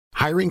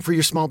Hiring for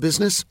your small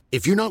business?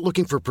 If you're not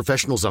looking for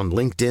professionals on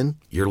LinkedIn,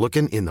 you're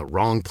looking in the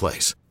wrong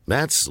place.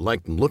 That's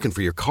like looking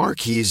for your car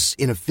keys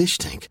in a fish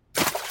tank.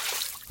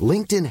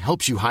 LinkedIn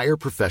helps you hire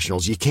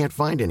professionals you can't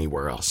find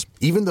anywhere else,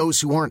 even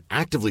those who aren't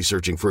actively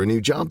searching for a new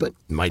job but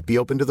might be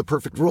open to the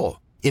perfect role.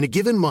 In a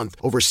given month,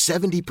 over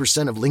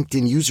 70% of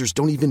LinkedIn users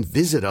don't even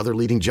visit other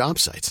leading job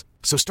sites.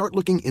 So start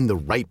looking in the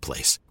right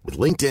place. With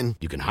LinkedIn,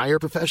 you can hire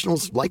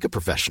professionals like a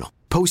professional.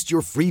 Post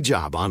your free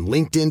job on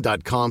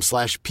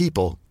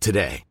linkedin.com/people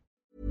today.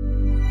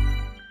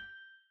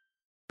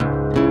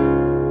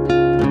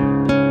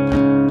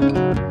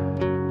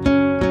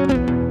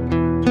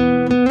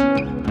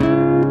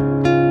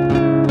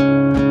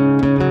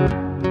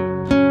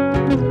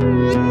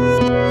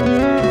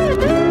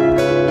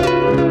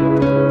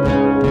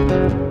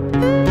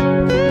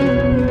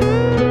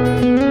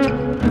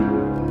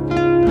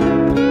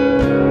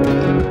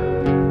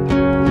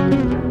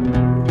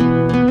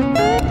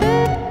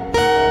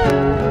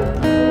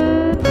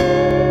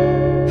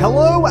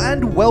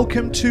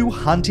 Welcome to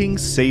Hunting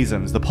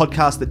Seasons, the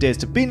podcast that dares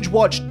to binge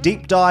watch,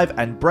 deep dive,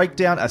 and break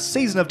down a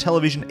season of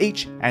television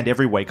each and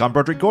every week. I'm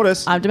Broderick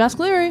Gordis. I'm Damask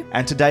Cleary.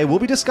 And today we'll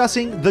be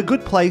discussing The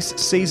Good Place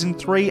Season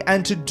 3,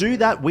 and to do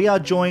that we are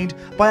joined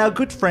by our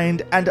good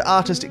friend and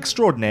artist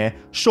extraordinaire,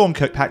 Sean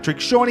Kirkpatrick.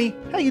 Shaunie,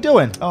 how you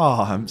doing?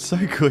 Oh, I'm so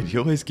good. You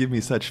always give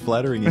me such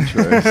flattering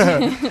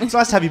intros. It's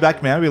nice to have you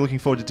back, man. We're looking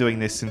forward to doing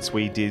this since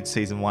we did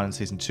Season 1 and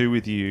Season 2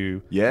 with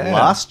you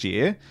last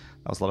year.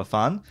 That was a lot of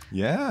fun.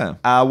 Yeah.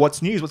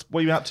 What's news? What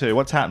are you up to?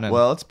 What's happening?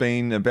 Well, it's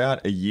been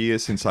about a year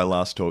since I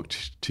last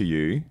talked to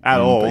you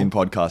in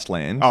podcast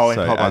land. Oh, in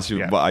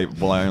podcast, I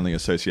only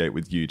associate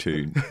with you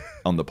two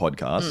on the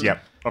podcast.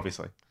 Yep,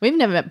 obviously. We've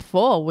never met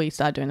before we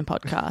started doing the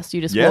podcast.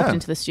 You just walked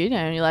into the studio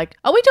and you're like,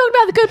 are we talking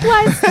about The Good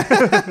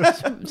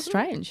Place?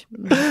 Strange.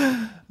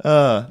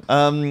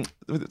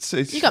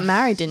 You got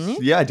married, didn't you?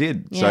 Yeah, I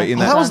did. Yeah. So in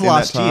that, that was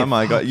last time, year.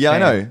 I got. Yeah, I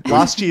know.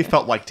 Last year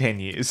felt like 10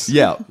 years.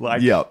 Yeah,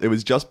 it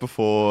was just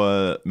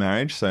before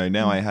marriage. So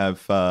now I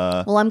have.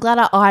 Well, I'm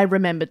glad I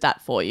remembered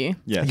that for you.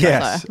 Yeah,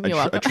 yes, So,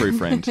 you're a true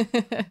friend.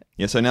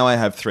 Yeah, so now I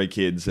have 3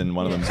 kids and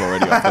one of them's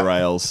already off the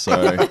rails.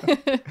 So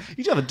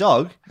You do have a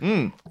dog.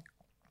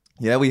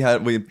 yeah, I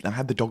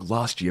had the dog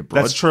last year,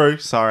 bro. That's true.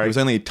 Sorry. He was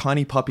only a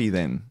tiny puppy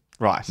then.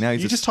 Right. Now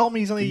you just told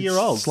me he's only a year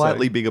old.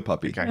 Slightly bigger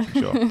puppy. Okay,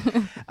 sure.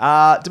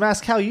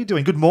 Damask, how are you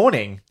doing? Good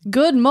morning.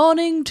 Good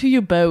morning to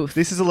you both.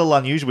 This is a little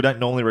unusual. We don't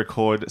normally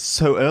record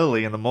so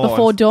early in the morning.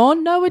 Before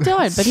dawn? No, we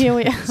don't. But here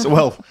we are. So,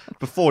 well,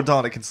 before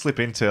dawn, it can slip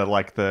into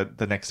like the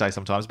next day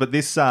sometimes. But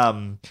this,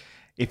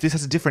 if this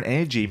has a different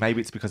energy, maybe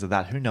it's because of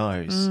that. Who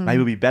knows? Maybe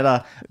it'll be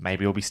better.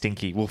 Maybe it'll be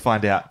stinky. We'll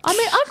find out. I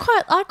mean,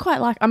 I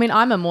quite like. I mean,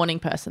 I'm a morning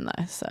person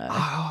though. So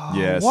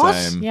Yeah, what?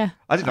 same. yeah.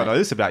 I did not know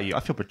this about you. I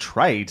feel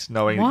betrayed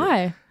knowing.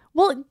 Why?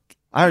 Well,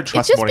 I don't it's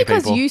trust just morning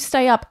because people. you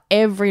stay up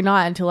every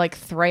night until like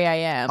 3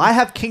 a.m. I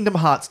have Kingdom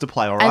Hearts to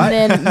play, all right?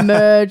 and then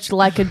merge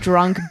like a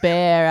drunk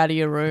bear out of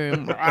your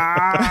room.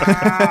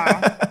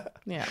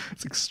 Yeah.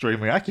 It's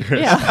extremely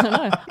accurate. Yeah, I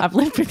know. I've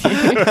lived with you.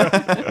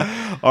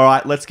 All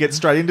right, let's get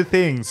straight into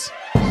things.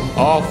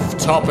 Off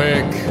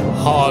topic,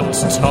 hot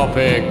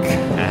topic.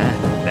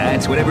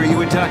 That's whatever you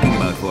were talking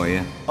about for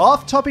you.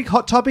 Off Topic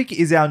Hot Topic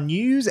is our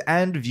news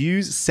and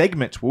views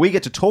segment where we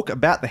get to talk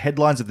about the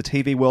headlines of the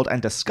TV world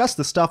and discuss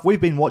the stuff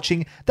we've been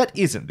watching that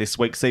isn't this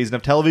week's season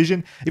of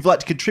television. If you'd like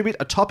to contribute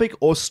a topic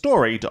or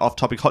story to Off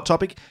Topic Hot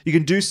Topic, you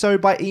can do so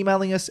by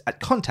emailing us at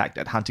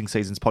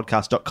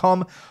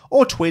contact@huntingseasonspodcast.com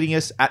or tweeting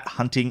us at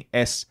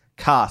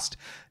huntingscast.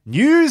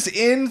 News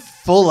in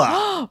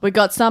Fuller. We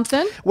got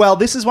something. Well,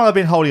 this is one I've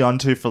been holding on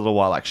to for a little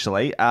while,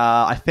 actually.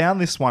 I found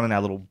this one in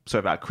our little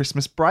sort of our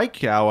Christmas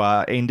break,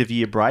 our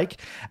end-of-year break.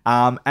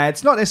 And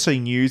it's not necessarily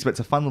news, but it's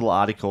a fun little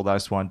article that I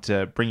just wanted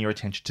to bring your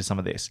attention to some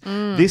of this.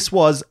 This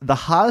was the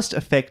hardest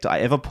effect I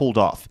ever pulled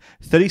off.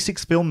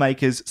 36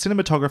 filmmakers,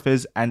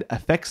 cinematographers, and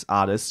effects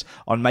artists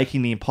on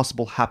making the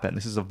impossible happen.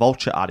 This is a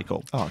Vulture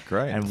article. Oh,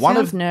 great. And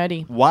Sounds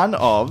nerdy.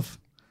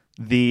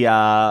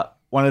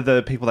 One of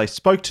the people they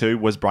spoke to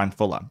was Brian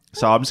Fuller.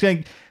 So I'm just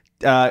going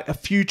a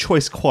few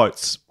choice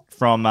quotes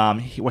from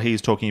what he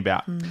was talking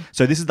about.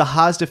 So this is the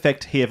hardest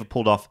effect he ever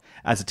pulled off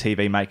as a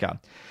TV maker.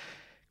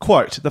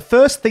 Quote, the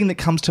first thing that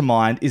comes to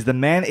mind is the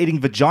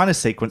man-eating vagina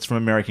sequence from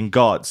American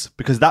Gods,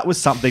 because that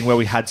was something where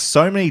we had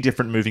so many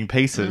different moving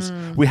pieces.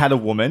 We had a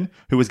woman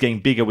who was getting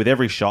bigger with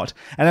every shot,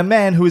 and a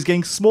man who was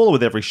getting smaller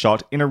with every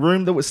shot in a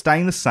room that was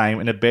staying the same,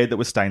 in a bed that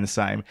was staying the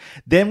same.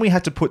 Then we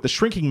had to put the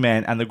shrinking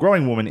man and the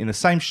growing woman in the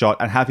same shot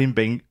and have him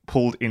being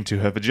pulled into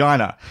her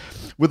vagina.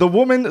 With a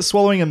woman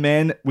swallowing a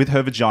man with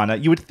her vagina,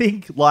 you would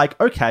think like,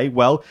 okay,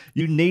 well,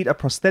 you need a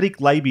prosthetic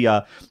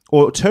labia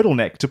or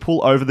turtleneck to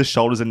pull over the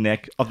shoulders and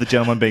neck of the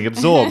gentleman being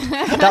absorbed.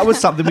 That was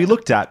something we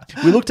looked at.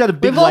 We looked at a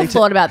big We've all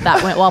thought about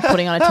that while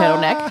putting on a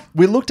turtleneck.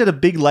 We looked at a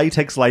big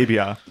latex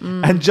labia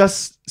and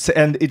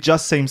it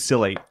just seemed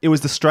silly. It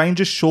was the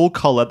strangest shawl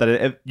collar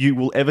that you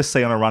will ever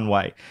see on a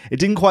runway. It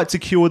didn't quite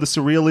secure the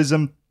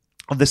surrealism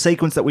of the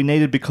sequence that we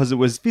needed because it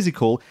was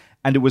physical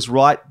and it was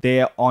right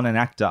there on an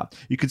actor.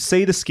 You could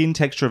see the skin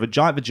texture of a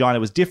giant vagina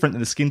was different than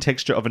the skin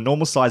texture of a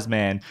normal-sized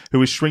man who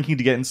was shrinking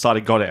to get inside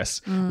a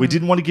goddess. We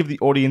didn't want to give the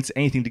audience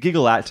anything to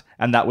giggle at,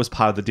 and that was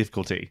part of the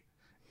difficulty.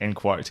 End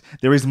quote.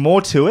 There is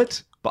more to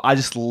it, but I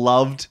just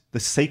loved the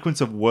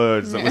sequence of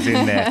words that was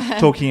in there,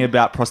 talking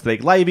about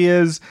prosthetic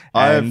labias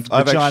and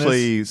I've vaginas.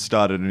 actually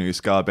started a new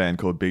ska band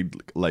called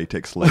Big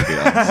Latex Labia.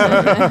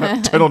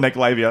 Turtleneck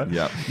labia.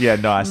 Yeah. Yeah,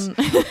 nice.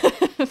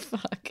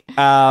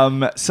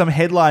 Some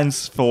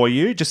headlines for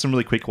you, just some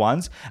really quick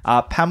ones.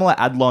 Pamela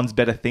Adlon's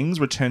Better Things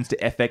returns to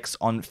FX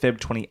on Feb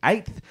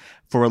 28th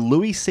for a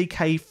Louis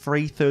C.K.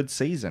 free third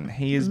season.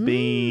 He has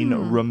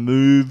been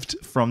removed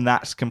from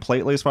that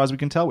completely, as far as we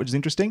can tell, which is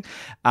interesting.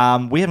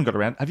 We haven't got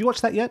around. Have you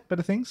watched that yet,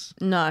 Better Things?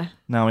 No.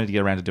 No, we need to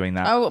get around to doing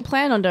that. I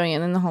planned on doing it,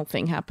 and then the whole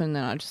thing happened,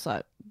 and I just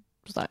like,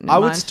 never I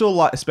would mind. still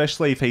like,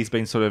 especially if he's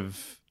been sort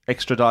of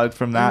extradited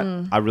from that.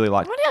 I really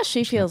like. I wonder how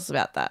she feels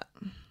about that.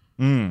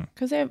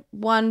 Because they're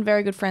one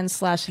very good friend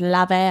 /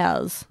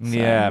 lovers. So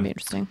Yeah. it'd be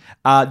interesting.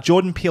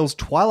 Jordan Peele's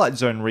Twilight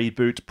Zone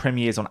reboot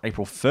premieres on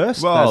April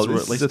 1st. Well, As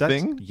this is release a date.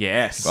 thing?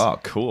 Yes. Oh,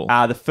 cool.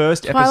 The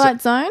first Twilight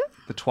episode, Zone?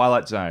 the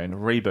Twilight Zone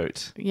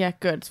reboot. Yeah,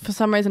 good. For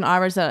some reason, I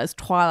read that as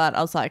Twilight.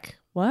 I was like,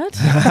 what?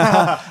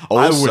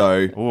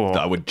 Also,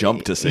 I would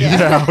jump to see it.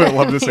 Yeah, I would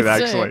love to see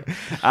that, Me too.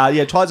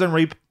 actually. Twilight Zone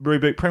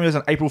reboot premieres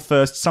on April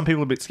 1st. Some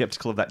people are a bit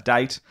skeptical of that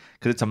date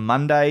because it's a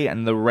Monday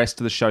and the rest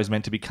of the show is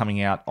meant to be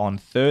coming out on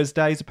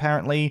Thursdays,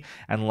 apparently.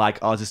 And like,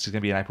 is this just going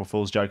to be an April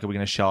Fool's joke? Are we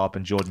going to show up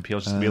and Jordan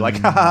Peele's just going to be like,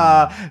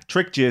 haha,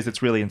 tricked you.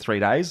 It's really in 3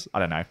 days. I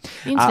don't know.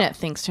 The internet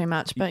thinks too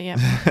much, but yeah.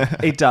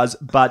 It does,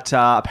 but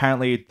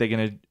apparently they're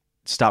going to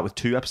start with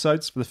 2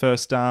 episodes for the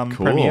first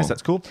premiere, so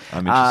that's cool.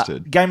 I'm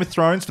interested. Game of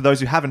Thrones, for those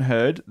who haven't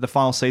heard, the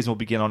final season will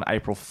begin on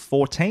April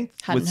 14th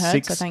Hadn't with heard,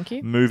 6 so thank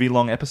you.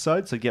 movie-long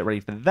episodes, so get ready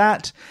for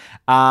that.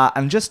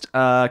 And just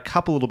a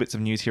couple little bits of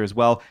news here as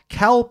well.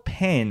 Cal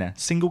Penn,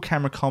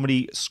 single-camera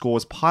comedy,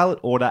 scores pilot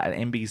order at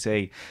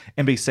NBC.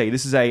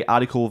 This is a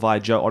article via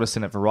Joe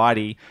Otterson at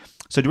Variety.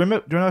 So do you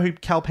know who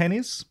Cal Penn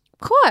is? Of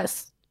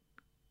course.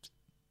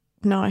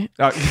 No.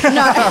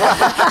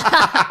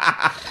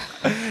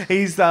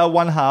 He's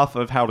one half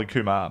of Harold and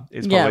Kumar.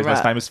 Is probably what he's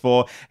most famous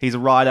for. He's a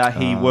writer.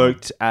 He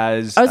worked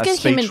as I was a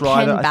getting him and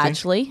speechwriter, Penn I think.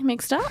 Badgley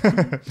mixed up.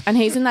 And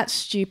he's in that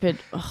stupid...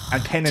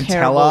 And Penn and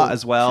terrible- Teller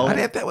as well.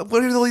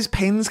 Where are all these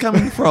pens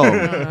coming from?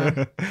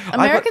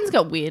 Americans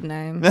got weird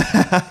names.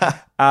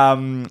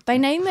 They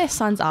name their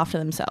sons after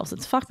themselves.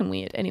 It's fucking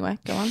weird. Anyway,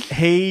 go on.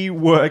 He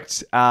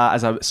worked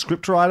as a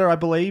scriptwriter, I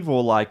believe,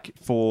 or like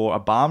for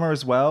Obama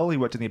as well. He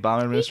worked in the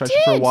Obama administration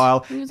for a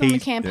while. He was on the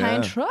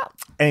campaign trail.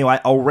 Anyway,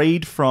 I'll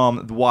read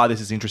from why this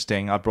is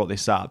interesting. I brought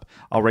this up.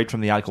 I'll read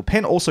from the article.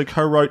 Penn also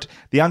co-wrote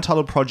The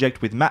Untitled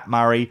Project with Matt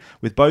Murray,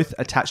 with both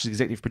attached as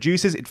executive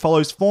producers. It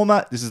follows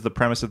this is the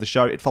premise of the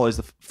show, it follows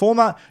the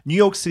former New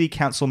York City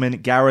Councilman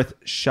Gareth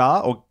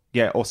Shah,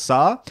 or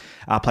Sar,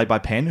 played by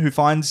Penn, who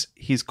finds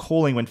his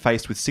calling when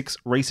faced with 6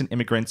 recent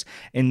immigrants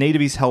in need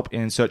of his help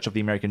in search of the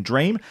American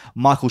dream.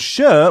 Michael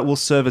Schur will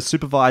serve as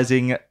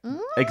supervising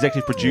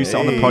executive producer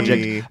on the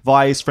project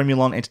via his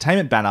Fremulon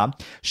Entertainment banner.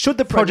 Should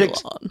the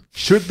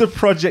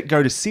project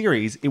go to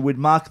series, it would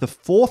mark the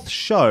 4th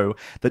show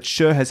that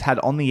Schur has had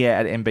on the air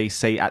at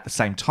NBC at the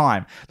same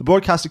time. The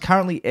broadcaster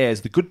currently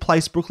airs The Good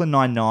Place, Brooklyn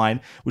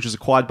Nine-Nine, which was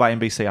acquired by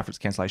NBC after its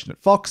cancellation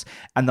at Fox,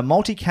 and the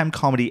multicam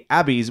comedy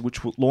Abby's, which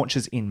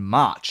launches in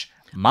March.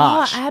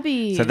 Oh,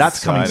 Abby's. So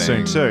that's coming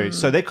soon Exciting. too.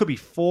 So there could be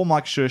 4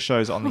 Mike Schur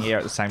shows on the air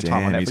at the same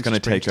time on Damn, Netflix. he's going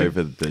to which is take pretty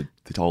over the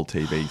whole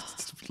TV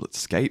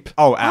scape.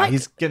 Oh,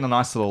 he's getting a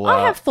nice little.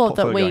 I have thought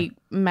that portfolio we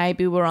going.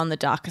 maybe were on the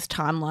darkest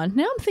timeline.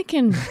 Now I'm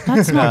thinking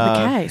that's not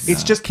the case.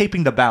 It's just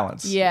keeping the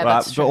balance. Yeah, right?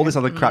 that's But all true. this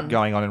other crap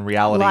going on in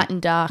reality. Light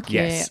and dark.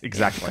 Yes, yeah.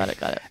 exactly.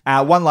 Got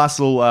it. One last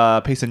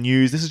little piece of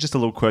news. This is just a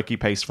little quirky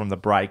piece from the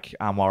break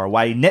while we're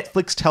away.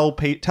 Netflix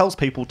tells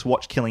people to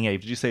watch Killing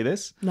Eve. Did you see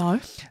this? No.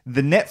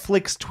 The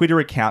Netflix Twitter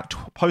account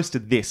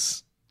posted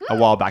this a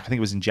while back. I think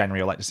it was in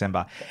January or late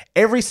December.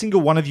 Every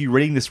single one of you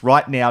reading this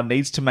right now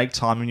needs to make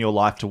time in your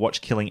life to watch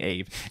Killing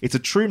Eve. It's a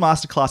true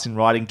masterclass in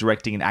writing,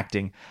 directing, and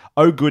acting.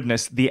 Oh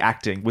goodness, the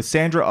acting. With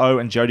Sandra Oh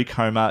and Jodie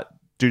Comer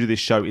due to this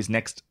show is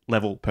next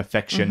level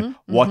perfection.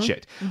 Watch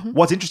it.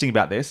 What's interesting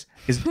about this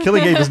is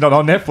Killing Eve is not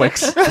on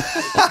Netflix.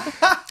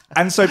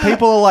 And so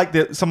people are like,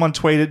 someone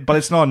tweeted, but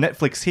it's not on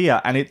Netflix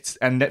here. And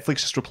Netflix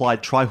just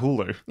replied, try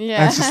Hulu. Yeah.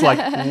 And it's just like,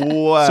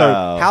 Wow. so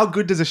how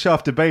good does a show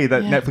have to be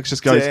that Netflix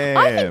just goes, Damn.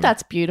 I think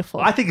that's beautiful.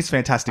 I think it's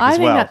fantastic I as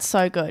think well. that's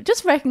so good.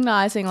 Just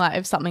recognizing like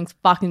if something's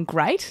fucking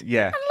great.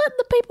 Yeah. And let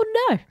the people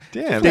know.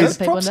 Damn, There's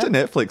props to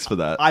people Netflix for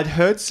that. I'd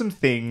heard some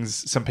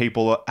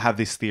people have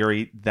this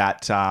theory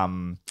that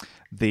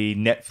the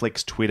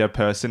Netflix Twitter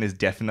person is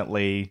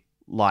definitely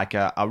like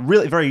a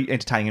really very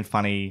entertaining and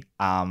funny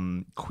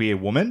queer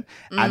woman,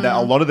 and that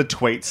a lot of the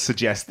tweets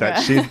suggest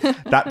that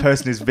that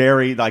person is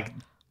very like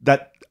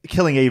that.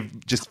 Killing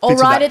Eve just fits All with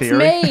right, that it's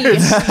theory. me. You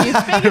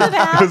figured it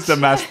out. It's a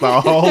mess the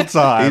whole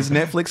time. Is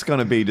Netflix going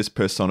to be just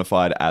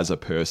personified as a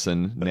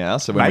person now?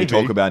 So when Maybe.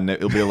 we talk about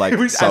it'll be like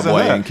As a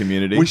Subway her. and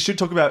Community. We should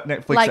talk about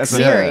Netflix Like as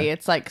Siri. a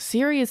It's like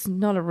Siri is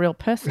not a real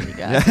person, you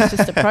guys. It's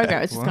just a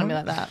program. It's just going to be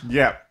like that.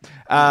 Yeah.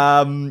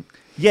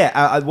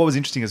 What was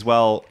interesting as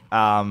well,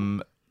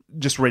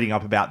 just reading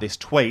up about this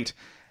tweet,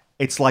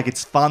 it's like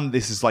it's fun.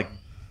 This is like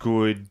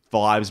good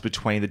vibes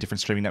between the different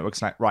streaming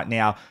networks right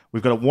now.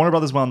 We've got a Warner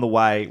Brothers one on the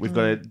way. We've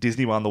got a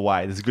Disney one on the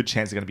way. There's a good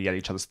chance they're going to be at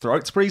each other's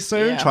throats pretty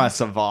soon, Yeah. trying to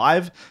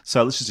survive.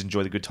 So let's just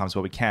enjoy the good times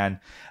while we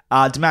can.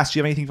 Damas, do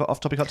you have anything for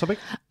off-topic, hot topic?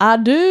 I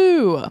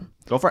do.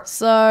 Go for it.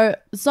 So,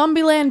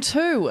 Zombieland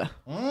 2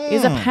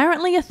 is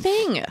apparently a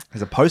thing.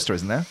 There's a poster,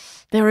 isn't there?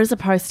 There is a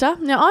poster.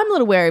 Now, I'm a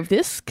little wary of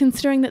this,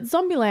 considering that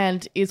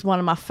Zombieland is one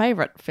of my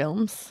favourite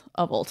films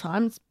of all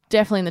time. It's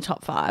definitely in the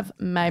top 5,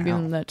 maybe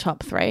in the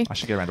top 3. I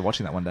should get around to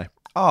watching that one day.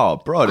 Oh,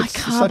 bro, I it's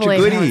can't such a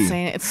believe I haven't goodie.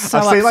 seen it. It's so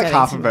I've seen like upsetting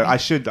half to of me.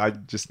 it. I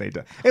just need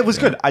to. It was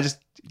good. I just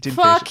didn't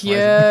Fuck finish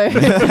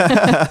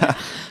it. you.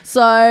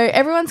 So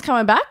everyone's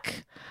coming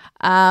back.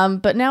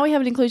 But now we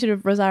have an inclusion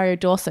of Rosario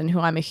Dawson, who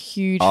I'm a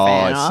huge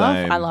fan of.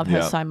 same. I love her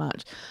Yep. so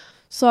much.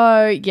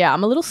 So yeah,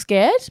 I'm a little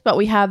scared, but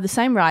we have the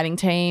same writing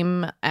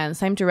team and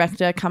same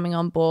director coming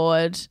on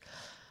board.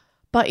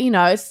 But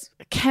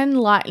can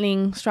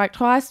lightning strike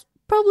twice?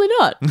 Probably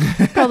not.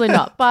 Probably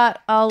not. But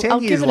I'll 10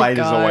 give years it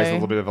later a is go. always a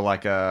little bit of a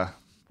like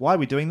why are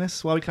we doing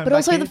this? Why are we coming But back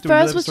also here? the Do we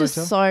really first was have a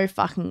just story so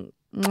fucking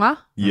mwah,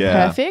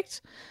 Yeah.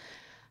 perfect.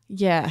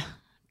 Yeah.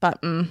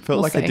 But Felt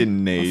we'll like see. it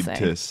didn't need We'll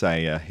see. to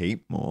say a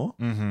heap more.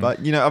 But,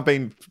 I've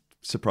been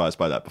surprised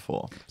by that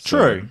before. So-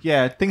 True.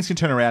 Yeah, things can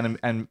turn around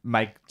and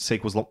make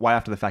sequels way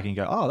after the fact and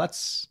you go, oh,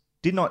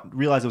 did not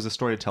realize there was a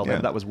story to tell there, Yeah.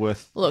 but that was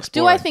worth Look,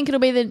 exploring. do I think it'll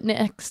be the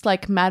next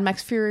Mad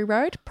Max Fury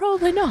Road?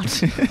 Probably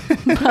not.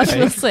 But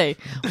we'll see.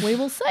 We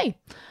will see.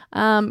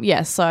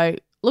 So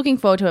looking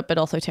forward to it, but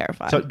also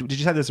terrified. So did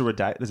you say there's a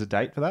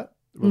date for that?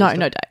 no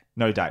date.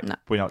 No date. No.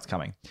 We know it's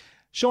coming.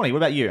 Shawnee, what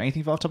about you?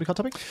 Anything for off-topic, hot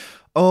topic?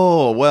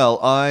 Oh, well,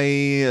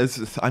 I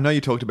know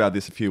you talked about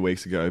this a few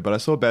weeks ago, but I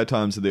saw Bad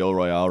Times at the El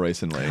Royale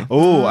recently.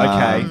 Oh,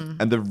 okay.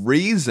 And the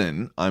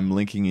reason I'm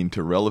linking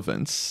into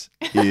relevance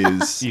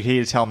is... You're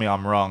here to tell me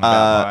I'm wrong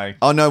about my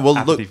oh, no, well,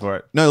 apathy look... for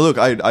it. No, look,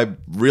 I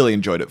really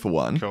enjoyed it for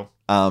one. Cool.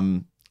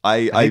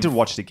 I need to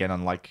watch it again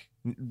on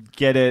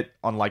get it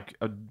on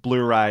a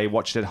Blu-ray,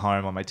 watch it at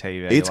home on my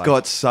TV. It's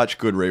got such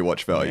good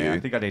rewatch value. Yeah,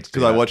 I think I need to do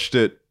Because I that. watched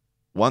it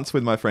once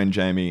with my friend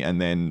Jamie and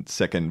then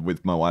second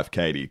with my wife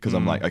Katie because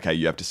I'm like, okay,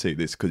 you have to see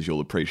this because you'll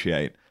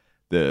appreciate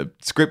the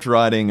script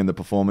writing and the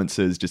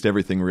performances, just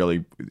everything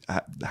really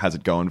has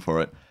it going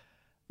for it.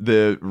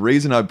 The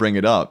reason I bring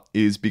it up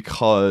is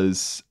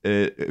because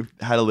it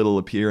had a little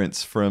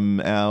appearance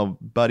from our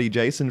buddy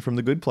Jason from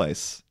The Good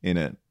Place in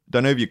it.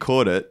 Don't know if you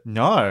caught it.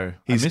 No.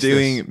 He's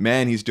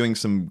doing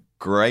some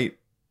great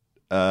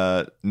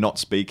not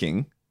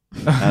speaking.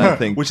 And I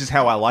think Which is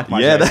how I like my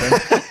Yeah, Jason.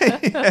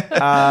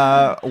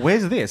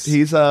 Where's this?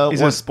 he's Is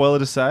there a spoiler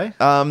to say?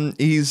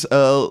 he's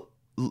a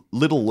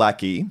little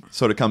lackey.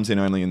 Sort of comes in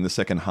only in the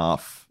second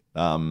half.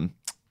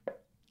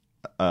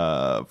 Okay.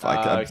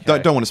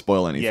 Don't want to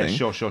spoil anything.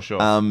 Yeah,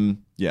 sure.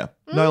 Yeah,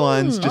 no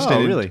lines. Just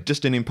really?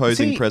 just an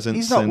imposing presence.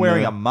 He's not and,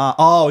 wearing a mask.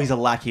 Oh, he's a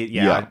lackey.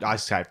 Yeah,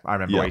 Yeah. I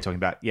remember Yeah. what you're talking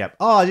about. Yeah.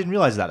 Oh, I didn't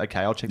realize that. Okay,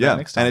 I'll check that yeah. out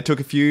next time. And it took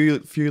a few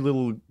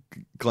little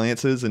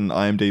glances and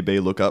IMDb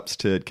lookups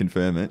to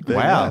confirm it. But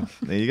Wow. yeah,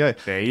 there you go.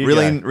 There you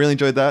really, go. really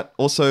enjoyed that.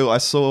 Also, I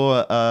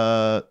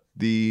saw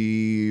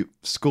the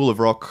School of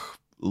Rock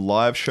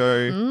live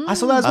show. I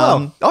saw that as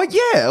well. Oh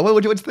yeah. Well,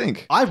 what do you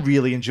think? I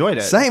really enjoyed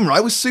it. Same, right?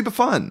 It was super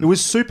fun. It was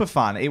super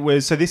fun. It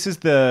was so. This is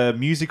the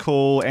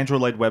musical Andrew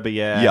Lloyd Webber.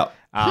 Yeah. Yep.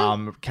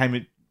 Came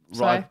in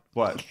Sorry. right.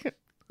 What?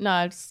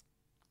 No, just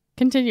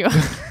continue.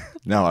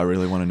 No, I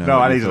really want to know. No,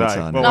 what I your need to thoughts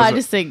know. are. Well, no, was I it?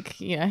 just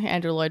think,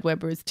 Andrew Lloyd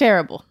Webber is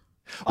terrible.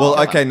 Well,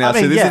 okay, now I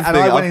mean, so this yeah, is the and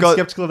thing. I went I've in got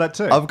skeptical of that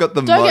too. I've got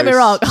the Don't get me most-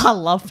 wrong, I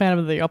love Phantom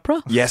of the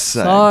Opera. Yes,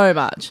 same. So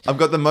much. I've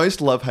got the most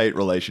love-hate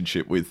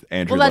relationship with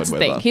Andrew Well, that's the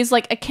Lloyd thing. Webber. He's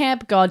like a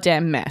camp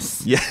goddamn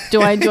mess. Yeah.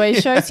 Do I enjoy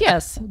his shows?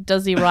 Yes.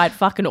 Does he write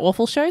fucking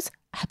awful shows?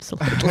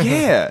 Absolutely.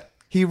 Yeah,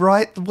 he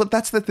write. Well,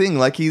 that's the thing.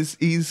 Like he's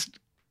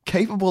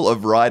capable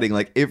of writing.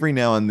 Like every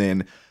now and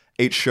then,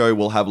 each show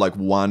will have like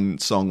one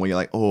song where you're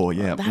like, oh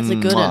yeah, That's a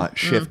good one.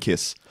 chef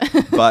kiss.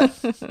 But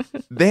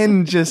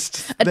then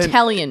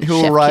Italian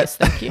he'll chef write, kiss,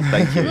 thank you.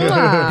 Thank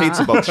you.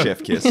 Pizza box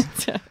chef kiss.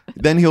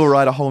 Then he'll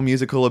write a whole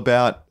musical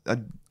about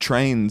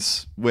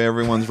trains where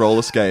everyone's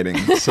roller skating.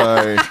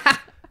 So.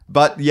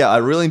 But yeah, I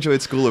really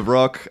enjoyed School of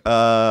Rock.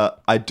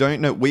 I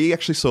don't know. We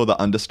actually saw the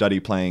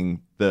understudy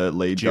playing the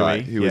lead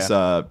guy, who was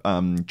Joe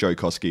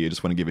Koski. I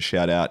just want to give a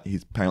shout out.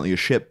 He's apparently a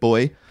Shep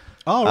boy.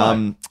 Oh,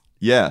 right.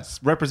 Yeah.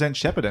 Represent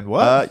Shepparton.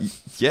 What?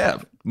 Yeah.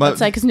 I'd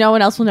say because no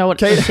one else will know what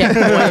chef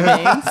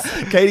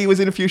boy means. Katie was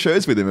in a few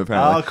shows with him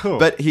apparently. Oh, cool.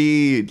 But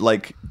he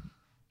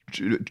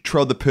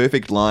trod the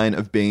perfect line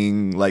of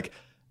being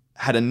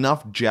had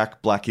enough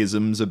Jack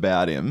Blackisms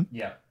about him.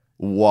 Yeah.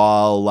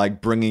 While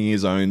bringing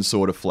his own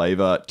sort of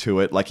flavor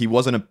to it. He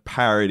wasn't a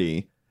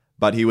parody,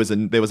 but there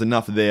was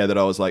enough there that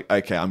I was like,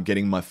 okay, I'm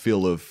getting my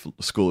fill of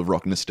School of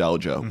Rock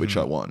nostalgia, which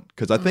I want.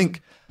 Because I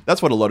think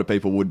that's what a lot of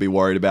people would be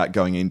worried about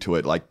going into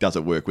it. Like, does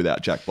it work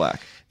without Jack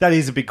Black? That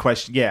is a big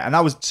question, yeah. And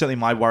that was certainly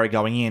my worry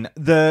going in.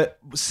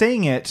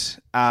 Seeing it,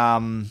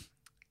 I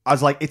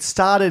was like, it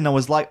started and I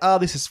was like, oh,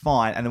 this is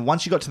fine. And then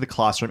once you got to the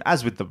classroom,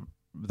 as with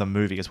the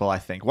movie as well, I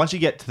think, once you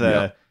get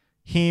to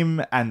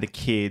him and the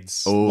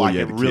kids,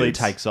 it really kids.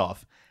 takes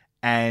off.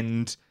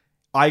 And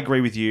I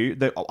agree with you.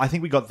 I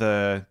think we got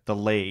the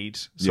lead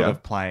sort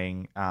of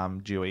playing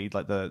Dewey,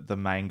 like the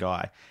main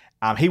guy.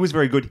 He was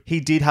very good. He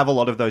did have a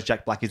lot of those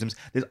Jack Blackisms.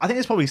 I think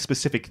there's probably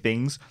specific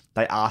things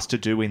they asked to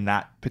do in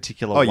that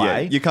particular way. Yeah.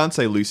 You can't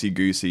say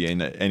loosey-goosey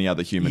in any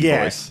other human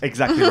voice.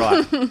 Exactly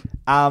right.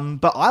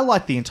 But I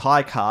like the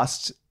entire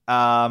cast.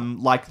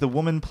 Like the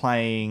woman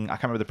playing, I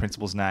can't remember the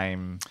principal's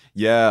name.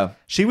 Yeah.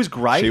 She was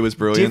great. She was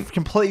brilliant.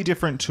 Completely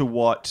different to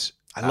what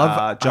I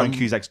love Joan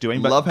Cusack's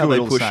doing. But love how good they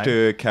all the pushed same.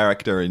 her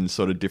character in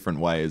sort of different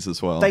ways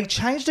as well. They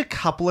changed a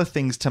couple of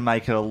things to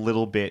make it a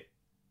little bit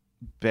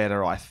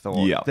better, I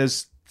thought. Yeah.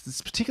 There's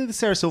particularly the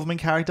Sarah Silverman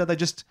character. They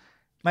just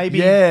maybe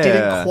Yeah.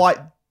 didn't quite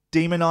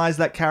demonize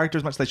that character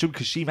as much as they should,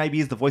 because she maybe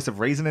is the voice of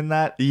reason in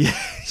that Yeah.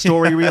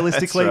 story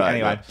realistically. That's right,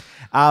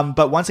 Anyway.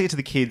 But once I get to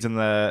the kids and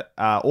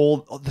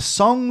all the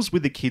songs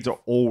with the kids are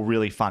all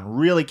really fun,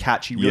 really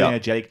catchy, really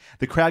energetic.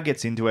 The crowd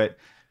gets into it.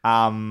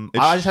 I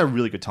just had a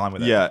really good time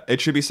with it. Yeah, it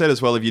should be said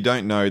as well, if you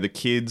don't know, the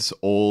kids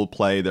all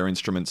play their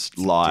instruments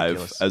live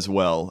ridiculous. as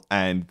well,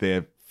 and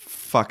they're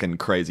fucking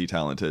crazy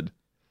talented.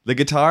 The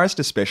guitarist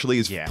especially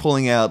is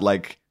pulling out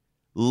like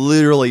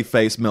literally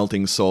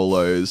face-melting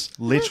solos.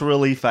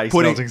 Literally face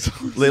melting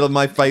songs.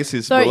 My face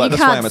is... So you that's why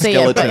can't I'm a see it,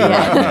 skeleton but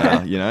right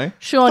now, you know?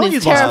 Sean Thought is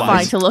you'd lost terrifying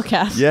weight. to look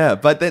at. Yeah,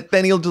 but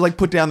then he'll just like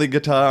put down the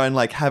guitar and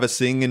like have a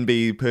sing and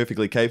be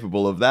perfectly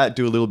capable of that,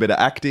 do a little bit of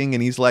acting,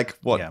 and he's like,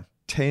 what,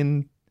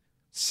 10...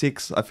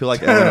 6, I feel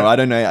like Eleanor. I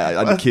don't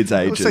know the kids'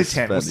 ages. We'll say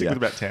 10. but We'll stick yeah. with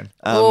about 10.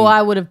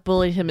 I would have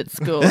bullied him at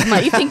school. I'm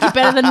like, you think you're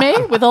better than me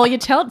with all your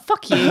talent?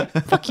 Fuck you.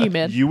 Fuck you,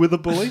 man. You were the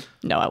bully?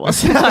 No, I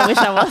wasn't. I wish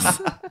I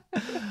was.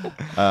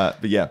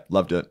 But yeah,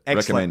 loved it.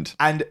 Excellent. Recommend.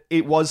 And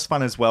it was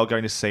fun as well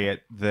going to see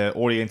it. The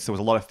audience, there was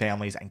a lot of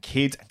families and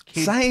kids. And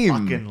kids Same.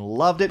 fucking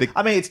loved it.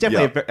 I mean, it's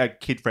definitely a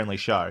kid-friendly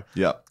show.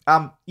 Yeah.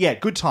 Yeah,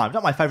 good time.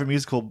 Not my favourite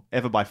musical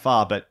ever by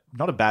far, but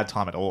not a bad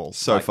time at all.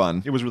 So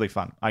fun. It was really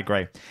fun. I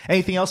agree.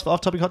 Anything else for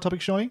off-topic, hot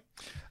topic, Shawnee?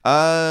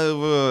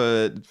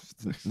 No.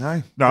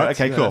 No? That's-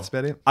 Okay, yeah, cool. That's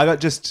about it. I got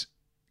just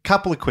a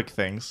couple of quick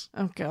things.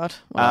 Oh, God.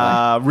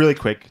 Wow. Really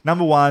quick.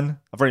 Number one,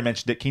 I've already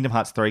mentioned it. Kingdom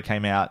Hearts 3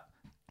 came out.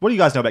 What do you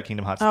guys know about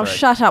Kingdom Hearts 3? Oh,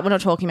 shut up. We're not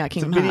talking about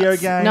Kingdom a video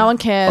Hearts. game. No one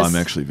cares. I'm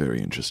actually very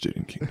interested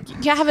in Kingdom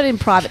Hearts. You have it in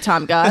private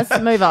time, guys.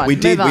 Move on. We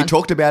did. Move We on.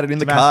 talked about it in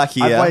the car I've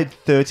here. waited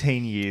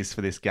 13 years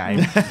for this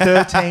game.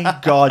 13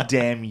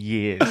 goddamn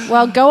years.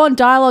 Well, go on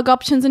dialogue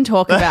options and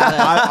talk about it.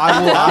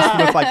 I will ask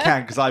them if I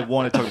can, because I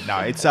want to talk. No,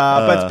 it's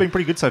but it's been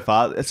pretty good so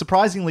far.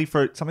 Surprisingly,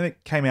 for something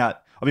that came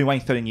out, I've been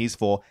waiting 13 years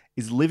for,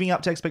 is living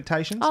up to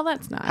expectations. Oh,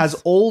 that's nice. Has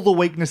all the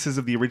weaknesses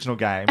of the original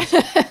games,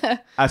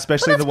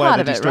 especially in the way part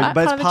that of it, it's doing. right?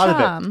 But Part it's of the part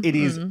charm. of it. It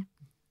is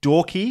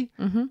dorky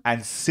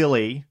and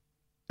silly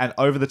and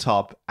over the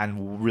top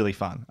and really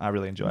fun. I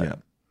really enjoy it.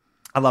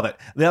 I love it.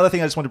 The other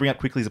thing I just want to bring up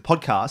quickly is a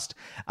podcast.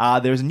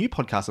 There is a new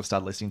podcast I've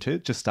started listening to.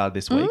 It just started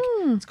this week.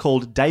 It's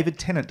called David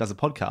Tennant Does a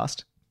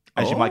Podcast.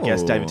 As you might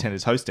guess, David Tennant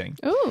is hosting.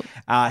 Ooh.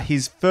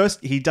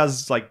 He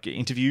does like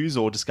interviews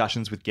or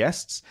discussions with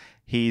guests.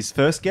 His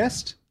first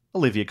guest,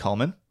 Olivia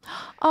Colman.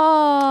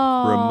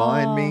 Oh.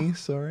 Remind me,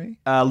 sorry.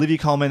 Olivia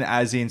Colman,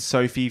 as in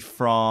Sophie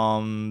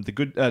from not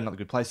the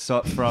Good Place,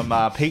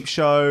 from Peep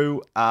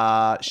Show.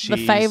 She's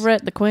The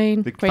favourite, the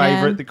queen. the Queen Anne.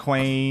 favorite, the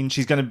Queen.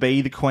 She's going to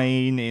be the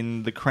Queen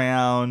in The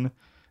Crown.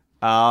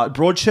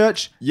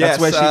 Broadchurch. Yes,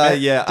 that's where she met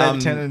yeah.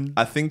 David Tennant.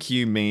 I think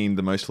you mean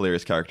the most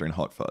hilarious character in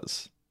Hot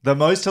Fuzz. The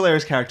most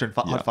hilarious character in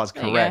Hot Fuzz.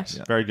 There you Correct.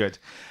 go. Very good.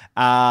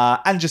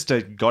 And just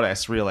a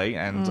goddess, really.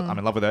 And I'm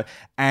in love with her.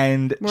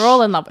 And We're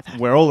all in love with her.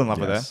 We're all in love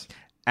with Yes. her.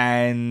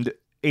 And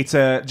it's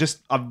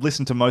I've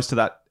listened to most of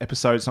that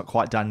episode. It's not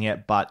quite done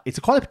yet, but it's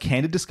quite a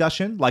candid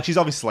discussion. Like, she's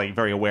obviously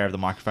very aware of the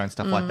microphone,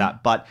 stuff like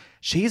that, but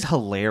she's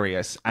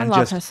hilarious. And love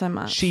just, her so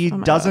much. She Oh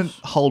my doesn't gosh.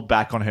 hold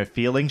back on her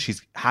feelings.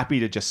 She's happy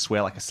to just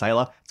swear like a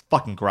sailor. It's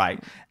fucking great.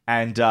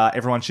 And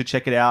everyone should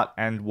check it out.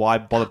 And why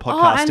bother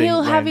podcasting? Oh, and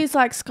he'll have when his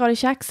like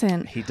Scottish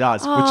accent. he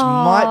does, which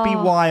might be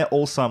why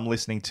also I'm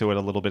listening to it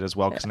a little bit as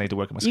well, because I need to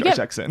work on my You Scottish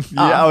get- accent.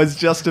 Yeah, I was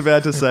just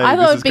about to say I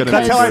thought this is going to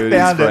because- That's how I be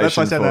found good it. That's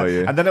why I said inspiration that. for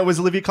you. And then it was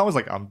Olivia Colman. I was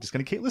like, I'm just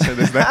going to keep listening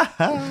to this now.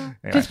 Anyway.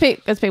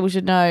 Because people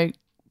should know,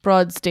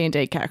 Brod's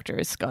D&D character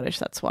is Scottish.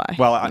 That's why.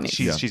 Well, We need-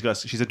 she's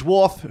a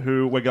dwarf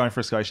who we're going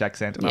for a Scottish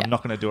accent, and Yeah. I'm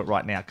not going to do it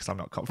right now because I'm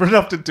not confident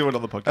enough to do it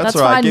on the podcast. That's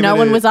all right, why give no it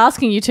one a- was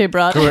asking you to,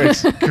 Brod.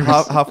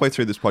 Halfway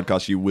through this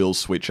podcast, you will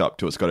switch up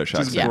to a Scottish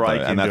accent, break though,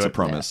 into and that's a it.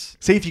 promise.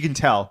 See if you can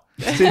tell.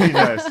 See if you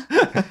knows.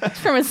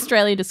 From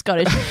Australia to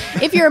Scottish.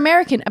 If you're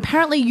American,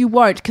 apparently you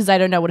won't, because they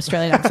don't know what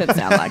Australian accents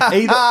sound like.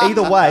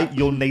 Either way,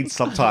 you'll need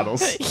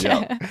subtitles.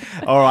 Yeah.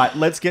 All right,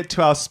 let's get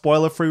to our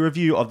spoiler-free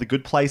review of The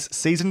Good Place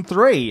Season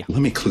 3.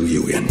 Let me clue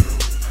you in.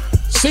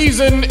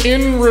 Season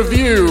in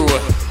Review.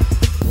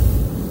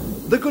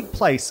 The Good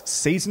Place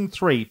Season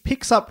 3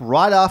 picks up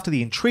right after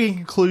the intriguing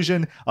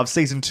conclusion of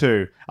Season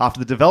 2. After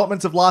the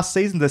developments of last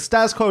season, the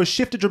status quo has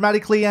shifted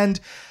dramatically and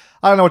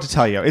I don't know what to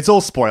tell you. It's all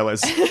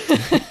spoilers.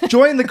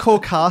 Joining the core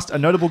cast are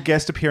notable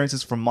guest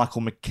appearances from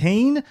Michael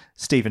McKean,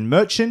 Stephen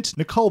Merchant,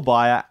 Nicole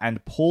Byer,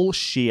 and Paul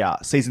Scheer.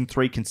 Season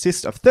 3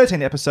 consists of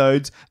 13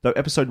 episodes, though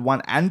episode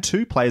 1 and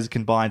 2 play as a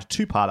combined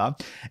two-parter,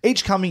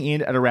 each coming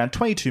in at around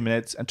 22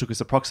 minutes and took us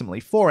approximately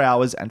 4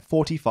 hours and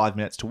 45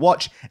 minutes to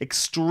watch,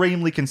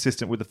 extremely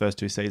consistent with the first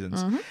two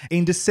seasons.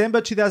 In December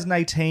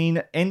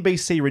 2018,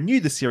 NBC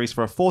renewed the series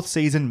for a fourth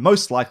season,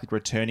 most likely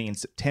returning in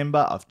September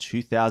of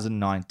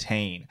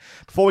 2019.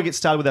 Before we get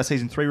started with our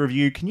Season 3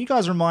 review, can you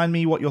guys remind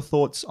me what your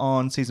thoughts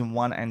on Season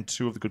 1 and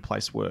 2 of The Good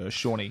Place were?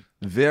 Shawnee?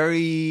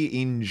 Very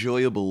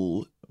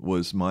enjoyable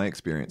was my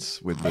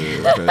experience with the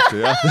first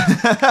two.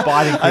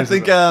 Biting I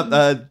think,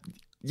 I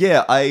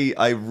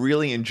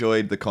really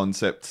enjoyed the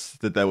concepts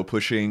that they were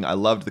pushing. I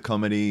loved the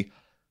comedy.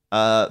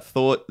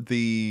 Thought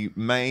the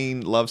main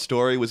love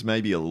story was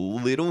maybe a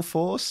little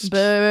forced.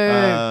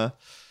 Boo.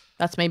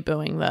 That's me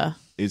booing the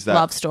Is that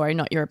love story,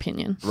 not your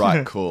opinion.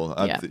 right? Cool.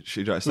 Yeah.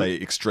 Should I say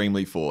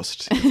extremely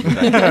forced? Less Yeah, of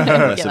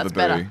a that's boo.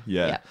 better.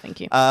 Yeah. Thank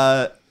you.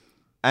 I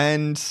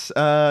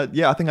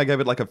think I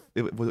gave it like a.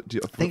 I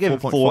think it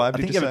 4.5. I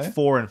think it was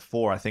 4 and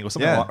 4, I think, or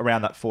something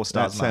around that 4 That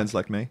stars mark. sounds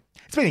like me.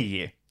 It's been a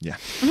year. Yeah.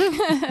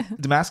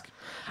 Damask?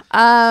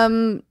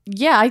 I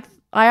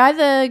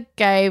either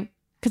gave,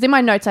 because in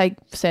my notes I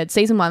said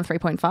season 1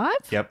 3.5.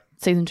 Yep.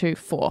 Season 2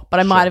 4, but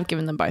I might have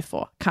given them both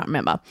 4. Can't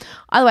remember.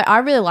 Either way, I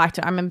really liked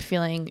it. I remember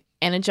feeling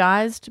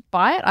energized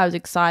by it. I was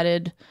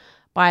excited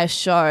by a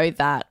show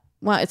that,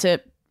 well, it's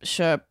a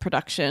show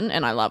production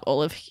and I love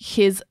all of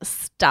his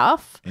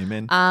stuff.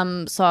 Amen.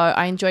 So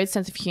I enjoyed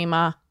sense of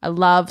humor. I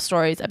love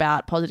stories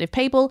about positive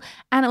people,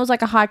 and it was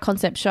like a high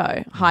concept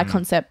show, high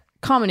concept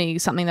comedy,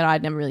 something that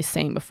I'd never really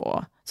seen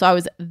before. So I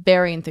was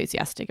very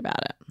enthusiastic about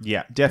it.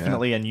 Yeah,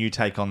 definitely a new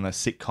take on the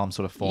sitcom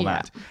sort of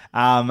format.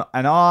 And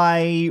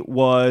I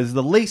was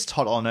the least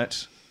hot on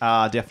it,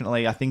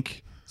 definitely. I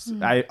think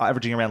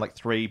averaging around like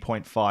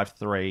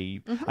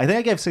 3.53. I think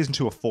I gave season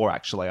 2 a 4,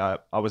 actually. I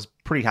was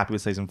pretty happy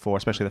with season 4,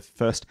 especially the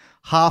first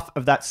half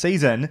of that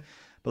season.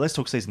 But let's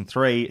talk season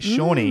 3.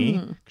 Shawnee,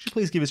 could you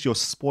please give us your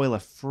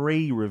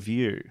spoiler-free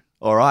review?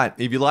 All right.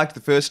 If you liked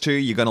the first two,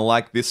 you're going to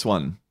like this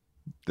one.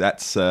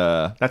 That's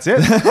it? That's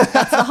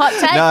a hot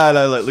take.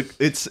 No. Look,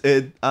 it's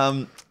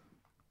the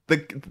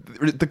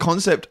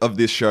concept of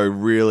this show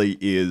really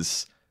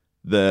is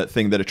the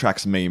thing that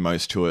attracts me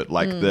most to it.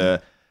 Like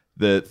the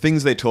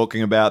things they're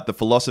talking about, the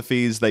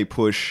philosophies they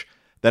push.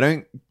 They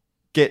don't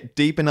get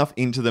deep enough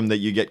into them that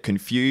you get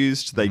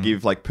confused. They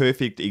give like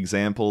perfect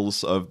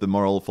examples of the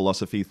moral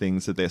philosophy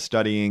things that they're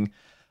studying,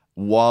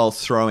 while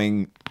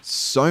throwing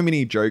so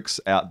many jokes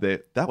out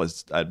there. That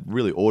was a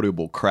really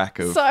audible crack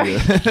of... Sorry.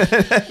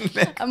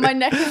 My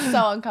neck is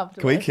so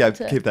uncomfortable. Can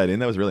we keep that in?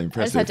 That was really I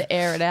impressive. just had to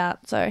air it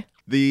out, so...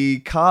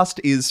 The cast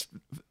is,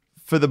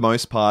 for the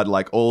most part,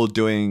 like all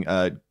doing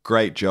a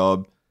great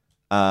job.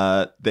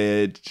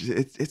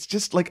 It's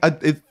just like...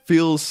 it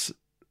feels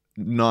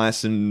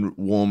nice and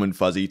warm and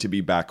fuzzy to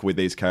be back with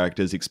these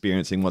characters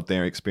experiencing what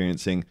they're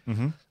experiencing.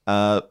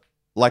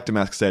 Like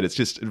Damask said, it's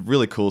just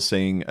really cool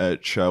seeing a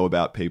show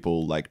about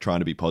people like trying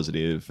to be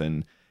positive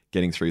and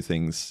getting through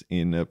things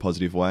in a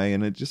positive way,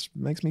 and it just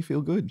makes me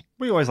feel good.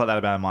 We always like that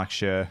about a Mike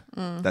Schur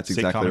That's sitcom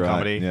exactly and right.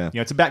 comedy. Yeah. You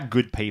know, it's about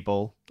good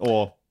people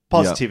or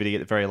positivity at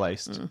the very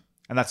least. And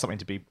that's something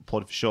to be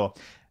applauded for sure.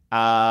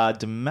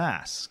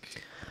 Damask.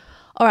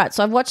 All right,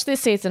 so I've watched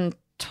this season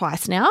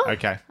twice now.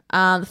 Okay.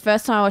 The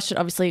first time I watched it,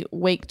 obviously,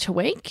 week to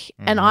week,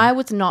 and I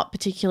was not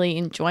particularly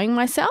enjoying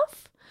myself.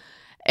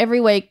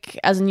 Every week,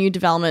 as a new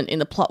development in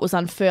the plot was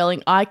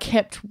unfurling, I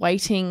kept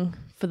waiting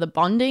for the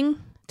bonding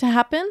to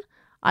happen.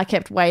 I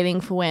kept waiting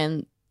for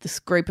when this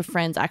group of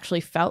friends actually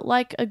felt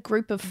like a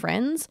group of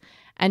friends,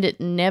 and it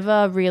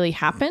never really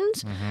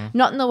happened.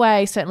 Not in the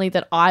way, certainly,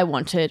 that I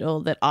wanted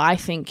or that I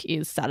think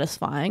is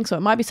satisfying. So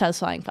it might be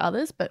satisfying for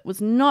others, but was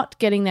not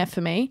getting there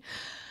for me.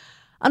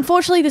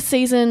 Unfortunately, this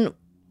season...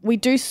 we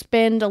do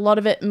spend a lot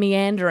of it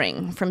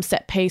meandering from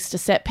set piece to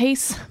set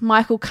piece.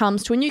 Michael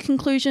comes to a new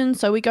conclusion,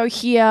 so we go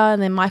here,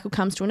 and then Michael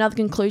comes to another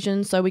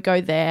conclusion, so we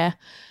go there.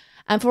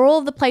 And for all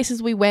of the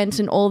places we went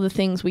and all the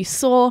things we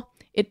saw,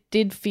 it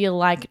did feel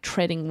like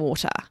treading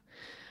water.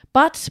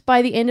 But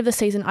by the end of the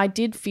season, I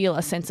did feel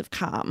a sense of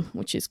calm,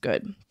 which is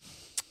good.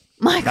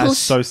 That's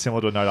so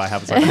similar to a note I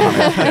have.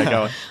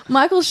 Go on.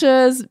 Michael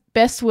Schur's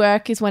best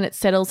work is when it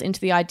settles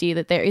into the idea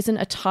that there isn't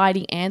a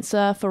tidy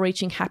answer for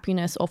reaching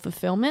happiness or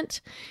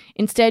fulfillment.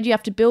 Instead, you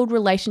have to build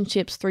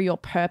relationships through your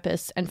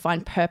purpose and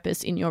find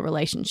purpose in your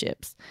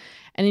relationships.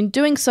 And in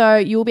doing so,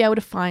 you will be able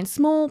to find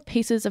small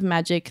pieces of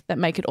magic that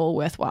make it all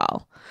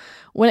worthwhile.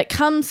 When it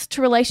comes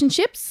to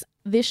relationships,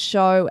 this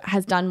show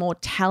has done more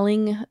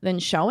telling than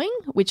showing,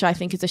 which I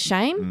think is a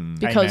shame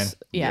because,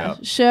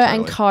 Schur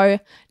and co.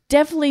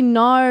 definitely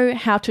know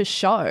how to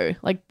show.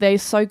 Like, they're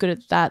so good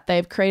at that.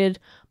 They've created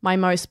my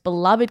most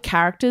beloved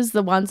characters,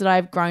 the ones that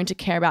I've grown to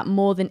care about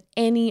more than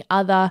any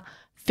other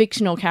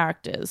fictional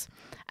characters.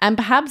 And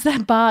perhaps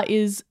that bar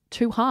is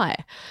too high.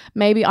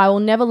 Maybe I will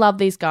never love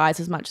these guys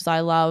as much as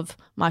I love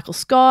Michael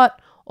Scott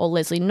or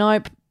Leslie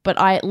Knope, but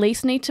I at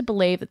least need to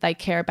believe that they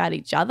care about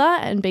each other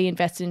and be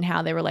invested in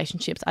how their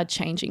relationships are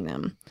changing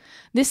them.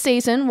 This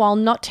season, while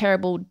not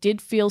terrible,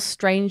 did feel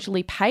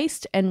strangely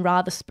paced and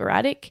rather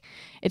sporadic.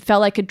 It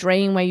felt like a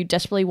dream where you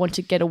desperately want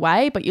to get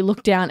away, but you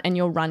look down and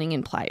you're running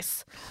in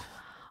place.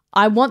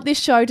 I want this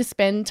show to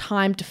spend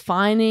time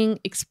defining,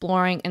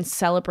 exploring, and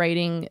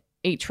celebrating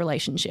each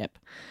relationship.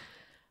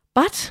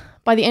 But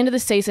by the end of the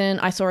season,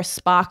 I saw a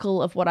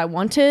sparkle of what I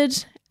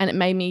wanted, and it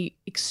made me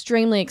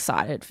extremely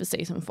excited for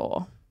season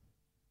 4.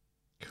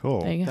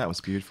 Cool. There you go. That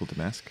was beautiful,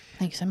 Damask.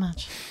 Thank you so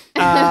much.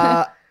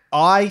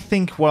 I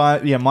think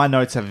my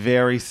notes are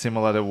very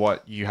similar to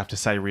what you have to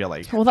say,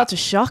 really. Well, that's a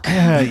shock.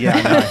 Yeah,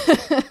 I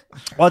know.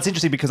 Well, it's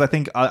interesting because I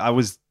think I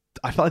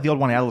felt like the odd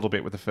one out a little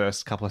bit with the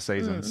first couple of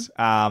seasons.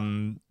 But I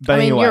mean,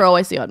 anyway, you're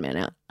always the odd man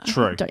out.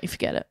 True. Don't you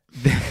forget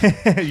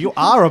it. you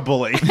are a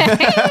bully.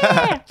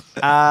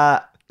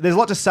 There's a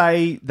lot to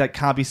say that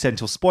can't be said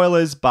until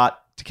spoilers,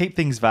 but to keep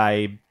things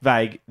vague,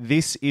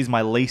 this is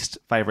my least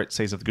favourite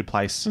season of The Good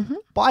Place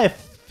by a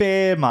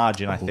fair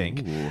margin, I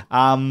think.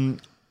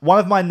 One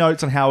of my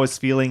notes on how I was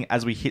feeling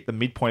as we hit the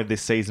midpoint of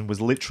this season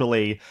was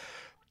literally...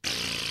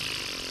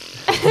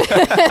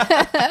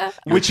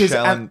 which is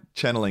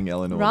channeling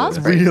Eleanor.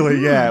 Raspberry. Really,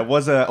 yeah. It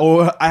was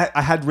I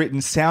had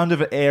written sound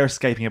of air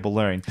escaping a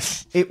balloon.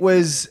 It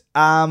was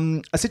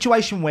a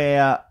situation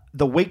where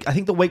the week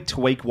to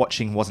week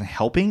watching wasn't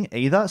helping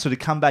either. So to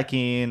come back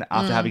in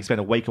after having spent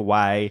a week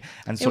away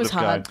and sort of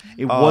hard. go,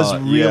 it was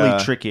really yeah.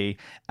 tricky.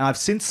 And I've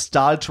since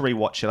started to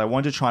rewatch it. I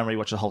wanted to try and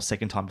rewatch it the whole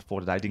second time before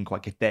today. I didn't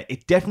quite get there.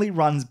 It definitely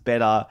runs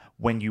better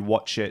when you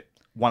watch it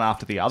one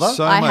after the other.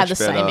 So I much had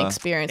the better. same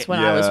experience when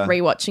I was Yeah.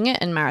 rewatching it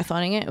and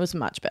marathoning it. It was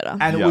much better.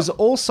 And it Yeah. was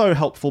also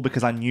helpful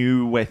because I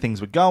knew where things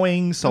were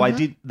going. So I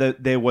did.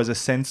 There was a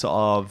sense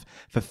of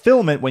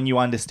fulfillment when you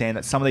understand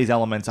that some of these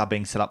elements are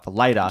being set up for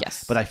later,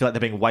 Yes. but I feel like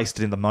they're being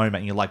wasted in the moment.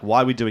 And you're like,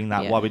 why are we doing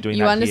that? Yeah. Why are we doing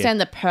you that? understand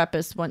the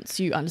purpose once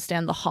you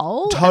understand the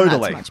whole. And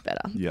Totally. that's much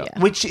better. Yeah.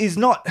 Which is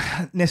not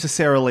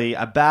necessarily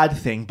a bad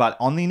thing, but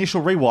on the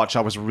initial rewatch,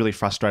 I was really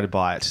frustrated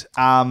by it.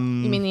 You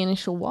mean the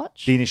initial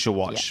watch? The initial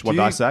watch. Yeah. What Do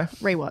did I you- say?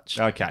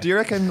 Rewatch. Okay. Do you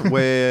reckon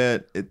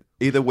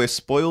either we're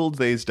spoiled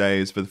these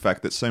days for the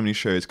fact that so many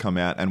shows come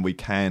out and we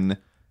can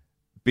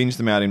binge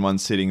them out in one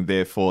sitting,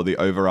 therefore the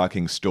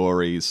overarching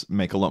stories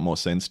make a lot more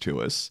sense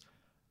to us?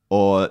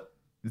 Or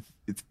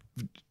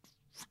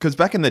because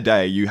back in the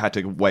day you had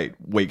to wait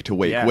week to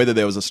week Yeah. whether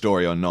there was a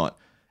story or not,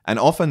 and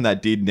often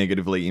that did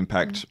negatively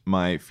impact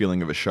my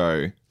feeling of a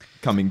show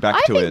coming back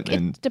I to think it.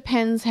 And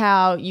depends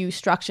how you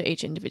structure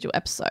each individual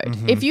episode.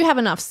 Mm-hmm. If you have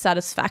enough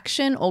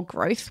satisfaction or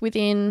growth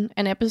within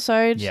an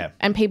episode Yeah.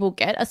 and people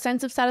get a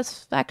sense of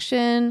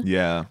satisfaction,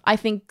 yeah, I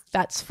think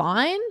that's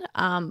fine.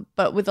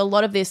 But with a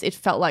lot of this, it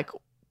felt like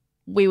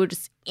we were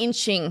just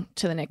inching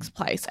to the next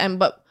place.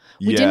 But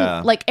we Yeah.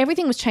 didn't, like,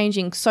 everything was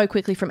changing so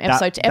quickly from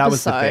episode to that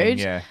was the episode thing,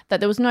 yeah. that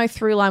there was no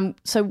through line.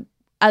 So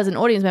as an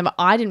audience member,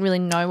 I didn't really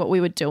know what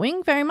we were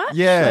doing very much.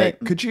 yeah.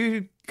 So- Could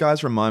you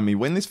guys remind me,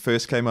 when this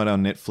first came out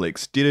on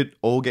Netflix, did it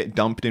all get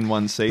dumped in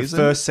one The season?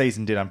 first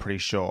season did, I'm pretty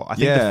sure. I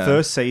think Yeah. the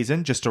first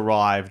season just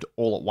arrived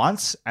all at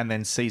once, and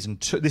then season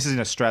 2, this is in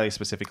Australia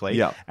specifically,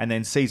 Yeah. and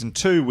then season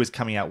 2 was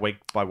coming out week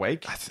by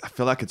week. I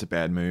feel like it's a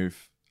bad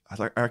move.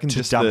 I reckon To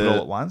just dump it all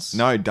at once?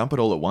 No, dump it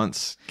all at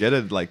once. Get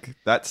it like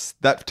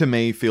that to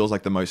me feels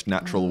like the most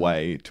natural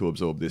way to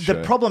absorb this The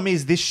show. problem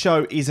is this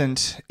show it's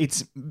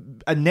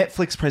a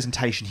Netflix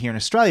presentation here in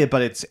Australia,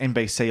 but it's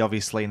NBC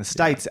obviously in the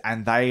States,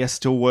 and they are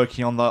still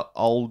working on the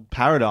old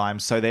paradigm.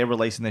 So they're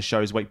releasing their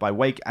shows week by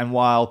week. And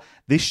while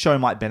this show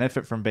might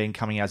benefit from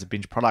coming out as a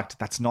binge product,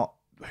 that's not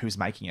who's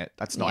making it.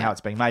 That's not Yeah. how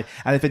it's being made.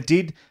 And if it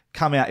did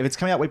come out, if it's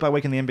coming out week by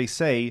week in the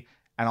NBC,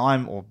 and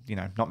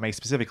not me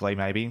specifically,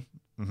 maybe,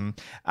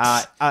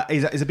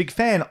 is a big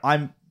fan,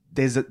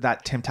 there's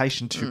that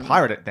temptation to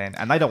pirate it then,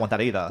 and they don't want that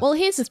either. Well,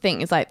 here's the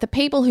thing: is like the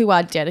people who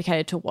are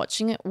dedicated to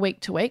watching it week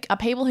to week are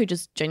people who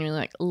just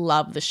genuinely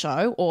love the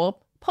show, or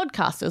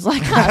podcasters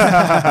like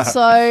us.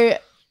 So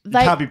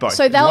they can't be both.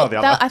 So One or the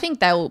they'll other. I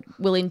think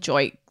will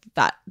enjoy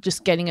that,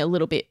 just getting a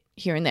little bit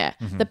here and there.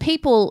 Mm-hmm. The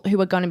people who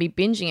are going to be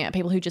binging it are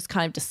people who just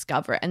kind of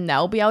discover it, and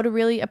they'll be able to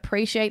really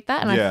appreciate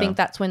that. And Yeah. I think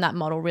that's when that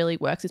model really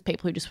works: is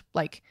people who just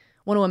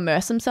want to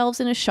immerse themselves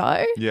in a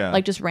show, Yeah.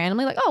 like just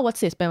randomly, like, oh, what's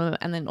this?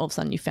 And then all of a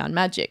sudden you found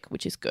magic,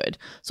 which is good.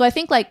 So I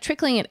think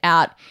trickling it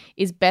out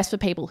is best for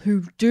people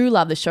who do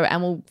love the show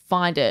and will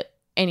find it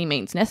any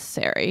means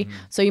necessary.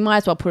 So you might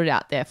as well put it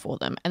out there for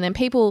them. And then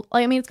people,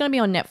 it's going to be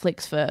on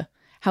Netflix for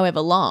however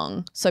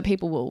long, so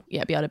people will be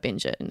able to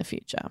binge it in the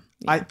future.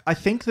 Yeah. I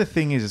think the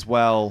thing is as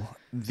well,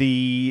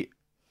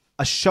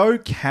 a show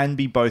can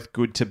be both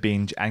good to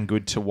binge and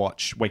good to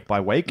watch week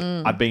by week.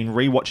 I've been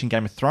rewatching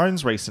Game of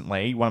Thrones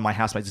recently. One of my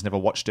housemates has never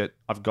watched it.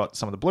 I've got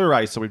some of the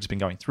Blu-rays, so we've just been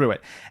going through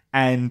it.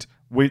 And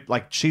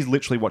she's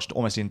literally watched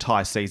almost the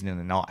entire season in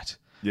a night.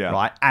 Yeah.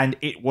 Right. And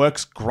it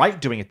works great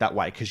doing it that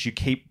way because you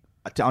keep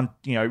on,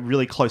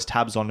 really close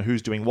tabs on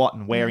who's doing what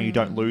and where, and you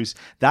don't lose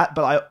that.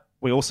 But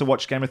we also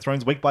watched Game of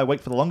Thrones week by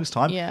week for the longest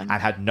time and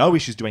had no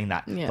issues doing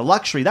that. Yeah. The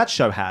luxury that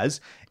show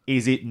has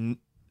is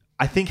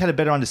I think, had a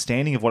better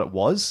understanding of what it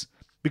was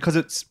because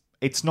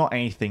it's not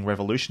anything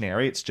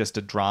revolutionary. It's just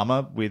a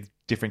drama with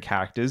different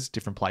characters,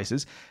 different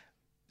places.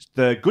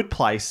 The Good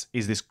Place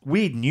is this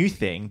weird new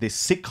thing, this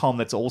sitcom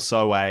that's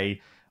also a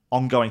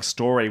ongoing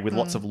story with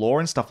lots of lore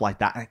and stuff like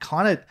that.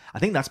 And I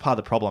think that's part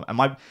of the problem. And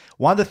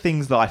one of the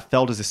things that I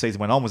felt as the season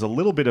went on was a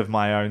little bit of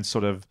my own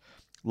sort of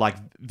like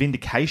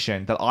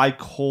vindication that I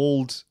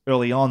called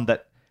early on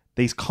that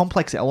these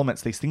complex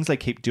elements, these things they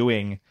keep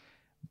doing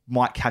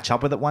might catch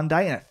up with it one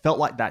day. And it felt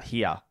like that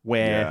here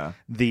where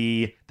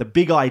the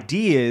big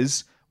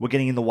ideas were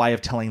getting in the way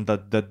of telling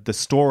the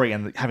story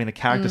and having the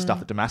character stuff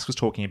that Damask was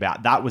talking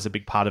about. That was a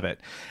big part of it.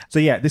 So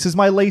yeah, this is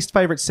my least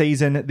favorite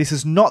season. This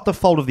is not the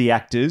fault of the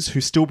actors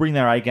who still bring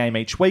their A game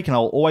each week, and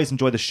I'll always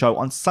enjoy the show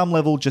on some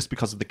level just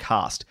because of the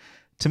cast.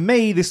 To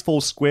me, this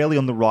falls squarely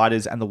on the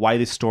writers and the way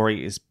this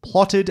story is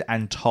plotted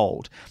and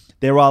told.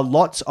 There are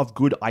lots of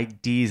good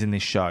ideas in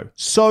this show.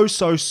 So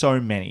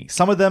many.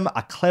 Some of them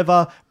are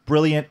clever,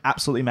 brilliant,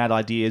 absolutely mad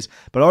ideas,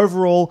 but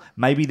overall,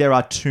 maybe there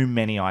are too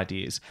many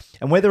ideas.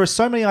 And where there are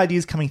so many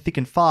ideas coming thick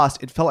and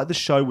fast, it felt like the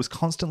show was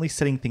constantly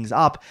setting things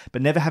up,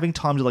 but never having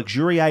time to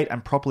luxuriate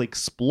and properly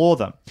explore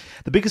them.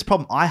 The biggest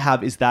problem I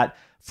have is that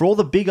for all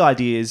the big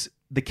ideas,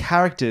 the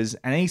characters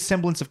and any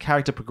semblance of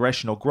character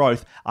progression or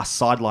growth are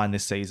sidelined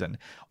this season.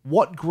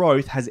 What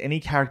growth has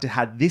any character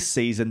had this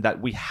season that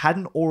we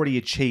hadn't already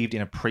achieved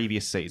in a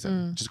previous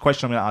season? Which is a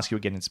question I'm going to ask you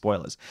again in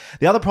spoilers.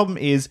 The other problem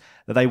is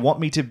that they want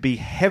me to be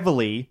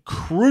heavily,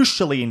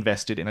 crucially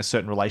invested in a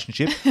certain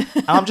relationship,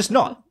 and I'm just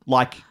not,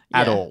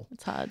 at all.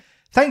 It's hard.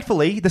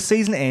 Thankfully, the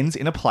season ends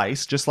in a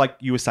place, just like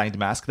you were saying,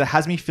 Damask, that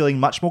has me feeling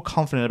much more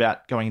confident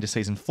about going into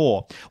season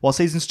 4. While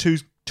season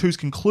 2's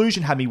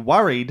conclusion had me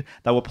worried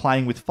they were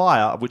playing with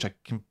fire, of which I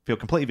can feel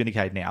completely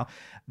vindicated now,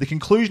 the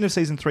conclusion of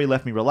season 3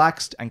 left me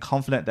relaxed and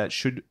confident that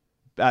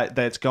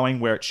it's going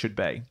where it should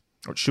be,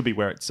 or it should be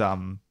where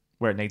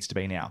it needs to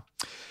be now.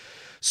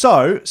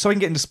 So I can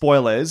get into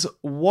spoilers.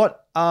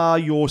 What are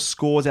your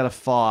scores out of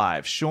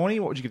 5? Shawnee,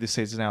 what would you give this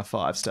season out of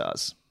 5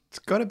 stars? It's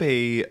got to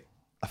be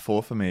a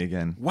 4 for me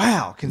again.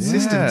 Wow,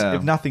 consistent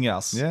if nothing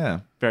else. Yeah.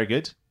 Very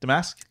good.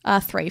 Damask?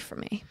 3 for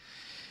me.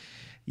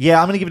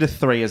 Yeah, I'm going to give it a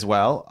 3 as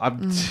well.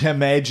 I'm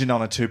imagine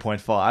on a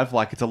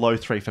 2.5. It's a low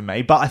 3 for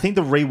me. But I think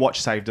the rewatch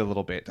saved a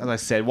little bit. As I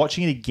said,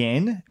 watching it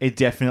again, it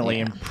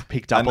definitely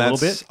picked up a little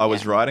bit. I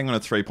was writing on a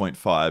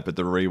 3.5, but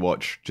the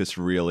rewatch just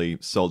really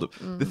sold it.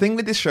 The thing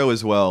with this show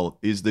as well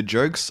is the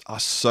jokes are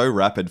so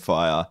rapid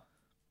fire.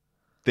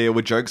 There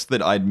were jokes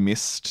that I'd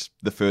missed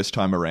the first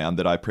time around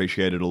that I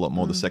appreciated a lot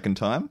more the second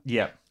time.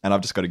 Yeah. And I've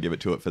just got to give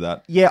it to it for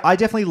that. Yeah, I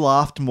definitely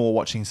laughed more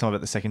watching some of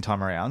it the second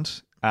time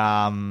around.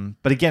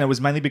 But again, it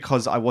was mainly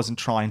because I wasn't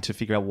trying to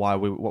figure out what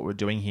we're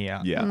doing here.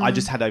 Yeah. I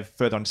just had a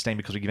further understanding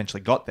because we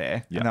eventually got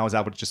there, and I was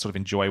able to just sort of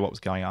enjoy what was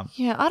going on.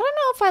 Yeah, I don't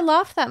know if I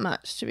laughed that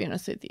much, to be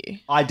honest with you.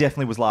 I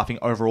definitely was laughing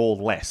overall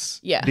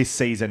less this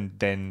season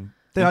than...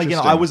 Then again,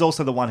 Interesting. I was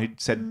also the one who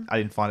said I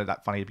didn't find it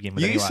that funny to begin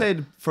with. You anyway.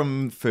 said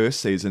from first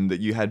season that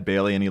you had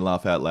barely any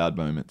laugh out loud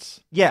moments.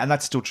 Yeah, and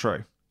that's still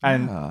true.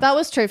 And That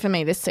was true for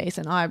me this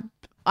season. I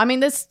mean,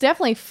 there's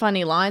definitely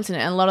funny lines in it,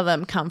 and a lot of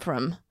them come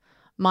from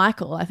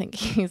Michael. I think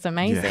he's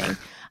amazing.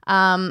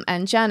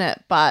 And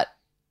Janet. But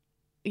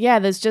yeah,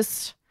 there's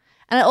just...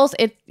 And it also,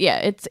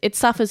 it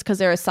suffers because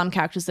there are some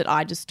characters that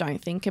I just don't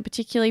think are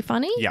particularly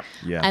funny. yeah.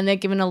 And they're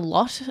given a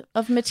lot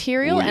of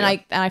material, Ooh, and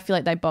I feel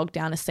like they bog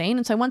down a scene.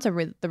 And so once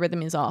the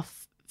rhythm is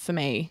off, for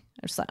me,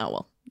 I'm just like, oh,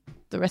 well,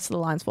 the rest of the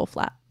lines fall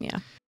flat. Yeah.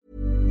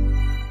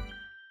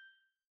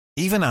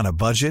 Even on a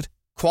budget,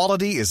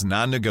 quality is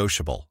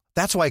non-negotiable.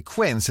 That's why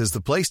Quince is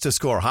the place to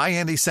score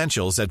high-end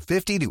essentials at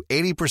 50 to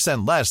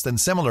 80% less than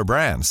similar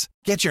brands.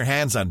 Get your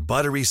hands on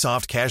buttery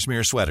soft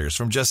cashmere sweaters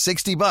from just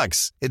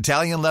 $60,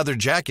 Italian leather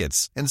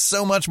jackets, and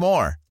so much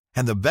more.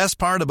 And the best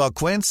part about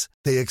Quince,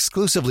 they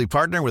exclusively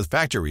partner with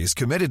factories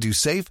committed to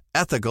safe,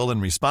 ethical,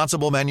 and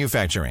responsible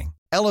manufacturing.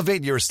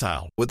 Elevate your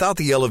style without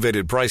the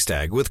elevated price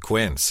tag with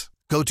Quince.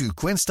 Go to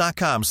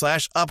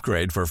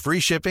quince.com/upgrade for free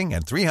shipping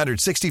and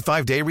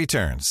 365-day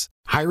returns.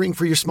 Hiring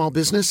for your small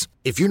business?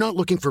 If you're not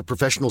looking for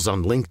professionals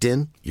on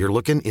LinkedIn, you're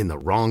looking in the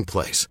wrong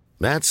place.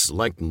 That's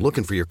like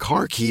looking for your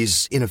car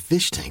keys in a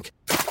fish tank.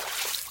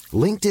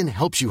 LinkedIn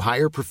helps you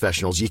hire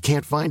professionals you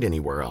can't find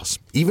anywhere else,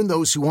 even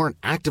those who aren't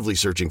actively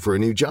searching for a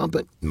new job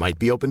but might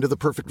be open to the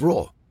perfect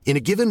role. In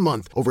a given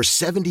month, over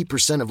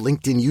 70% of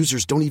LinkedIn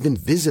users don't even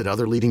visit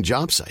other leading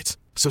job sites.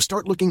 So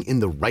start looking in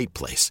the right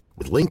place.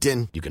 With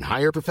LinkedIn, you can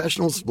hire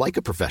professionals like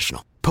a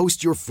professional.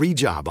 Post your free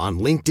job on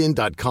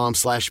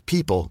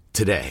linkedin.com/people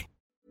today.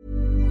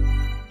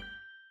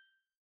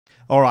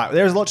 All right,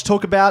 there's a lot to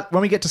talk about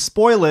when we get to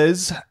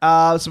spoilers.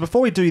 So before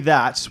we do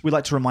that, we'd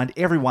like to remind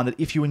everyone that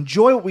if you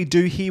enjoy what we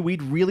do here,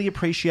 we'd really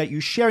appreciate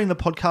you sharing the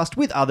podcast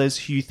with others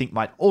who you think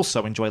might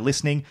also enjoy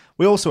listening.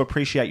 We also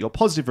appreciate your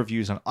positive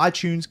reviews on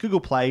iTunes,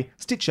 Google Play,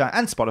 Stitcher,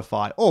 and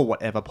Spotify, or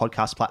whatever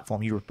podcast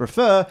platform you would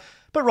prefer.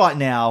 But right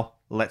now,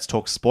 let's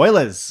talk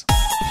spoilers.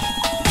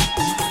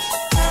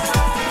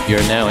 You're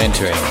now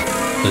entering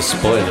the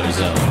spoiler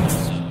zone.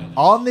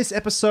 On this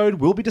episode,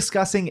 we'll be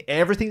discussing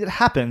everything that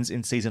happens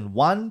in Season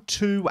 1,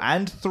 2,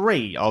 and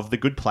 3 of The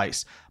Good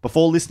Place.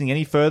 Before listening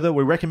any further,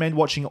 we recommend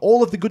watching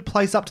all of The Good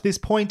Place up to this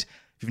point.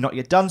 If you've not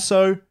yet done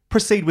so,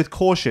 proceed with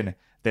caution.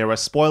 There are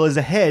spoilers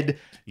ahead.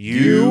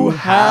 You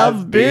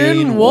have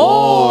been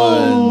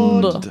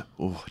warned!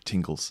 Oh,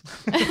 tingles.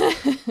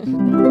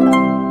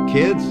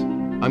 Kids,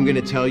 I'm going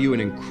to tell you an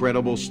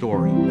incredible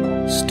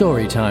story.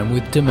 Story time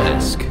with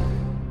Damask.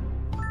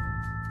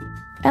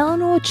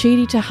 Eleanor,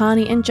 Chidi,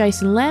 Tahani, and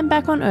Jason land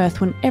back on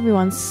Earth when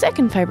everyone's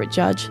second favourite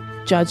judge,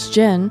 Judge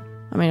Jen,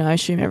 I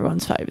assume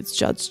everyone's favourite's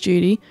Judge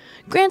Judy,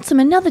 grants them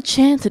another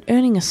chance at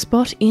earning a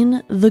spot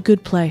in The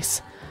Good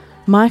Place.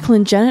 Michael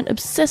and Janet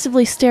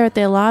obsessively stare at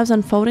their lives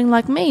unfolding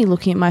like me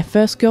looking at my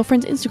first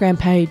girlfriend's Instagram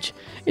page.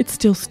 It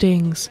still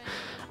stings.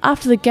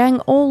 After the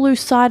gang all lose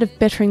sight of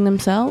bettering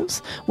themselves,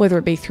 whether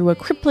it be through a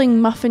crippling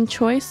muffin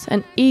choice,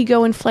 an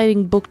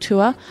ego-inflating book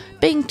tour,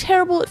 being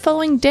terrible at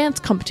following dance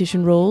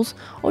competition rules,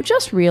 or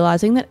just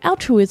realising that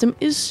altruism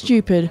is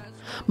stupid,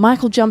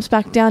 Michael jumps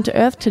back down to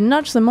Earth to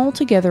nudge them all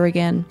together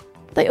again.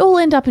 They all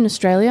end up in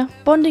Australia,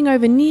 bonding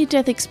over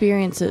near-death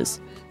experiences.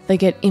 They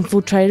get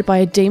infiltrated by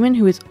a demon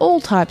who is all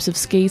types of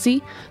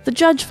skeezy. The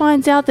judge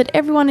finds out that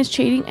everyone is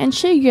cheating and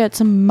she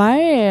gets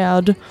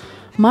mad.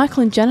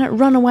 Michael and Janet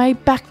run away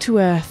back to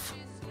Earth.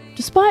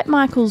 Despite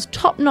Michael's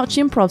top-notch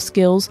improv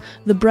skills,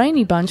 the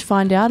Brainy Bunch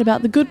find out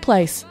about the good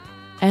place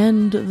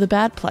and the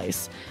bad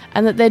place,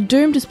 and that they're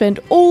doomed to spend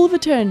all of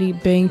eternity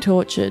being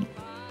tortured.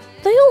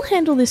 They all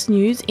handle this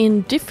news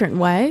in different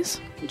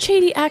ways.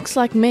 Chidi acts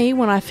like me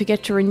when I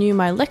forget to renew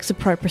my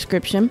Lexapro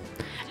prescription.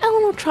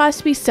 Eleanor tries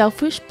to be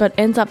selfish but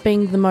ends up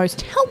being the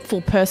most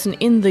helpful person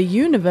in the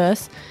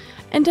universe,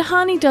 and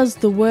Tahani does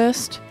the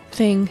worst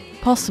thing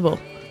possible.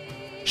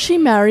 She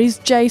marries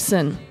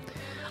Jason.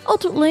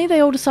 Ultimately, they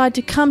all decide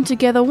to come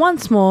together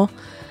once more,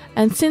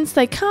 and since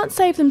they can't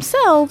save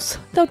themselves,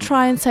 they'll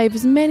try and save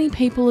as many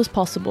people as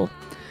possible.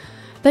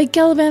 They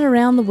gallivant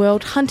around the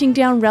world, hunting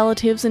down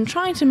relatives and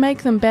trying to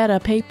make them better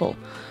people.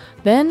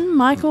 Then,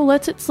 Michael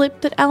lets it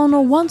slip that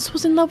Eleanor once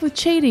was in love with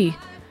Chidi.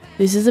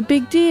 This is a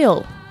big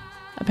deal,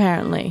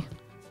 apparently.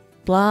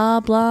 Blah,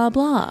 blah,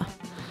 blah.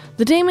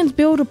 The demons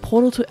build a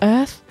portal to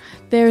Earth.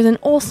 There is an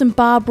awesome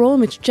bar brawl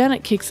in which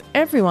Janet kicks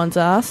everyone's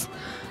ass.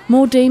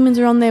 More demons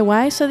are on their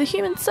way, so the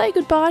humans say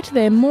goodbye to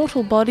their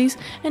mortal bodies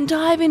and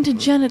dive into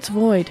Janet's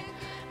void,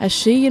 as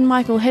she and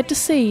Michael head to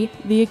see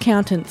the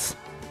accountants.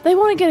 They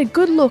want to get a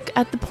good look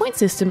at the point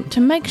system to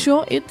make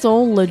sure it's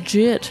all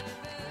legit.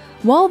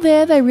 While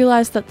there, they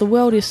realise that the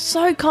world is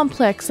so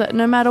complex that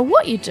no matter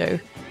what you do,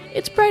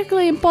 it's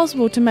practically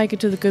impossible to make it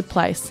to the good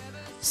place.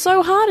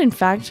 So hard, in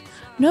fact,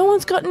 no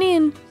one's gotten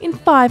in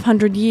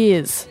 500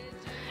 years.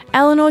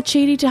 Eleanor,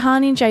 Chidi,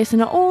 Tahani and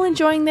Jason are all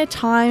enjoying their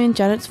time in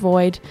Janet's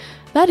void.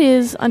 That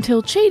is,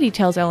 until Chidi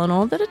tells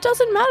Eleanor that it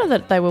doesn't matter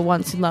that they were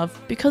once in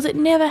love, because it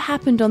never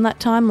happened on that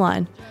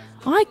timeline.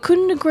 I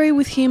couldn't agree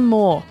with him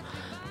more.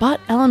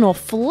 But Eleanor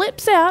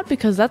flips out,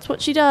 because that's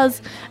what she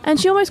does, and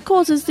she almost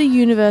causes the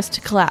universe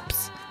to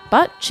collapse.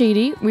 But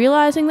Chidi,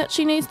 realising that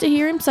she needs to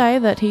hear him say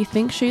that he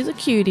thinks she's a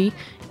cutie,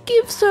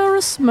 gives her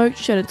a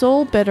smooch and it's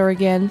all better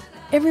again.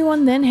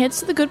 Everyone then heads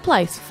to the good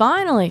place,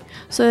 finally,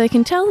 so they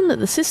can tell them that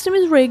the system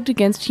is rigged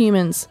against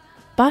humans.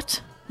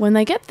 But when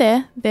they get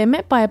there, they're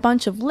met by a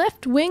bunch of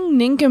left-wing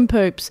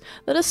nincompoops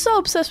that are so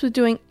obsessed with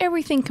doing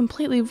everything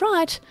completely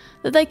right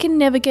that they can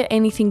never get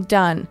anything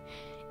done.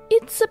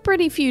 It's a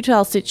pretty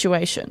futile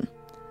situation.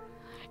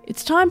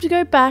 It's time to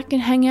go back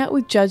and hang out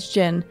with Judge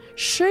Jen.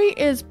 She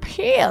is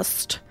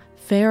pissed.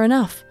 Fair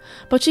enough.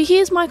 But she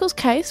hears Michael's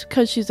case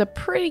because she's a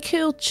pretty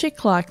cool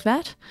chick like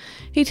that.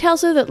 He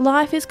tells her that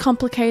life is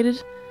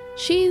complicated.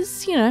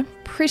 She's,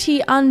 pretty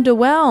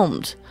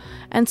underwhelmed.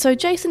 And so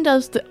Jason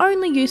does the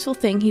only useful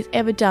thing he's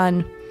ever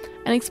done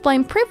and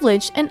explain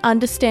privilege and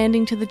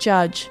understanding to the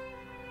judge.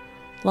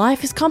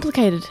 Life is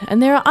complicated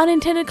and there are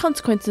unintended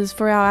consequences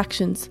for our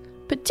actions,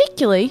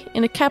 particularly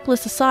in a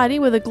capitalist society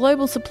where the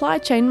global supply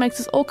chain makes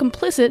us all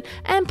complicit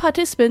and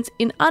participants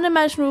in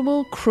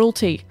unimaginable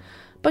cruelty.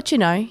 But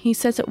he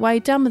says it way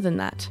dumber than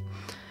that.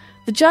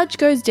 The judge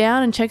goes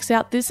down and checks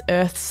out this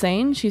Earth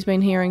scene she's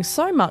been hearing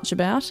so much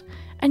about,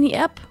 and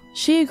yep,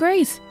 she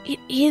agrees. It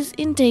is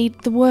indeed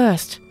the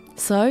worst.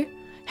 So,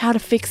 how to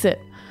fix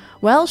it?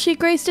 Well, she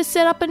agrees to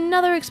set up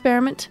another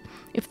experiment.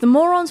 If the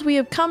morons we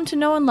have come to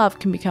know and love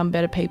can become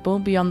better people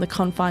beyond the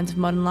confines of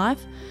modern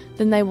life,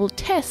 then they will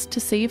test to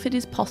see if it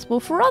is possible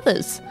for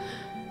others.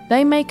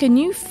 They make a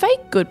new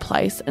fake good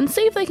place and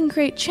see if they can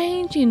create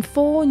change in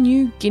 4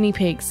 new guinea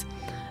pigs.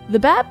 The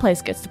bad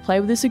place gets to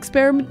play with this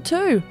experiment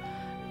too.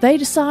 They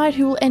decide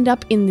who will end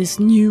up in this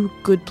new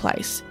good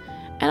place.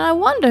 And I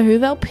wonder who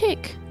they'll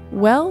pick.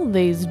 Well,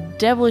 these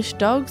devilish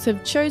dogs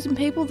have chosen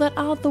people that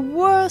are the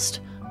worst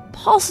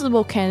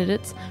possible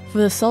candidates for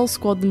the Soul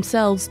Squad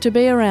themselves to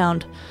be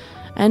around.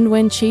 And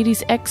when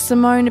Chidi's ex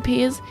Simone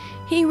appears,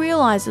 he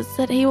realises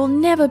that he will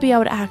never be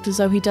able to act as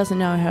though he doesn't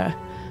know her.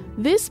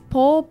 This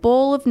poor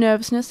ball of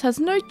nervousness has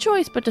no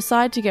choice but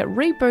decide to get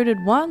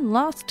rebooted one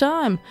last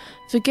time,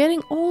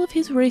 forgetting all of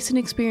his recent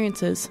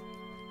experiences.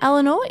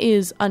 Eleanor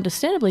is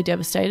understandably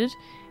devastated.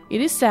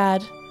 It is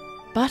sad,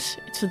 but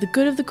it's for the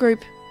good of the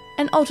group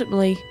and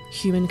ultimately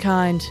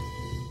humankind.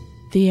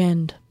 The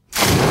end.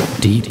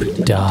 Deep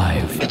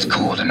dive. It's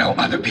cool to know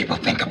other people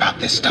think about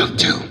this stuff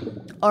too.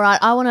 All right,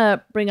 I want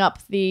to bring up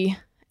the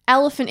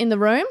elephant in the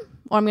room,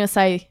 or I'm going to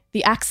say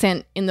the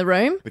accent in the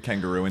room. The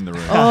kangaroo in the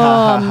room.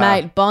 Oh,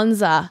 mate,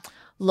 Bonza.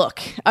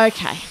 Look,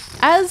 okay.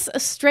 As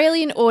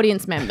Australian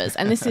audience members,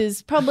 and this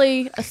is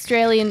probably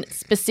Australian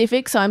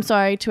specific, so I'm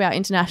sorry to our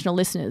international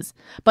listeners,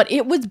 but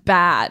it was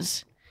bad.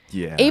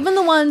 Yeah. Even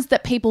the ones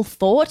that people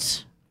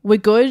thought were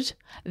good,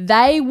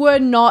 they were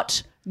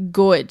not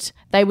good.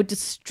 They were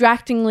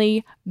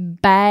distractingly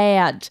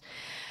bad.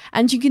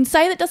 And you can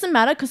say that doesn't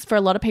matter because for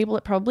a lot of people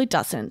it probably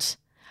doesn't.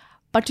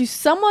 But to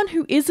someone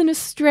who is an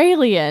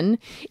Australian,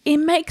 it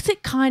makes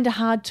it kind of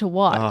hard to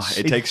watch.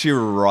 It takes you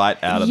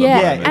right out of the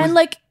Yeah, moment. and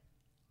like,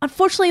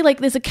 unfortunately, like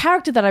there's a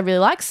character that I really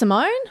like,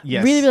 Simone.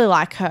 Yes. Really, really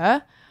like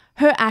her.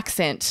 Her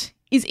accent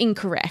is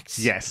incorrect.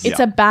 Yes. It's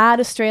Yeah. a bad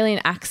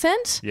Australian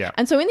accent. Yeah.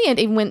 And so in the end,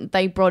 even when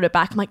they brought it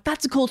back, I'm like,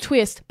 that's a cool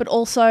twist. But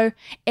also,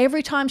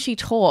 every time she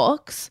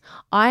talks,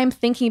 I'm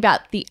thinking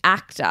about the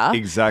actor who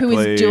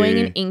Exactly. is doing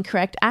an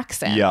incorrect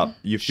accent. Yeah,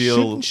 you feel...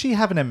 Shouldn't she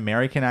have an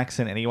American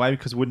accent anyway?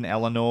 Because wouldn't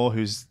Eleanor,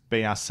 who's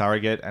been our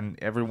surrogate, and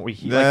everyone we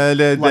Blah,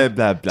 blah, blah,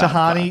 blah, blah,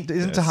 Tahani, blah.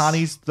 isn't Yes.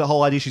 Tahani's the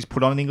whole idea? She's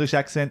put on an English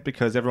accent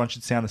because everyone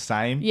should sound the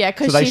same. Yeah,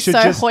 because they she's should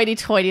so just-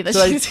 hoity-toity that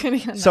so they- she's going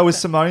to So is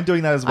Simone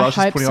doing that as well? I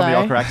She's hope putting on the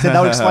so. Ochre accent.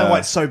 That would explain why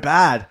it's so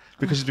bad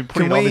because she's been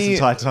putting it on this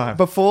entire time.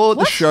 Before the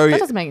What? show... That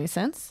doesn't make any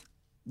sense.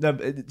 No,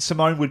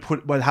 Simone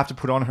would have to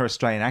put on her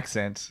Australian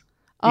accent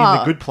in Oh.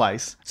 the Good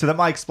Place. So that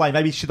might explain.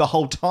 Maybe the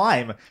whole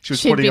time she was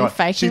She'd putting been on.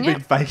 faking She'd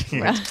been it?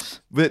 faking it.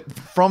 But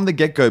from the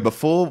get-go,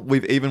 before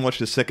we've even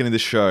watched a second of the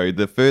show,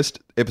 the first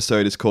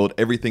episode is called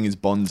Everything is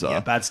Bonza. Yeah,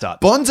 bad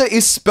start. Bonza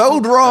is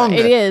spelled wrong.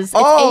 It is. It's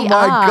Oh ER,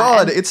 my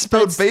God. and- It's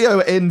spelled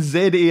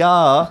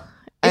Bonzer.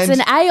 It's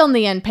And an A on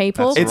the end,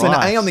 people. That's It's an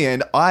right. A on the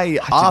end. I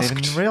I asked...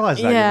 didn't even realize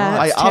that. Yeah. You're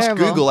right. I It's asked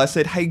terrible. Google, I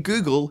said, hey,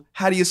 Google,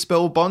 how do you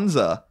spell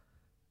Bonza?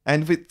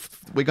 And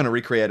we're going to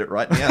recreate it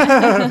right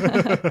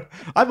now.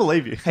 I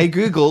believe you. Hey,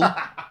 Google,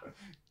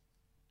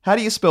 how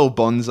do you spell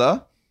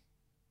Bonza?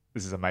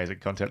 This is amazing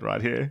content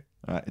right here.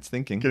 All right, it's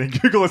thinking. Getting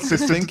Google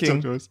Assistant to Thinking.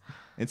 talk to us.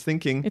 It's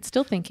thinking. It's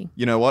still thinking.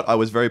 You know what? I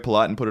was very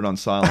polite and put it on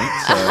silent.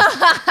 So.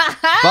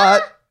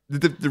 But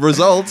the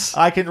results...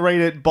 I can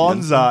read it.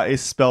 Bonza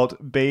is spelled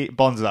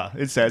Bonza.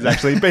 It says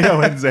actually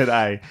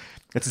Bonza.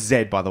 It's a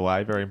Z, by the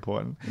way. Very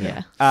important.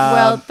 Yeah.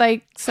 well,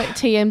 they say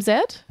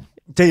TMZ.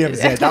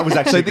 DMZ. That was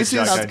actually So a good this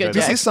joke. is I enjoyed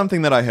this that. is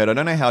something that I heard. I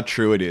don't know how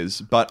true it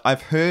is, but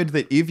I've heard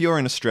that if you're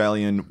an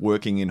Australian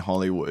working in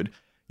Hollywood,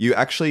 you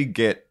actually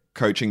get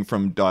coaching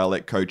from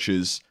dialect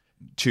coaches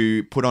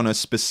to put on a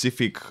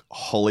specific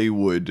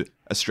Hollywood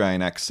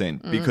Australian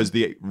accent because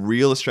the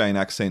real Australian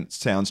accent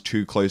sounds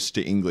too close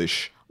to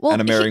English. Well,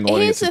 and American here's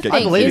audiences the get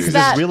thing, I believe it is because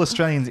that- there's real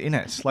Australians in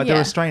it. Like there Yeah.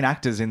 are Australian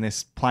actors in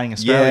this playing Yeah,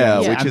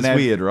 Australians. which and is they've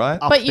weird, right?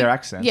 upped their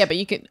accents. Yeah, but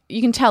you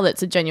can tell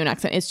it's a genuine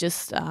accent. It's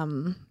just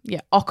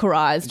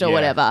ochreized or Yeah.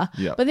 whatever.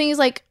 Yeah. But the thing is,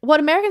 like,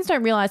 what Americans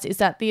don't realize is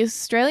that the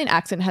Australian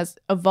accent has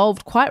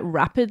evolved quite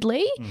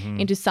rapidly Mm-hmm.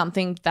 into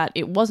something that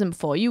it wasn't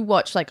before. You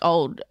watch like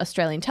old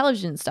Australian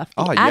television stuff.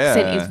 The Oh,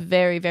 accent yeah. is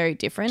very, very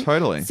different.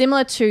 Totally.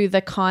 Similar to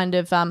the kind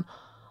of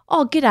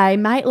oh, g'day,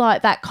 mate,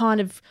 like that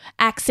kind of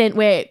accent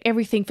where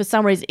everything for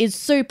some reason is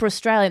super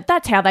Australian.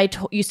 That's how they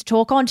used to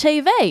talk on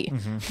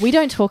TV. We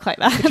don't talk like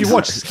that. If you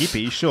watch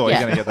Skippy, sure, you're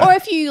going to get that. Or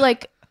if you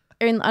like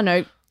are in, I don't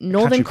know,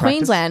 northern Country practice?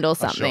 Queensland or Oh,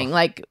 sure. something.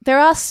 Like there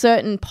are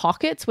certain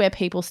pockets where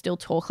people still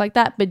talk like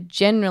that, but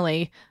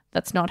generally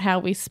that's not how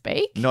we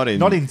speak. Not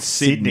in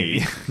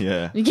Sydney.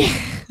 Yeah. Yeah,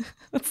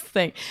 that's the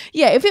thing.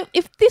 Yeah,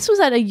 if this was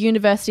at a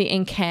university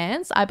in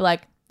Cairns, I'd be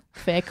like,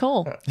 fair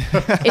call.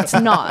 It's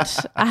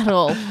not at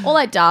all. Or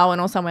like Darwin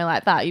or somewhere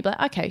like that. You'd be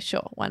like, okay,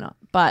 sure, why not?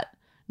 But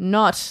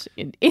not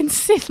in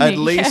Sydney. At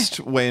least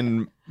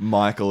when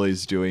Michael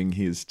is doing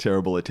his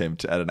terrible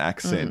attempt at an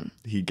accent,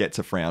 he gets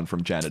a frown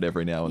from Janet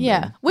every now and Yeah,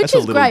 then. which That's a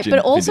is little great, but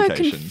also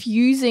vindication.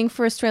 confusing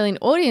for Australian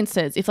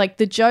audiences. If like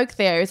the joke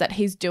there is that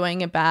he's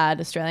doing a bad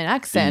Australian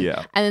accent,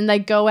 Yeah. and then they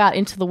go out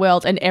into the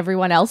world and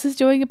everyone else is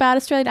doing a bad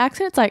Australian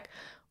accent, it's like,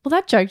 well,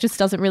 that joke just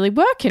doesn't really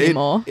work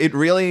anymore. It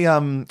really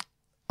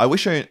I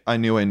wish I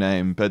knew her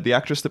name, but the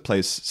actress that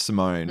plays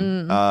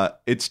Simone,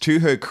 it's to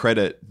her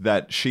credit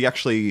that she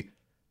actually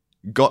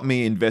got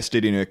me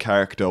invested in her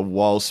character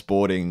while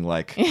sporting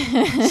like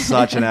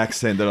such an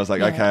accent that I was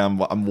like, okay,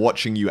 I'm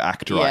watching you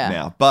act right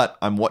now. But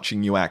I'm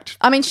watching you act.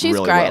 I mean, she's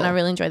really great, well. and I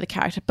really enjoy the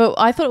character. But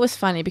I thought it was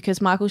funny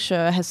because Michael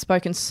Schur has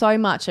spoken so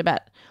much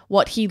about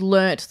what he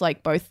learnt,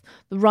 like both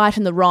the right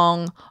and the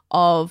wrong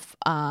of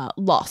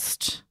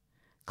Lost.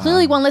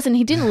 Clearly, one lesson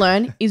he didn't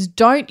learn is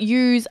don't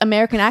use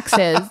American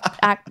actors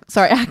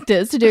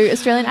to do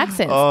Australian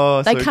accents.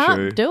 Oh, they so can't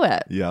true. do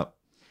it. Yeah.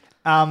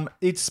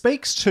 It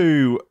speaks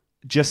to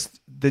just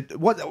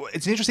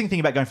it's an interesting thing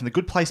about going from the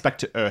Good Place back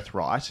to Earth,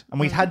 right? And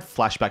we've had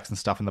flashbacks and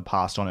stuff in the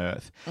past on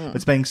Earth,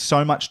 but spending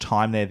so much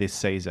time there this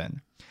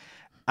season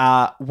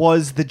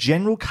was the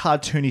general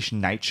cartoonish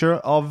nature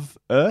of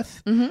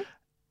Earth,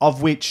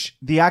 of which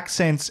the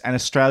accents and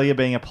Australia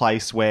being a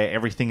place where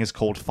everything is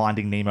called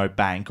Finding Nemo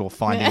Bank or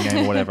Finding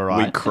Nemo whatever,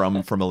 right? We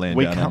crumb from a land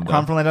We down come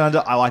under. from Land Down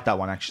Under. I like that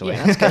one actually.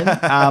 Yeah, that's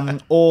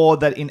good. Or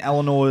that in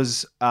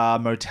Eleanor's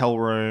motel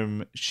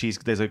room,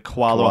 there's a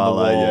koala on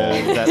the Koala, wall.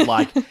 yeah. That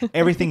like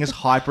everything is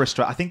hyper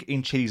Australian. I think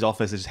in Chitty's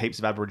office there's heaps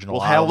of Aboriginal.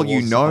 Well, how art on will the you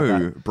walls and stuff like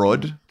know, that.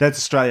 Brod? That's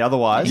Australia.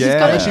 Otherwise,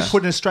 Yeah. They should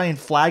put an Australian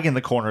flag in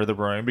the corner of the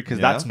room because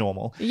Yeah. that's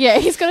normal. Yeah,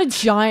 he's got a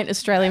giant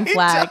Australian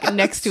flag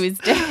next to his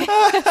desk.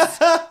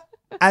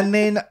 And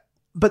then,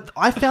 but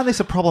I found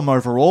this a problem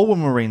overall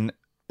when we were in.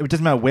 It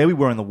doesn't matter where we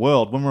were in the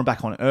world. When we were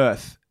back on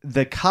Earth,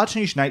 the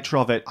cartoonish nature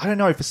of it. I don't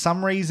know. For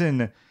some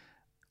reason,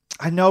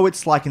 I know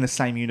it's like in the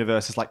same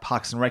universe as like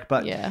Parks and Rec,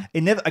 but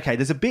it never. Okay,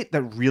 there's a bit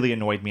that really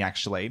annoyed me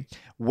actually,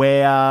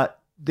 where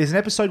there's an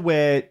episode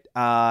where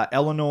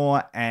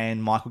Eleanor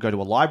and Michael go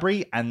to a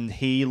library, and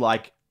he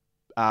like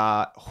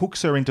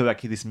hooks her into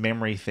like this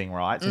memory thing,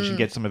 right? So she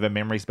gets some of her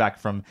memories back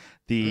from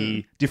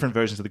the different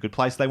versions of the Good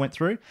Place they went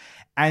through.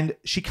 And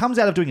she comes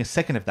out of doing a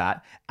second of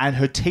that, and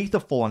her teeth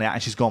have fallen out,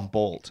 and she's gone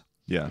bald.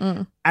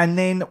 Yeah. And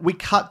then we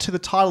cut to the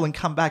title and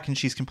come back, and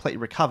she's completely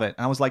recovered.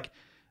 And I was like,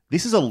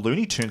 "This is a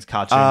Looney Tunes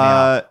cartoon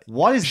now.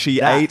 What is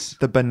She that?" ate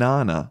the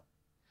banana.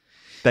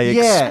 They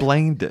Yeah.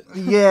 explained it.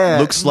 Yeah,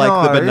 Looks like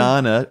the no.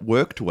 banana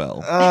worked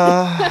well.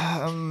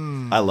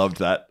 I loved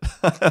that.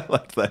 I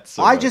loved that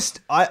so I much.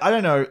 just, I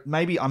don't know.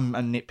 Maybe I'm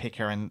a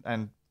nitpicker,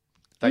 and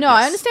No,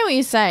 I understand what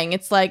you're saying.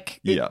 It's like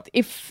Yeah.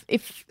 if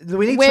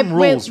We need some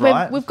rules,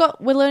 right?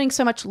 We're learning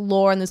so much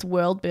lore and this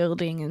world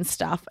building and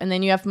stuff, and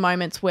then you have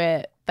moments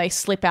where they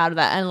slip out of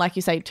that and, like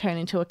you say, turn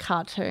into a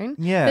cartoon.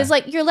 Yeah. There's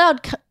like you're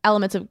allowed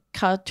elements of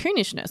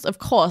cartoonishness, of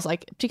course,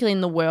 like particularly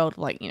in the world,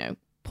 like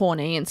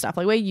porny and stuff.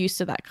 Like we're used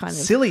to that kind of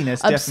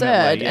silliness,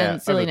 absurd definitely, yeah, and over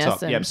the silliness.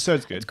 top. And Yeah,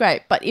 absurd's good. It's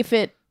great, but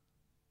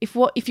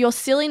if your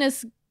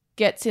silliness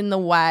gets in the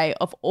way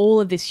of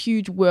all of this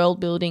huge world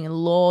building and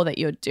lore that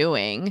you're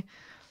doing,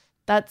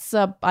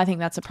 I think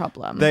that's a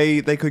problem.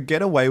 They could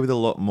get away with a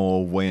lot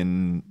more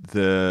when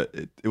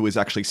it was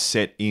actually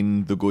set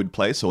in the Good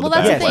Place or well, the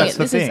that's bad the thing. place.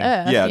 This is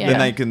Earth. Yeah, Yeah, then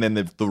they can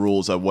the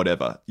rules are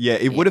whatever. Yeah,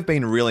 it would have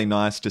been really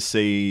nice to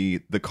see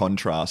the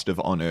contrast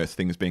of on Earth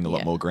things being a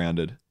lot more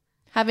grounded.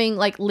 having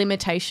like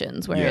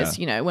limitations, whereas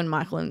when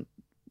Michael and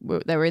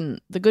they were in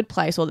the Good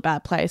Place or the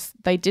Bad Place,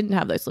 they didn't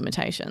have those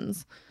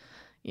limitations.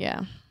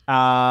 Yeah.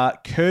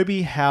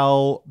 Kirby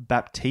Hal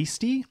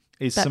Baptiste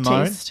is Baptiste.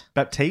 Simone.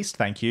 Baptiste,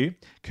 thank you.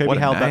 Kirby What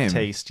a Hal name.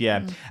 Baptiste,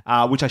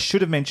 yeah. Which I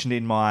should have mentioned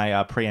in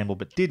my preamble,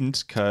 but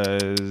didn't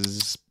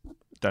because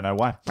don't know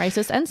why.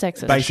 Racist and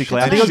sexist. Basically,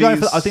 I think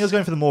I was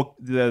going for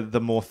the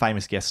more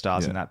famous guest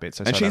stars in that bit.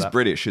 So And sorry she's about that.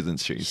 British, isn't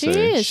she? She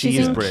is. She She's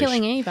is in British.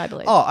 Killing Eve, I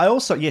believe. Oh,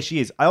 she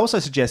is. I also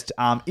suggest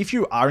if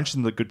you are interested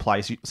in The Good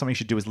Place, something you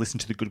should do is listen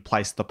to The Good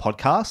Place, the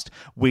podcast,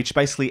 which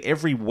basically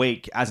every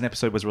week as an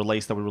episode was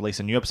released, they would release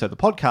a new episode of the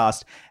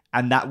podcast,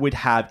 and that would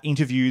have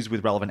interviews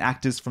with relevant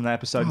actors from that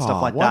episode and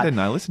stuff like why that. didn't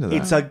I listen to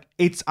that?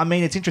 It's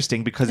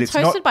interesting because it's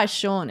it's hosted not by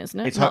Sean, isn't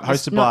it? It's Not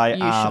hosted not by you,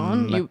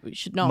 Sean. You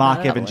should know Mark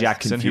about it Evan otherwise.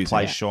 Jackson, who Confusing.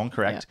 plays Yeah. Sean,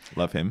 correct?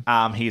 Love him.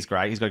 He's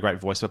great. He's got a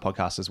great voice for a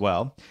podcast as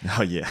well.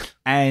 Oh yeah.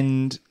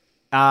 And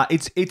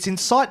it's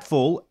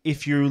insightful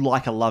if you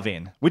like a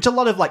love-in, which a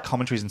lot of like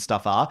commentaries and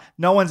stuff are.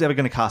 No one's ever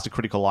going to cast a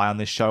critical eye on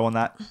this show on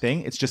that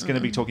thing. It's just going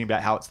to be talking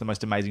about how it's the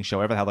most amazing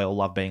show ever, how they all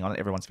love being on it.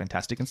 Everyone's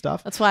fantastic and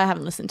stuff. That's why I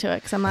haven't listened to it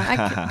because I'm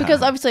like,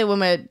 because obviously when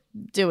we're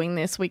doing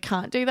this, we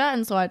can't do that,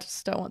 and so I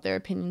just don't want their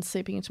opinions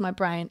seeping into my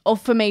brain, or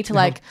for me to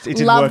like It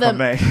didn't love work on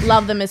them, me.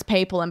 love them as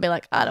people, and be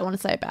like, I don't want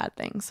to say bad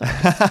things. So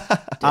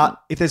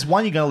If there's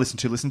one you're going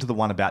to listen to the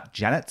one about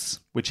Janet's,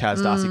 which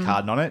has Darcy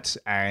Carden on it,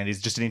 and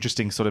is just an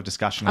interesting sort of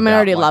discussion. I mean, I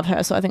already like, love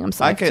her, so I think I'm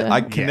safe.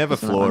 I can never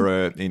listen to that floor one.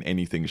 her in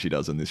anything she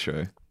does in this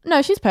show.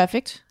 No, she's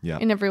perfect. Yeah.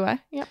 In every way.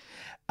 Yep.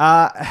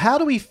 How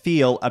do we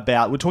feel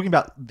about, we're talking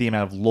about the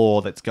amount of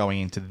lore that's going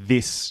into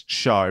this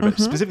show, but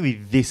specifically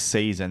this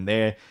season.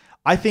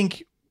 I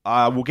think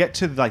we'll get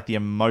to like the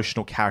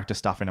emotional character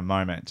stuff in a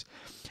moment,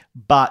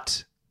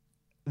 but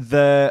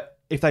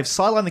if they've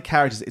sidelined the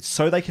characters, it's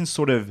so they can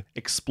sort of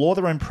explore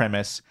their own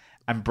premise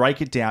and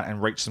break it down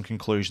and reach some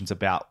conclusions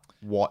about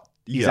what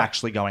is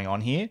actually going on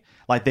here.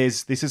 Like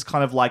this is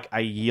kind of like a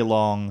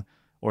year-long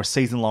or a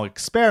season-long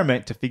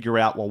experiment to figure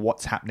out, well,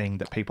 what's happening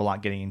that people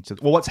aren't getting into.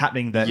 Well, what's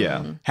happening that,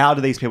 how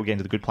do these people get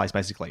into the good place,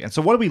 basically? And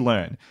so what do we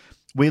learn?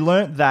 We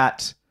learned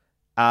that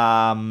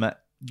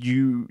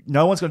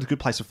no one's gone to a good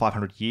place for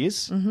 500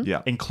 years,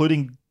 Yeah.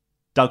 including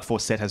Doug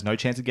Fawcett has no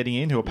chance of getting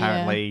in, who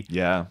apparently,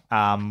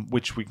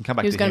 which we can come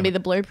back to. He was going him. to be the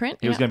blueprint.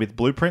 He was going to be the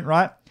blueprint,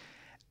 right?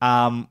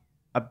 And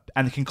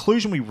the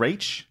conclusion we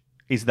reach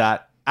is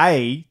that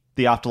A,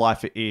 the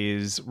afterlife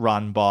is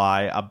run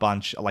by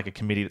a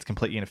committee that's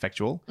completely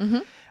ineffectual.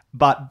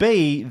 But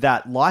B,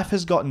 that life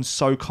has gotten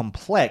so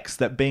complex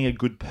that being a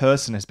good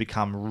person has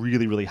become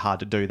really, really hard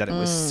to do. That it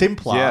was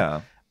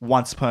simpler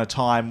once upon a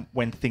time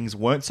when things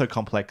weren't so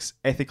complex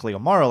ethically or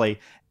morally.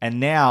 And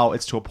now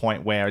it's to a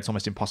point where it's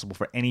almost impossible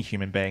for any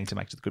human being to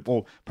make it good,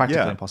 or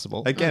practically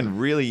impossible. Again,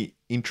 really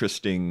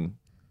interesting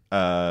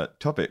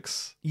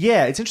topics.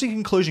 Yeah, it's an interesting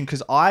conclusion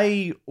because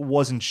I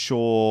wasn't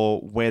sure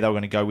where they were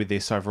going to go with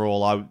this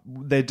overall.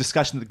 The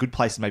discussion that the good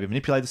places maybe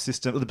manipulated the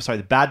system,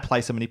 the bad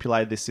places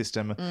manipulated this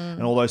system,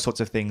 and all those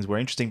sorts of things were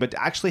interesting. But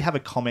to actually have a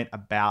comment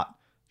about,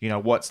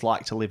 what it's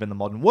like to live in the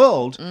modern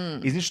world is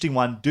an interesting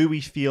one. Do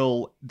we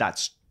feel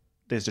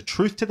there's a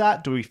truth to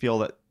that? Do we feel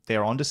that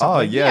they're onto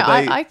something? Oh,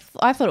 yeah.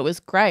 I thought it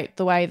was great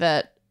the way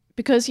that,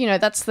 because,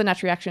 that's the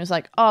natural reaction. It's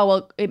like, oh,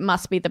 well, it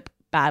must be the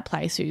bad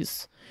place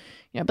who's,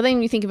 but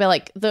then you think about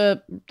like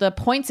the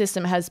point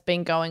system has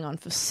been going on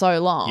for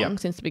so long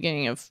since the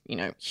beginning of,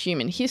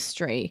 human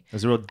history. There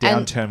was a real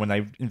downturn when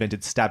they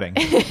invented stabbing.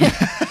 Remember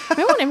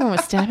when everyone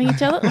was stabbing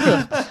each other?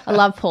 Ugh. I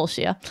love Paul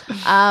Scheer.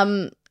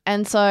 And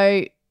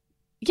so,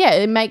 yeah,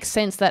 it makes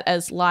sense that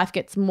as life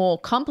gets more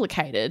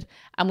complicated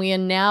and we are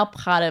now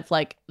part of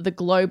like the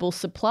global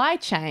supply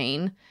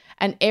chain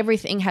and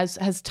everything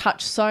has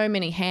touched so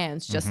many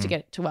hands just to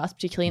get to us,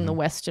 particularly in the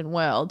Western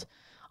world.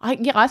 I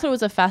thought it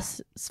was a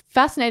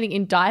fascinating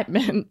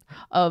indictment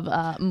of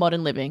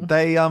modern living.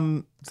 They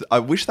I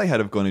wish they had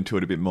have gone into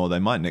it a bit more. They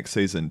might next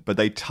season, but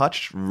they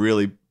touched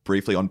really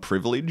briefly on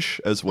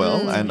privilege as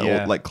well and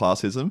all, like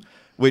classism.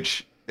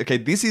 Which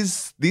this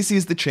is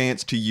the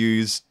chance to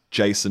use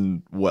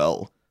Jason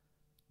well.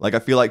 Like I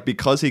feel like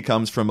because he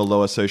comes from a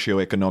lower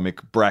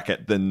socioeconomic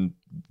bracket than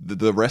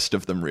the rest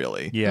of them,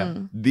 really. Yeah,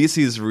 this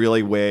is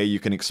really where you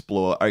can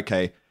explore.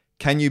 Okay.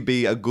 Can you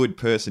be a good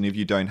person if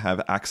you don't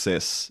have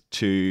access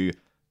to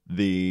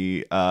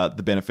the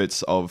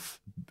benefits of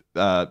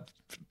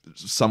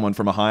someone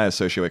from a higher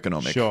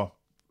socioeconomic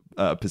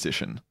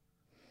position?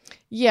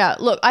 Yeah,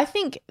 look, I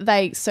think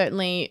they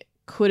certainly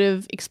could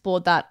have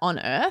explored that on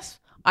Earth.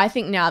 I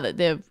think now that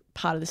they're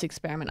part of this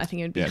experiment, I think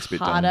it would be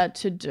harder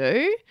to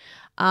do.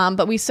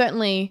 But we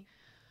certainly,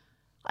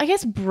 I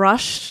guess,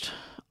 brushed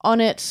on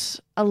it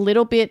a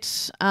little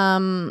bit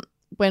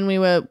when we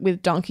were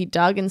with Donkey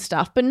Doug and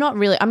stuff, but not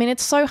really. I mean,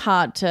 it's so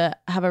hard to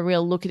have a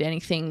real look at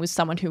anything with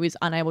someone who is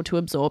unable to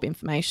absorb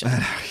information.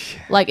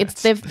 Like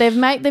they've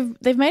made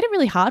it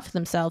really hard for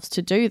themselves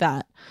to do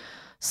that.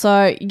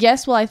 So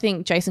yes, well, I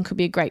think Jason could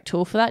be a great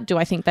tool for that. Do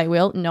I think they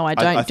will? No, I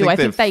don't. I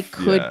think they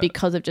could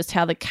because of just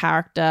how the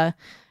character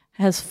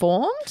has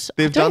formed?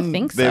 I don't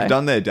think so. They've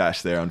done their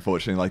dash there,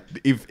 unfortunately. Like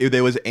if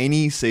there was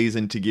any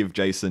season to give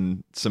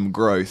Jason some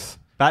growth,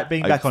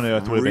 being back on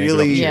Earth would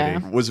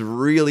have was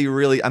really,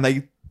 really, and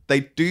they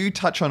do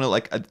touch on it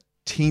like a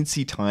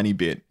teensy tiny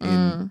bit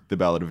in the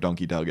Ballad of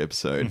Donkey Doug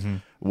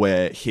episode,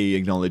 where he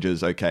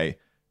acknowledges, okay,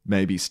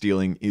 maybe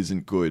stealing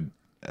isn't good,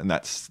 and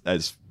that's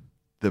as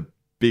the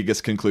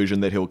biggest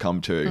conclusion that he'll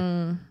come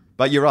to.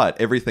 But you're right,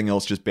 everything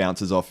else just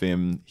bounces off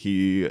him.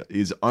 He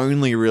is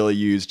only really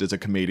used as a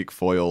comedic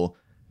foil,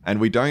 and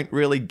we don't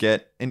really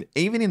get, and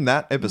even in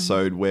that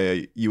episode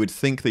where you would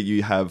think that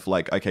you have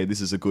like, okay,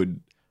 this is a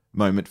good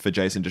moment for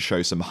Jason to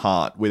show some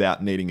heart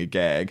without needing a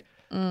gag.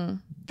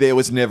 There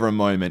was never a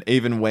moment,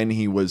 even when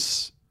he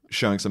was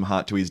showing some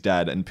heart to his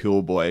dad and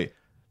Pill Boy,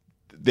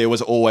 there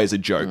was always a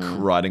joke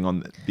riding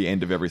on the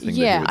end of everything that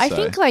he would say. I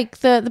think like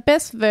the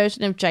best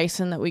version of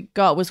Jason that we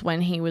got was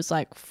when he was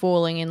like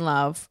falling in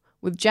love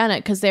with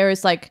Janet, because there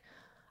is like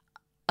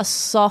a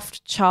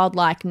soft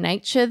childlike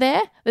nature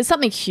there. There's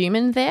something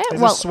human there.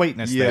 There's a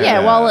sweetness there.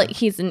 Yeah, while like,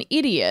 he's an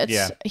idiot,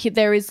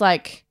 there is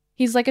like,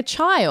 he's like a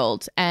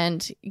child,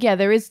 and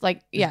there is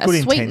like a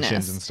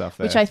sweetness and stuff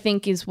there, which I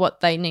think is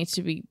what they need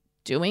to be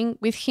doing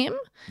with him.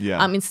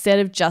 Instead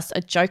of just a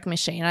joke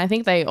machine. And I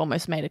think they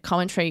almost made a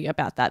commentary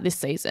about that this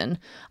season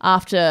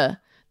after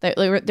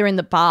they're in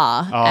the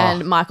bar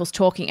and Michael's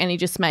talking, and he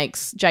just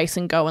makes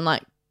Jason go and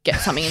like get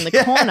something in the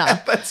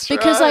corner. That's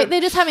because right. like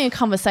they're just having a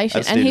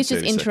conversation and he's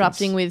just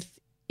interrupting with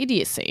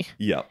idiocy.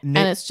 Yeah. And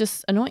it's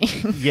just annoying.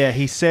 Yeah,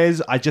 he says,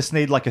 I just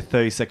need like a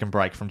 30-second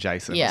break from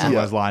Jason. Yeah. Some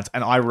of those lines.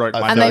 And I wrote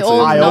my and notes. They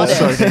all I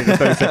nodded. also need a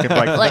 30-second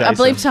break from like, Jason. I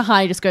believe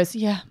Tahani just goes,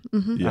 yeah.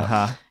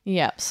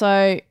 Yeah.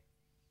 So,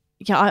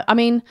 yeah, I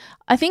mean,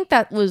 I think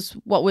that was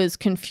what was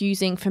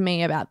confusing for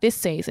me about this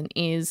season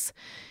is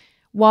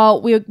while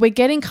we're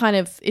getting kind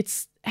of,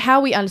 it's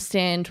how we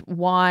understand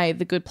why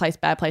the good place,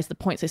 bad place, the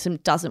point system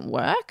doesn't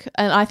work.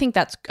 And I think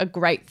that's a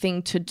great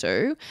thing to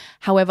do.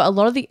 However, a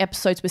lot of the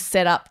episodes were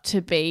set up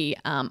to be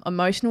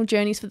emotional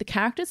journeys for the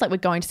characters. Like we're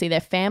going to see their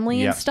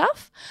family and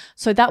stuff.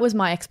 So that was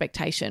my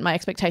expectation. My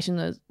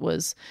expectation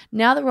was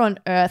now that we're on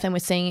Earth and we're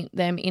seeing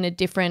them in a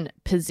different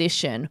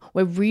position,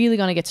 we're really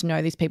going to get to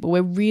know these people.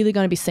 We're really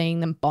going to be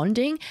seeing them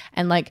bonding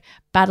and like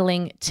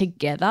battling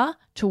together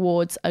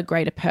towards a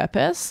greater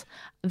purpose.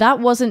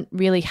 That wasn't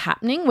really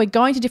happening. We're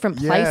going to different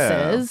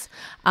places,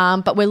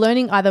 but we're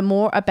learning either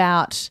more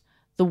about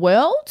the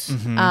world,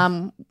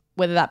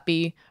 whether that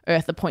be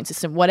Earth, the point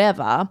system,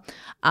 whatever,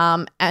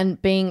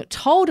 and being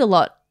told a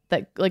lot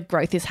that like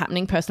growth is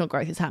happening, personal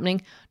growth is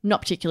happening,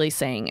 not particularly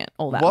seeing it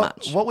all that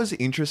much. What was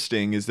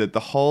interesting is that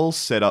the whole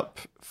setup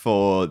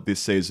for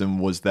this season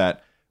was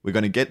that we're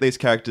going to get these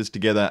characters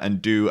together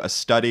and do a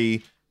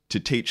study to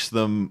teach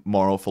them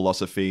moral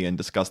philosophy and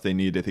discuss their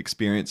near-death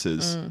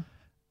experiences.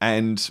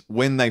 And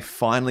when they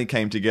finally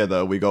came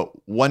together, we got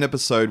one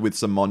episode with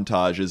some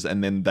montages,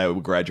 and then they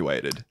were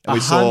graduated. And we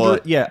saw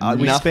we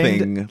nothing.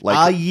 spend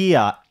Like a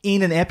year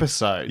in an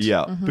episode.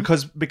 Yeah,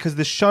 because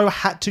the show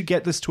had to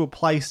get this to a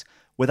place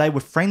where they were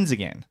friends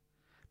again.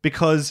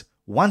 Because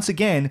once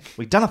again,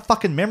 we'd done a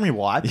fucking memory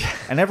wipe,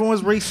 and everyone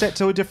was reset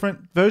to a different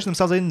version of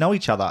themselves. They didn't know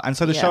each other, and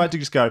so the show had to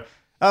just go.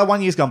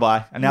 1 year's gone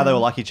by, and now they all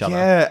like each other.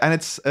 Yeah, and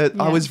it's.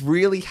 I was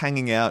really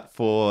hanging out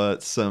for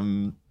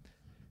some.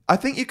 I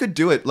think you could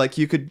do it. Like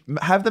you could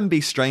have them be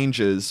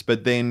strangers,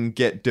 but then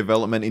get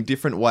development in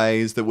different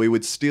ways that we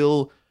would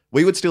still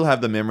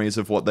have the memories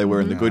of what they were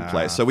in the good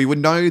place. So we would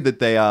know that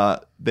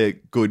they're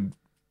good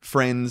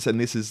friends, and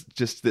this is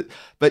just that.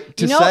 But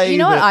to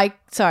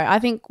I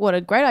think what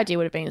a great idea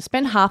would have been to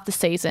spend half the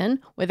season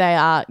where they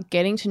are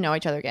getting to know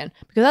each other again.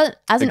 Because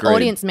as an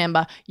audience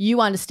member,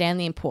 you understand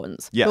the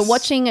importance. Yes. But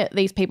watching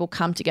these people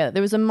come together,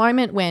 there was a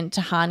moment when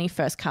Tahani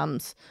first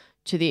comes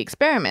to the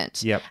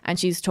experiment. Yep. And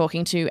she's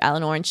talking to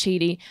Eleanor and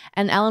Chidi,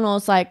 and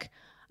Eleanor's like,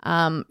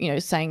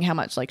 saying how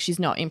much like she's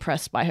not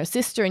impressed by her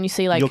sister, and you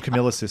see like you're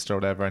Camilla's sister or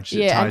whatever, and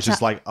Tany's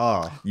just like,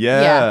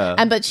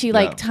 but she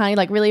like Tiny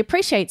like really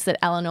appreciates that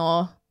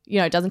Eleanor,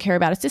 doesn't care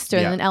about her sister,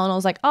 and then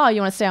Eleanor's like, oh, you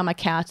want to stay on my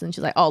couch, and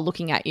she's like, oh,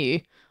 looking at you.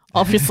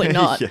 Obviously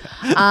not.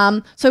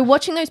 So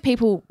watching those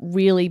people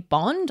really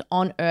bond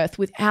on Earth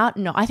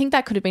I think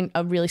that could have been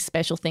a really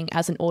special thing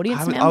as an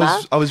audience member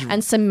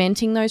and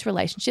cementing those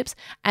relationships.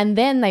 And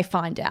then they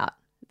find out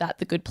that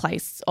the good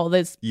place or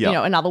there's,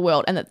 another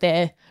world and that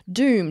they're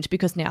doomed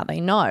because now they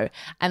know.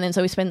 And then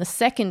so we spend the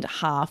second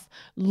half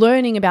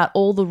learning about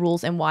all the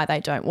rules and why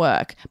they don't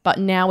work. But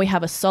now we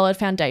have a solid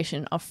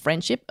foundation of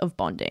friendship, of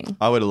bonding.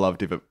 I would have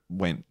loved if it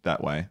went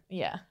that way.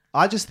 Yeah.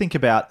 I just think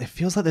about, it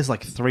feels like there's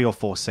like 3 or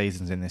 4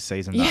 seasons in this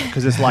season though.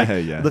 Because it's like,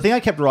 the thing I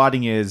kept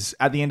writing is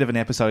at the end of an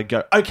episode, I'd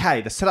go,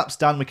 okay, the setup's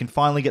done. We can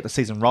finally get the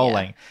season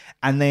rolling. Yeah.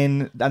 And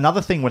then another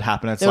thing would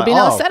happen. There'll be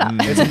another setup.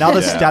 It's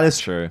another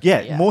status. True.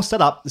 Yeah, more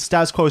setup. The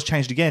status quo has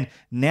changed again.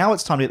 Now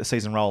it's time to get the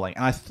season rolling.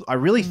 And I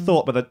really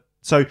thought,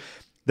 so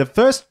the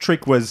first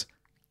trick was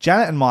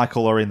Janet and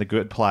Michael are in the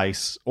good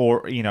place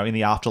or, in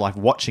the afterlife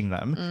watching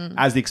them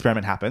as the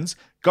experiment happens.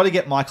 Got to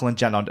get Michael and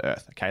Janet onto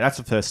Earth. Okay, that's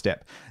the first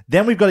step.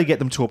 Then we've got to get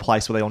them to a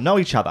place where they all know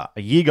each other.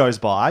 A year goes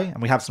by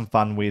and we have some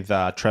fun with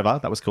Trevor.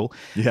 That was cool.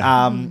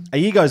 Yeah. A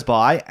year goes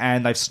by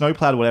and they've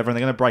snowplowed or whatever and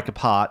they're going to break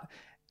apart.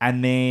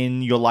 And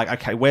then you're like,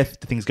 okay, where do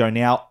things go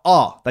now?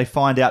 Oh, they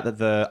find out that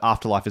the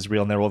afterlife is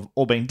real and they're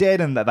all been dead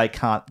and that they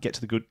can't get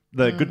to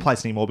the good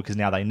place anymore because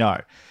now they know.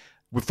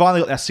 We've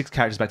finally got our 6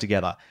 characters back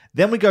together.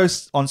 Then we go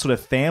on sort of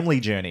family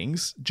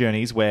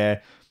journeys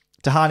where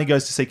Tahani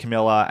goes to see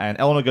Camilla and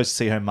Eleanor goes to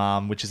see her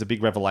mum, which is a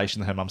big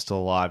revelation that her mum's still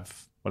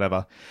alive,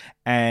 whatever.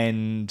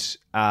 And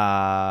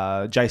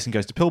Jason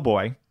goes to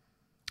Pillboy.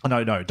 Oh,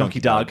 no, Donkey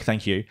Doug,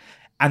 thank you.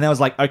 And then I was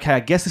like, okay, I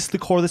guess this is the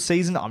core of the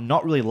season. I'm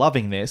not really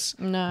loving this.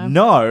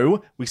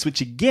 No, we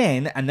switch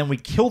again and then we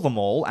kill them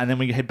all and then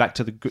we head back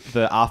to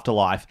the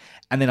afterlife.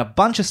 And then a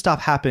bunch of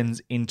stuff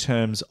happens in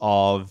terms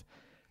of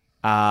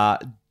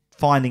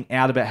finding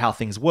out about how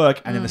things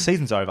work and then the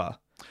season's over.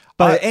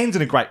 But it ends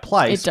in a great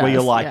place where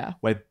you're like,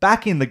 we're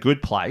back in the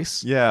good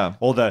place. Yeah.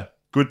 Or the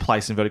good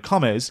place, inverted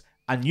commas.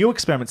 A new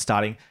experiment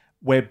starting.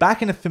 We're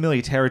back in a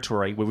familiar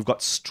territory where we've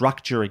got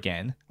structure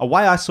again. A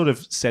way I sort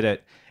of said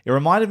it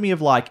reminded me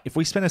of like if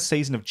we spent a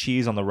season of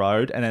Cheers on the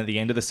road and then at the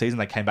end of the season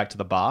they came back to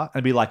the bar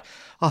and be like,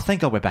 oh,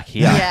 thank God we're back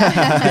here.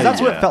 Yeah.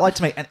 That's what it felt like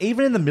to me. And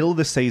even in the middle of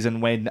the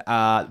season when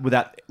with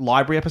that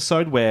library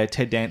episode where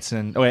Ted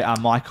Danson, where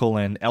Michael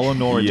and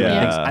Eleanor are doing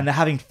things and they're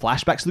having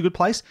flashbacks to the good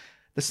place,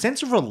 the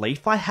sense of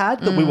relief I had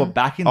that we were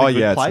back in the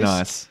good place. It's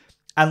nice.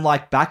 And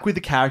like back with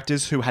the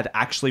characters who had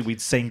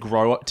we'd seen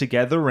grow up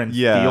together and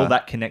feel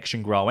that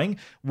connection growing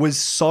was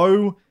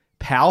so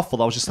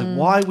powerful. I was just like,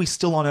 why are we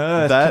still on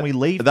Earth? Can we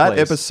leave, That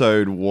please?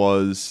 episode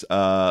was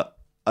a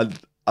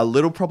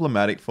little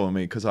problematic for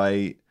me because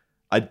I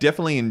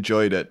definitely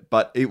enjoyed it,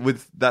 but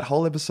that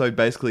whole episode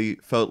basically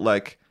felt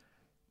like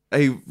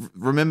hey,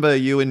 remember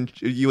you and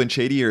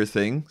Chidi are a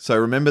thing. So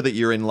remember that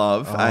you're in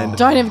love. And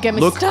Don't even get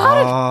me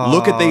started.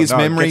 look at these no,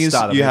 get memories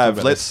started. you Let's talk have.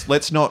 about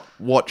Let's not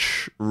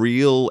watch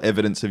real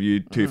evidence of you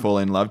two fall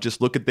in love.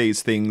 Just look at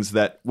these things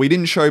that we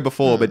didn't show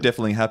before, but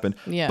definitely happened.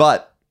 Yeah.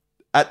 But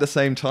at the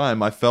same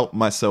time, I felt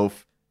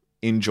myself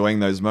enjoying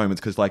those moments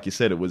because, like you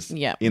said, it was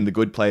in the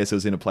good place. It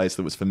was in a place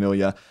that was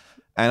familiar.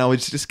 And I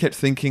was just kept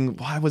thinking,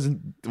 why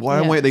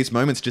weren't these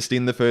moments just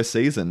in the first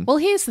season? Well,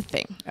 here's the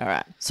thing. All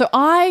right. So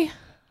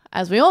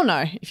as we all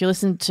know, if you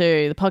listen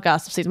to the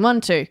podcast of season 1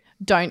 and 2,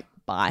 don't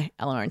buy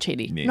Eleanor and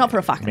Chidi. Not for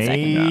a fucking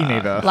second. Me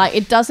neither. Like,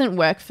 it doesn't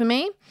work for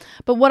me.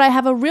 But what I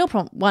have a real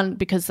problem, one,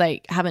 because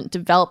they haven't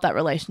developed that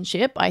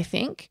relationship, I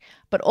think,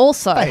 but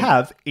also They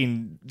have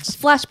in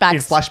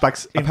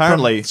flashbacks.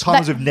 Apparently,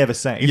 times we've never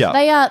seen. Yeah.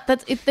 They are.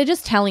 They're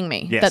just telling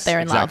me Yes, that they're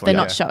in love. exactly, They're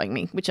yeah. not showing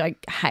me, which I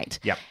hate.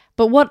 Yep.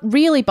 But what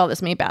really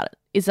bothers me about it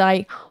is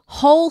I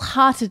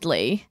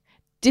wholeheartedly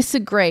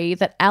disagree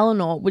that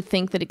Eleanor would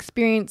think that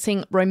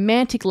experiencing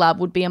romantic love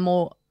would be a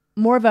more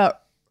of a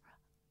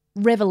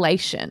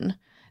revelation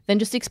than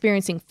just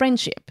experiencing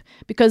friendship.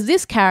 Because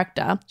this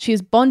character, she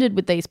has bonded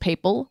with these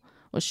people,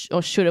 we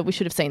should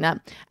have seen that,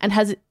 and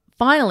has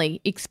finally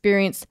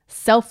experienced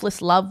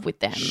selfless love with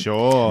them.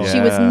 Sure.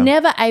 She was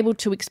never able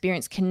to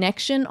experience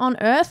connection on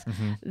Earth.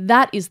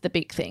 That is the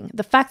big thing.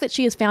 The fact that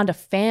she has found a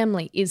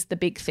family is the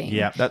big thing.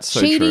 Yeah, that's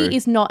so Chidi true.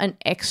 is not an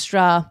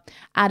extra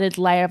added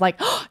layer of like,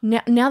 oh,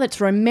 now that's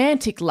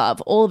romantic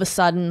love. All of a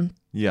sudden,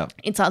 Yeah.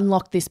 it's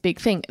unlocked this big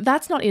thing.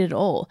 That's not it at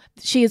all.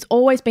 She has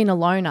always been a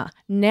loner.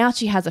 Now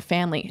she has a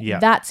family. Yeah.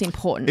 That's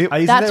important.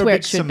 Isn't That's there a where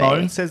bit it should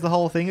Simone be. says the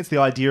whole thing? It's the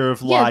idea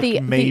of Yeah,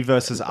 like me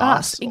versus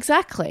us.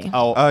 Exactly.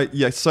 Oh,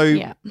 Yeah. So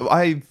Yeah.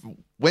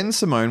 when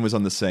Simone was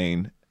on the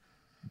scene,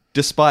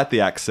 despite the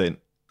accent,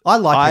 I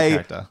like her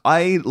character.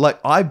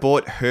 I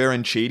bought her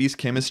and Chidi's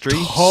chemistry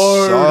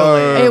Totally.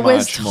 so It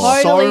was much more.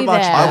 totally So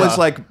much there. I was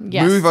like,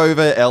 Yes. move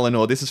over,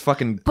 Eleanor. This is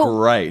fucking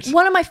great.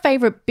 One of my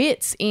favorite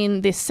bits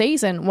in this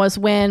season was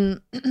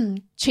when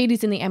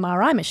Chidi's in the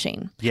MRI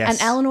machine. Yes.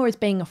 And Eleanor is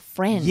being a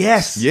friend.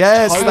 Yes.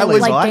 Yes, that was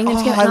like banging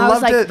together. I And I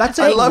was loved like, it. That's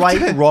I a loved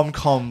great it.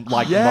 rom-com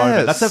like Yes.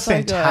 moment. That's a So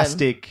good.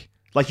 fantastic.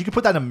 Like you could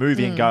put that in a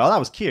movie and go, "Oh, that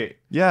was cute."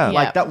 Yeah.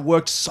 Like that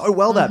worked so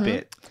well. That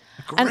bit.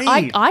 And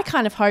Agreed. I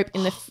kind of hope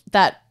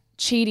that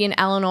Chidi and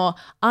Eleanor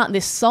aren't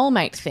this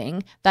soulmate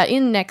thing, that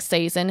in next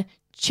season,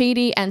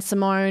 Chidi and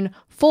Simone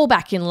fall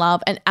back in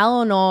love and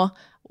Eleanor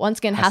once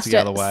again has to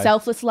go the to way.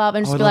 selfless love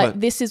and just I be love like,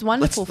 it. this is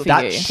wonderful for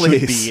that you. should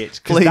Please. be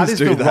it. 'Cause Please that is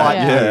do the that, right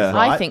yeah. move,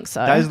 right? I think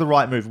so. That is the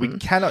right move. We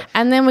cannot.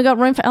 And then we got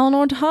room for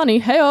Eleanor and Tahani.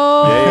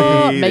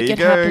 Hey-oh! Yay, Make there it you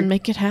go. happen.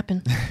 Make it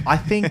happen. I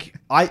think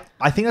I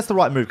think that's the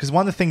right move because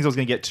one of the things I was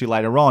going to get to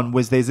later on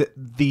was there's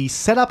the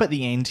setup at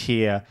the end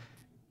here.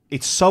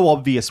 It's so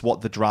obvious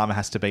what the drama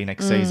has to be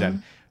next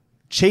season.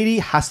 Chidi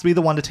has to be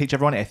the one to teach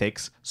everyone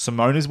ethics.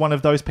 Simone is one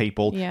of those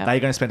people. Yeah.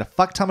 They're going to spend a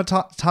fuck ton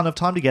of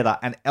time together.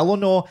 And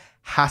Eleanor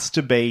has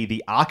to be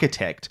the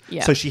architect.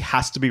 Yeah. So she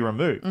has to be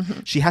removed.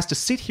 She has to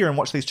sit here and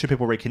watch these two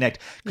people reconnect.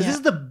 Because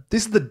Yeah.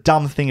 this is the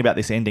dumb thing about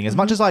this ending. As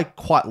much as I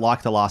quite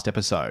like the last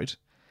episode,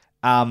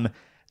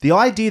 the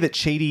idea that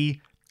Chidi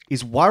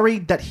is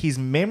worried that his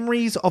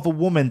memories of a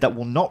woman that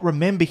will not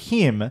remember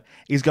him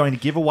is going to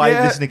give away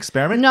this an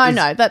experiment. No,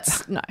 is-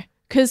 that's no.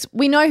 Because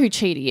we know who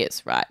Chidi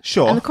is, right?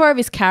 Sure. And the core of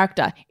his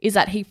character is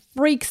that he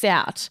freaks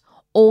out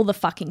all the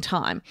fucking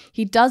time.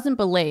 He doesn't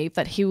believe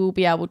that he will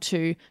be able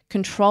to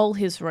control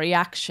his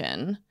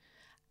reaction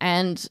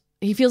and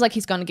he feels like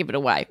he's going to give it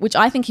away, which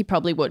I think he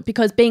probably would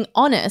because being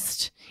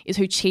honest is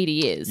who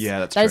Chidi is. Yeah,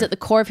 that's That is true. at the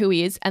core of who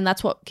he is and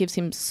that's what gives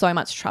him so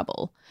much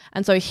trouble.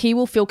 And so he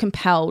will feel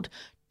compelled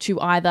to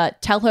either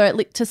tell her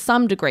to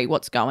some degree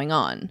what's going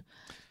on.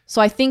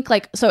 So I think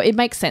so it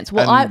makes sense.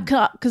 Well,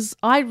 because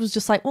I was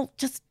just like, well,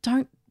 just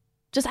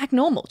act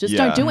normal. Just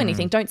don't do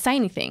anything. Don't say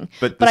anything.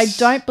 But But I this-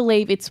 don't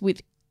believe it's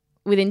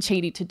within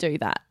Chidi to do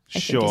that. I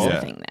think Sure. is the Yeah.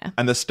 thing there.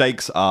 And the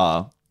stakes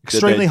are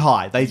extremely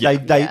high. I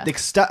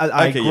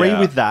Okay, agree yeah.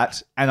 with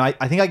that, and I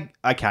think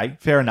okay,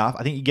 fair enough.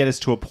 I think you get us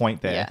to a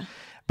point there. Yeah.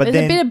 But There's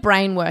then a bit of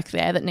brain work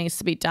there that needs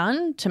to be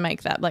done to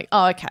make that like,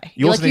 oh, okay.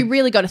 You also you need-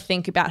 really got to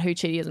think about who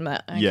Chidi is and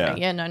that. Okay,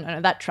 Yeah.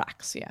 no, that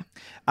tracks. Yeah.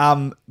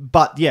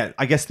 But yeah,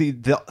 I guess the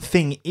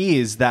thing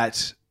is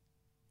that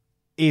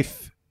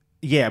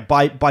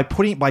by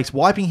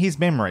wiping his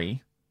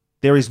memory,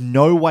 there is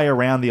no way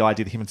around the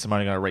idea that him and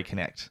Simone are going to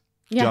reconnect.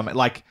 Do you know what I mean?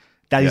 Like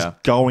that is Yeah.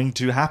 going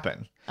to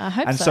happen. I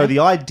hope And so. so the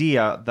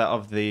idea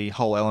of the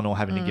whole Eleanor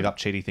having to give up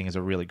Chidi thing is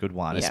a really good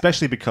one, Yeah.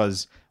 especially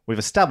because we've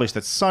established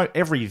that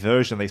every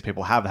version these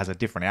people have has a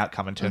different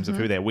outcome in terms of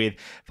who they're with.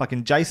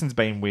 Fucking Jason's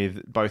been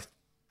with both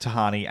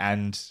Tahani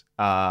and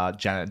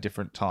Janet at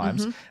different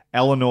times.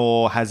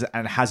 Eleanor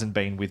hasn't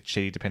been with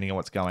Chidi depending on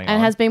what's going on.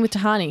 and has been with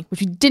Tahani, which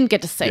we didn't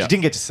get to see. She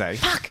didn't get to say.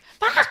 Fuck.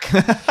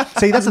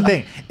 See, that's the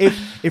thing.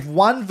 If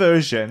one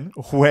version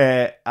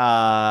where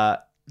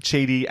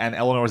Chidi and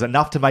Eleanor is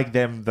enough to make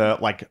them the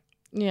OTP.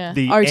 end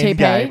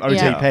game yeah.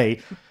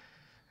 OTP,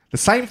 the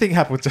same thing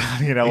happened with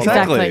Tahani and Eleanor.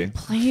 Exactly.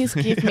 Please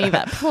give me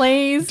that.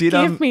 Please Did,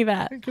 give me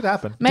that. It could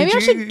happen. Maybe Did I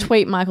should you-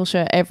 tweet Michael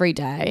Schur every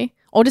day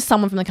or just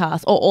someone from the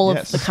cast, or all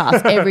Yes. of the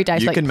cast every day.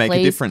 You So, can make a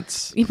please,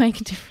 difference. You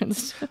make a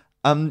difference.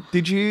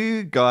 Did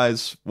you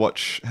guys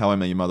watch How I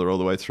Met Your Mother all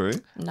the way through?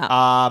 No.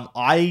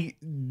 I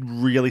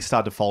really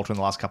started to falter in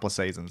the last couple of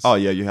seasons. Oh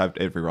yeah, you have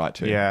every right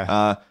to.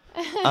 Yeah.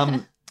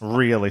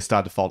 Really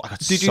started to falter. I got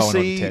Did so you annoyed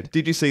with see? Ted.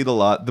 Did you see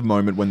the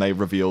moment when they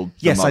revealed?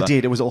 The Yes, I mother?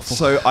 did. It was awful.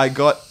 So I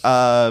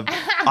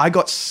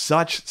got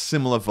such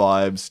similar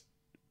vibes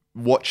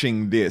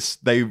watching this.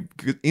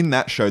 In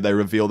that show they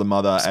reveal the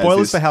mother. Spoilers as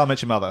this, for How I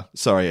Met Your Mother.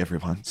 Sorry,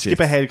 everyone. Skip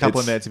ahead a couple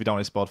of minutes if you don't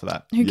want to spoil for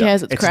that. Who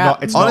cares? It's It's crap.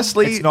 not- it's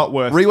Honestly, it's not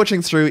worth.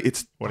 rewatching through.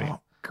 It's What are you-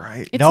 not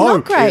great. It's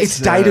not great. It's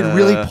dated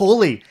really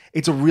poorly.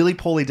 It's a really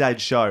poorly dated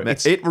show.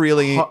 It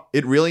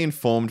really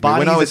informed me Barney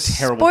when I is was a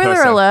terrible Spoiler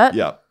person. alert.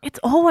 Yeah. It's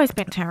always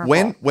been terrible.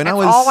 When I It's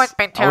was always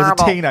been I was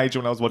terrible. a teenager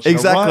when I was watching it.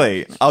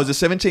 exactly, I was a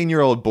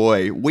 17-year-old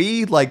boy.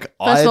 We First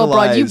of all,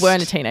 Brad, you idolized-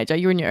 weren't a teenager.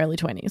 You were in your early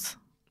 20s.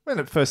 When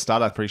it first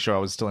started, I'm pretty sure I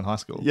was still in high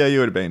school. Yeah, you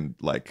would have been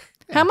like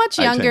How much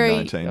 18, younger?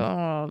 19.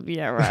 Oh,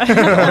 yeah, right.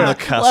 on the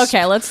cusp.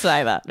 Okay, let's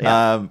say that.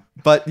 Yeah.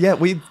 But yeah,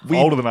 we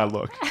Older than I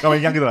look. I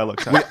mean, younger than I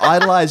look. we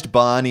idolized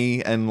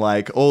Barney and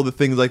like all the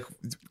things like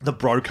The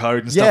bro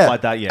code and yeah, stuff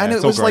like that. Yeah, and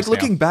it's it all was like gross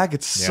now. looking back,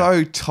 it's Yeah.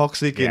 so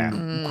toxic Yeah.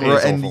 and It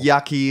is and awful.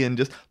 yucky and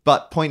just.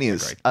 But point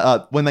is,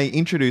 when they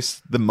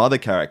introduced the mother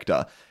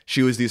character,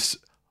 she was this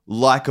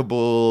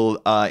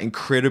likable,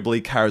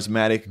 incredibly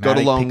charismatic, got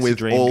Manic along pixie with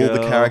dream all the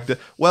girl. character.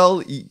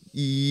 Well,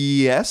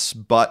 yes,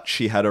 but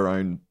she had her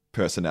own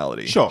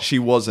personality. Sure. she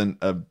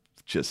wasn't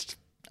just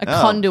A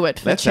conduit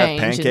for let's have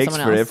change in pancakes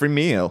someone for else. every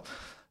meal.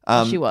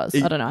 She was.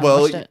 I don't know. I Well,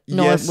 haven't watched it.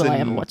 Nor yes will I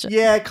and- ever watch it.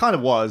 Yeah, it kind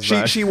of was.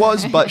 though. She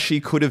was, but she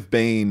could have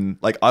been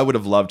like I would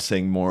have loved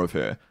seeing more of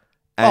her.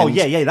 Oh, And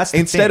yeah, that's the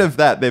instead thing. of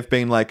that, they've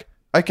been like,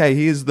 okay,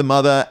 here's the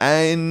mother,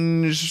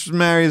 and she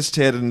marries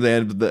Ted, and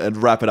then and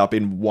wrap it up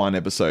in one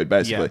episode,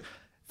 basically. Yeah.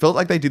 Felt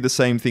like they did the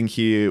same thing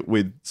here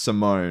with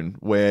Simone,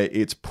 where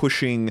it's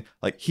pushing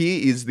like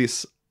here is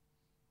this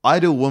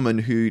idol woman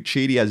who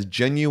Chidi has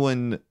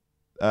genuine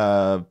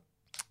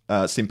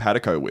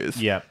simpatico with.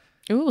 Yeah.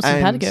 Ooh,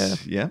 And- simpatico.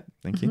 Yeah,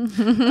 thank you.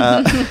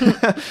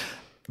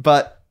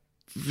 But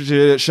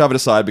shove it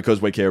aside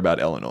because we care about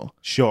Eleanor.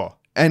 Sure.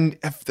 And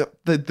if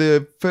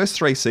the first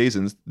three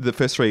episodes,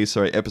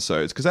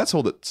 because that's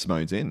all that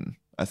Simone's in,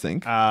 I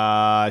think.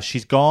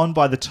 She's gone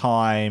by the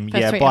time.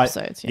 First three by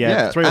episodes, Yeah,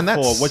 yeah. 3 or And 4.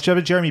 that's-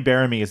 Whichever Jeremy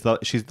Bearimy is,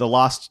 she's the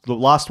last one.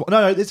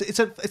 No, it's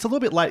a little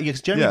bit late.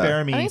 Yes, Jeremy Yeah.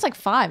 Bearimy. I think it's like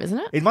 5, isn't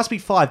it? It must be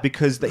 5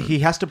 because he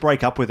has to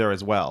break up with her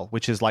as well,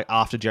 which is like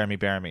after Jeremy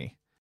Bearimy.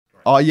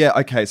 Oh yeah,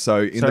 okay.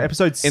 So So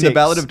episode in the 6,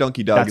 Ballad of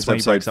Donkey Doug that's is when he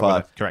episode breaks up with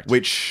her, 5, correct.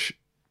 which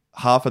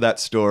half of that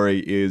story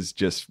is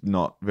just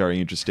not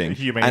very interesting,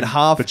 You mean and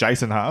half the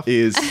Jason half?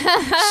 is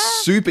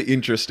super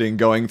interesting,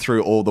 going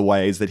through all the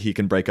ways that he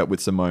can break up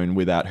with Simone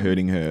without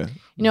hurting her.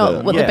 You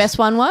know what Yes. the best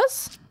one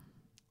was?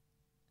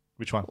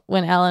 Which one?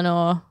 When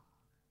Eleanor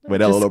when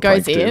just Eleanor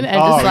goes pranked in him. and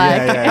Oh, just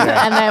like,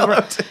 yeah. and they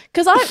were,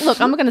 because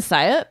I'm going to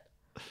say it.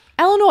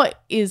 Eleanor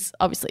is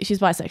obviously she's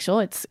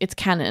bisexual. It's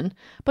canon,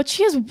 but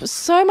she has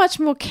so much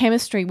more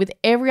chemistry with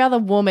every other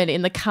woman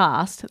in the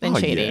cast than Oh,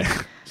 Chidi.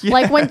 yeah.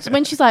 Like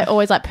when she's like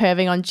always like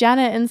perving on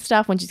Janet and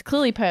stuff. When she's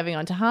clearly perving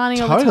on Tahani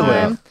all the Totally.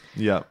 time.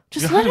 Yeah.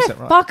 Just You're let her 100%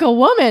 right. fuck a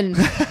woman.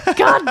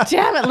 God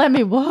damn it, let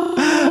me watch.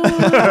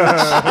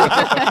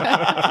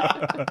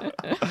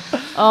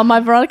 Oh, my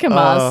Veronica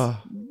Mars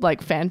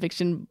like fan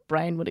fiction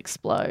brain would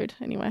explode.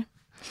 Anyway,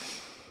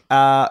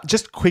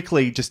 Just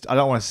quickly, I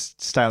don't want to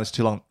stay on this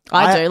too long.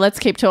 I do. Let's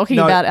keep talking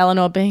No. about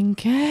Eleanor being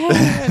gay.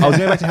 I was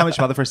going back to How Much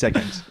Mother for a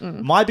second.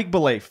 My big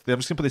belief, I'm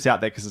just going to put this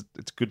out there because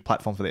it's a good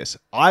platform for this.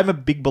 I'm a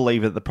big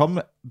believer that one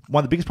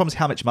of the biggest problems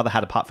How Much Mother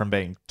had, apart from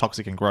being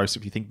toxic and gross,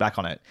 if you think back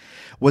on it,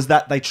 was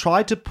that they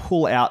tried to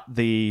pull out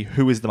the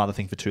who is the mother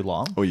thing for too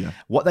long. Oh, yeah.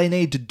 What they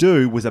needed to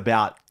do was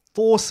about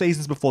 4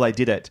 seasons before they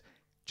did it,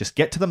 just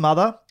get to the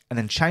mother and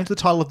then change the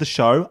title of the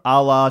show,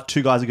 a la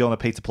Two Guys, a Girl in a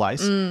Pizza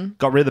Place.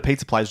 Got rid of the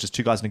pizza place, just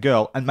Two Guys and a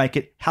Girl, and make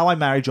it How I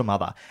Married Your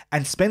Mother.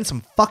 And spend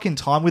some fucking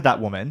time with that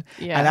woman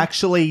Yeah. and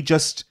actually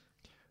just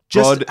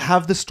God,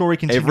 have the story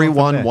continue.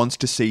 Everyone wants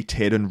to see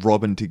Ted and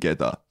Robin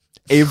together.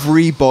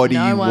 Everybody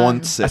No one.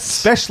 wants it.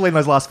 Especially in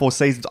those last 4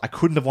 seasons, I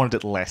couldn't have wanted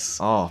it less.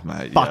 Oh,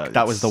 mate. Fuck, yeah,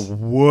 that was the it's-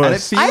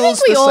 worst. And it I think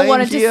feels we the all same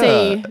wanted here. to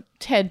see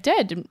Ted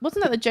dead.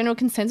 Wasn't that the general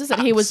consensus that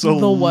he was the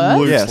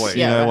worst? Absolutely. Yes,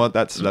 Yeah, you know right. what?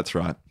 That's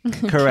right.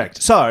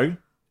 Correct. So,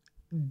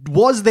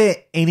 was there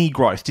any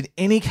growth? Did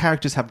any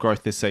characters have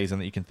growth this season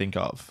that you can think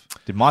of?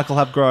 Did Michael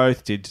have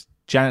growth? Did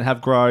Janet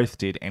have growth?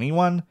 Did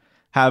anyone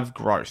have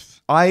growth?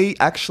 I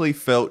actually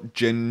felt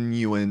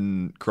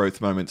genuine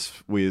growth moments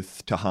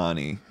with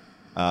Tahani,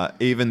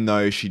 even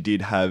though she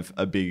did have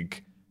a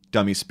big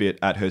dummy spit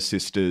at her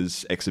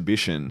sister's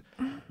exhibition.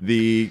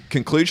 The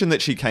conclusion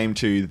that she came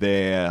to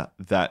there,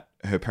 that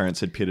her parents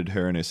had pitted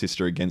her and her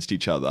sister against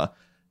each other,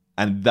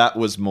 and that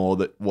was more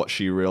that what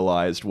she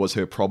realized was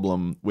her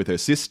problem with her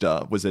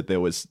sister, was that there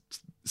was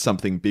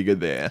something bigger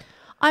there.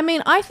 I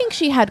mean, I think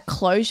she had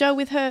closure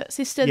with her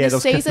sister Yeah, there this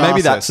was season. catharsis.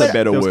 Maybe that's a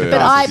better There was word.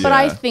 But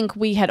I Yeah. think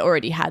we had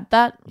already had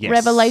that Yes.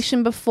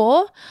 revelation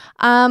before.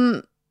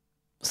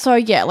 So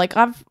yeah, like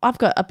I've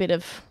got a bit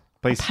of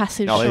Please.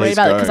 passage Oh, to let's read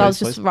about it go. because I was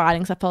Please, just please.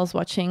 writing stuff I was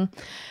watching.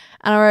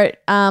 And I wrote,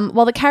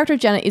 while the character of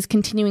Janet is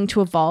continuing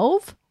to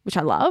evolve, which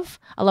I love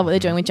what they're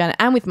doing with Janet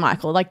and with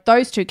Michael. Like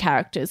those two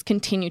characters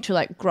continue to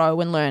like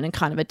grow and learn and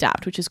kind of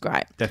adapt, which is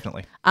great.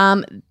 Definitely.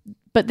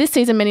 But this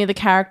season, many of the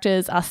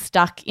characters are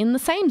stuck in the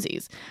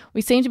samesies.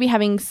 We seem to be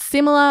having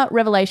similar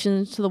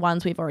revelations to the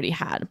ones we've already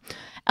had.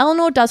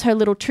 Eleanor does her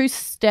little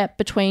two-step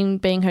between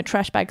being her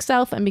trash bag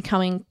self and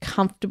becoming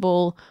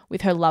comfortable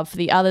with her love for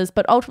the others,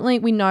 but ultimately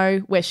we know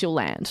where she'll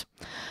land.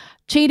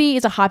 Chidi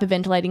is a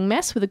hyperventilating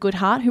mess with a good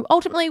heart who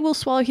ultimately will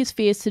swallow his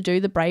fears to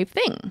do the brave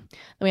thing. Then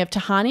we have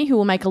Tahani, who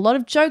will make a lot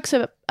of jokes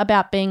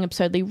about being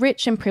absurdly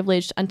rich and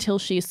privileged until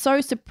she is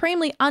so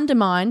supremely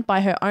undermined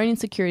by her own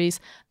insecurities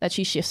that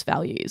she shifts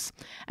values.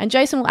 And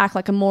Jason will act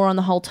like a moron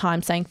the whole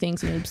time, saying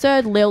things in an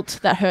absurd lilt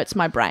that hurts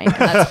my brain. And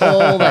that's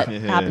all that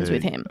happens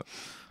with him.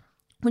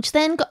 Which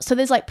then so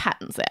there's like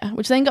patterns there,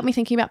 which then got me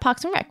thinking about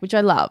Parks and Rec, which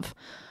I love.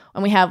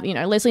 And we have,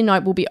 Leslie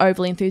Knope will be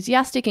overly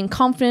enthusiastic and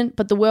confident,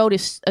 but the world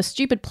is a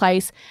stupid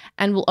place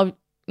and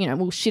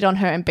will shit on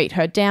her and beat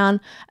her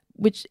down,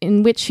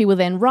 in which she will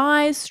then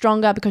rise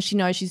stronger because she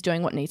knows she's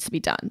doing what needs to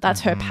be done.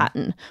 That's her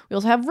pattern. We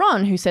also have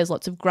Ron, who says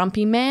lots of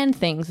grumpy man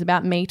things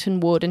about meat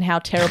and wood and how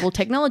terrible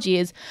technology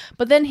is,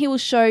 but then he will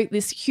show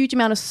this huge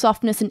amount of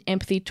softness and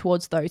empathy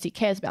towards those he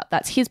cares about.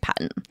 That's his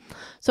pattern.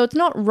 So it's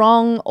not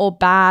wrong or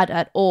bad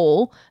at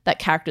all that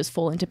characters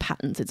fall into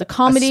patterns. It's a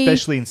comedy.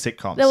 Especially in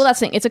sitcoms. Well, that's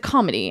the thing. It's a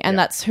comedy, and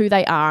that's who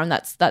they are, and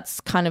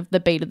that's kind of the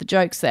beat of the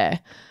jokes there.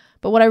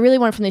 But what I really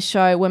wanted from this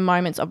show were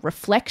moments of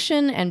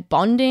reflection and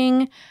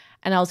bonding,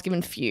 and I was given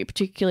a few,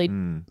 particularly,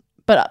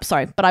 but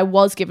I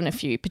was given a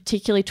few,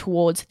 particularly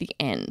towards the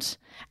end.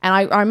 And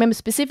I remember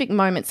specific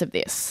moments of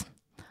this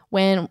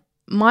when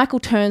Michael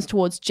turns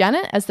towards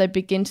Janet as they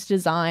begin to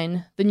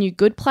design the new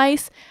good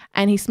place,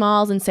 and he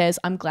smiles and says,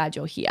 "I'm glad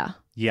you're here."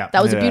 Yeah.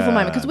 That was a beautiful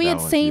moment because we that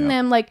had was- seen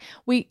yeah. them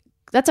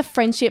that's a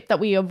friendship that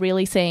we are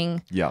really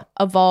seeing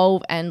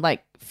evolve and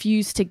like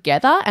fuse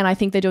together, and I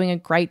think they're doing a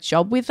great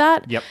job with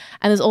that. Yep.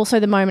 And there's also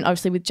the moment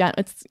obviously with Janet,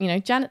 it's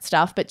Janet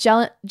stuff, but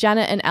Janet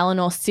and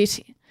Eleanor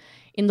sit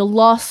in the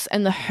loss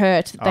and the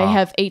hurt that they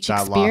have each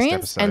that last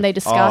experienced, episode. and they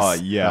discuss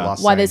That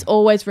last why scene. there's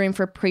always room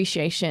for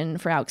appreciation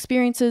for our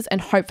experiences and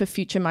hope for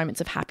future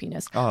moments of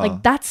happiness.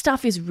 Like that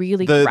stuff is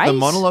really great. The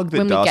monologue that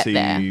when we get there.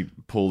 Darcy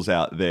pulls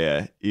out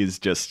there is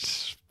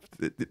just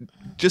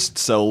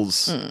sells.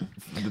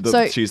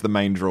 So- She's the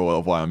main draw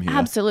of why I'm here.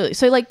 Absolutely.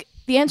 So like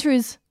the answer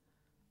is,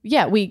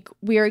 yeah, we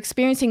are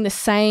experiencing the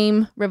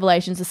same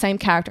revelations, the same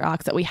character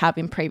arcs that we have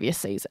in previous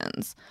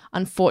seasons.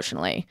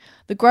 Unfortunately,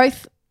 the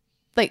growth,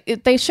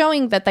 they're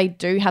showing that they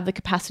do have the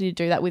capacity to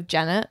do that with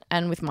Janet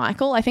and with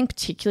Michael. I think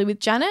particularly with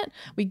Janet,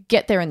 we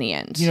get there in the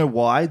end. Do you know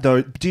why,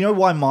 though? Do you know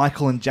why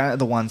Michael and Janet are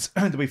the ones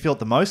that we feel it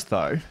the most,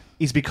 though?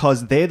 Is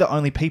because they're the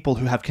only people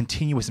who have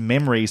continuous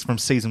memories from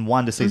season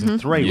 1 to season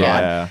 3,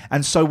 Yeah. right?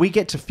 And so we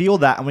get to feel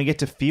that, and we get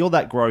to feel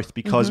that growth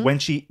because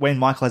when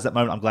Michael has that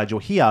moment, "I'm glad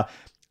you're here,"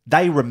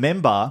 they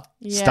remember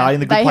starting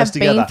the good they place have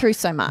together. been through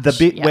so much. The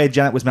bit Yeah. where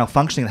Janet was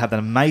malfunctioning and have that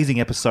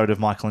amazing episode of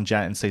Michael and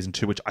Janet in season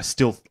 2, which I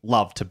still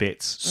love to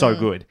bits. So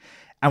good.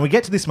 And we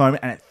get to this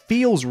moment and it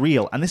feels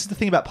real. And this is the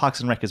thing about Parks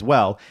and Rec as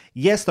well.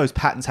 Yes, those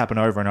patterns happen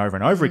over and over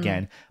and over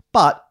again,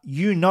 but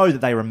you know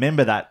that they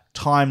remember that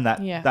time,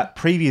 that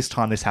previous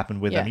time this happened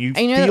with them. You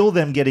And feel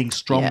them getting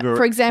stronger. Yeah.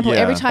 For example,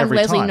 every time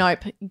Leslie time.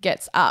 Knope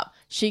gets up,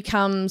 she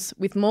comes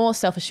with more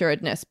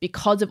self-assuredness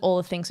because of all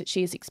the things that she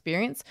has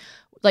experienced.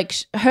 Like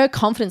her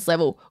confidence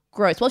level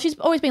grows. Well, she's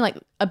always been like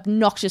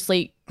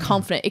obnoxiously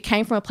confident. It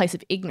came from a place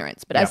of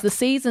ignorance. But as the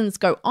seasons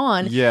go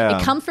on,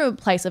 it comes from a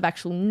place of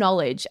actual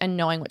knowledge and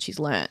knowing what she's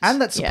learned.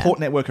 And that support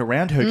network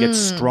around her gets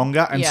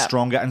stronger and Yeah.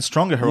 stronger and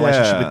stronger. Her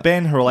relationship with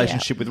Ben, her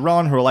relationship with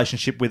Ron, her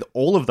relationship with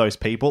all of those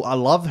people. I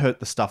love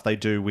the stuff they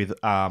do with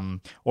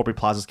Aubrey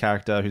Plaza's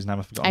character, whose name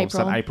I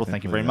forgot. April,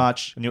 thank you very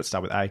much. I knew it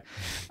started with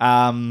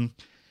A.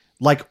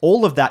 Like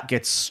all of that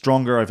gets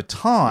stronger over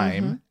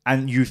time,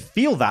 and you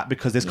feel that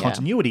because there's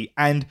continuity.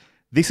 And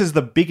this is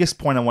the biggest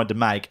point I wanted to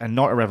make, and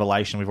not a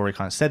revelation. We've already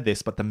kind of said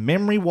this, but the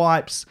memory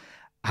wipes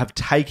have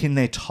taken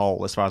their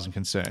toll as far as I'm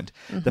concerned.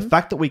 The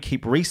fact that we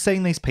keep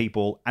re-seeing these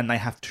people and they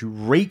have to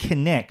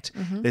reconnect,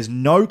 there's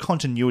no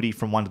continuity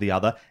from one to the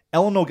other.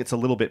 Eleanor gets a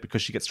little bit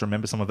because she gets to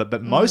remember some of it,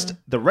 but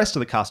the rest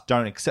of the cast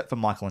don't, except for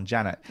Michael and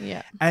Janet.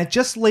 Yeah. And it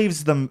just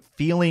leaves them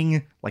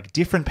feeling like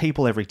different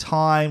people every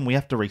time. We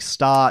have to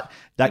restart.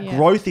 That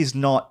growth is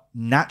not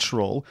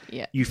natural.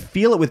 Yeah. You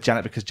feel it with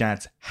Janet because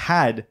Janet's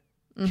had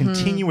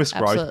continuous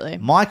growth. Absolutely.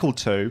 Michael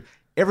too.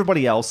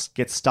 Everybody else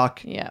gets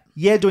stuck. Yeah.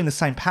 Doing the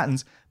same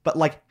patterns, but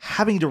like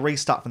having to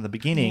restart from the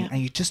beginning,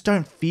 and you just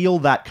don't feel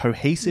that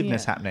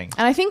cohesiveness happening.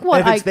 And I think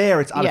And if it's there,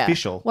 it's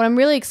artificial. What I'm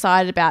really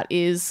excited about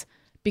is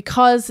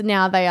because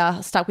now they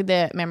are stuck with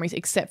their memories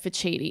except for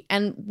Chidi.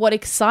 And what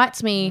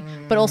excites me,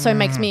 but also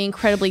makes me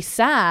incredibly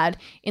sad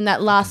in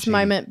that last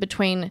moment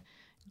between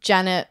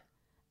Janet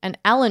and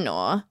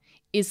Eleanor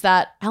is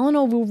that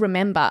Eleanor will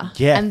remember.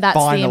 Yeah, and that's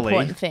finally. the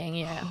important thing.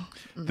 Yeah.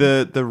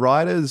 The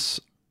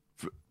writers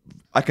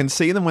I can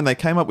see them when they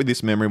came up with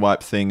this memory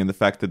wipe thing and the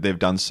fact that they've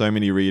done so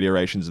many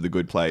reiterations of The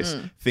Good Place,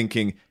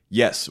 thinking,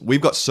 yes,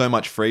 we've got so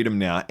much freedom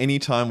now.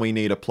 Anytime we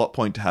need a plot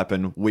point to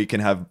happen, we can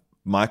have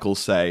Michael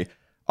say,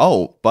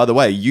 oh, by the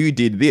way, you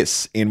did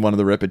this in one of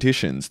the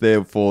repetitions.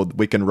 Therefore,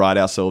 we can write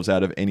ourselves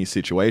out of any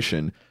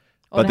situation.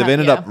 But they've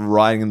ended up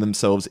writing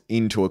themselves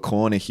into a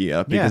corner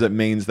here because it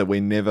means that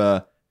we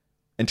never,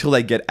 until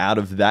they get out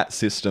of that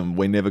system,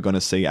 we're never going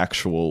to see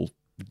actual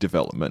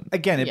development.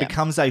 Again, it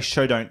becomes a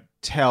show don't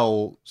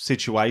tell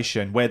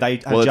situation where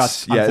they are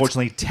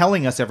unfortunately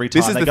telling us every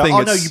time. They go,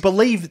 oh no, you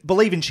believe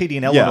in Chidi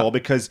and Eleanor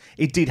because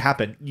it did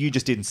happen. You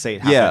just didn't see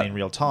it happen in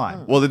real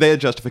time. Well, their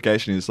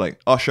justification is like,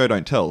 oh, show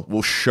don't tell.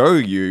 We'll show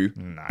you,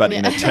 but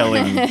in a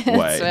telling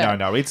way.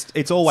 No,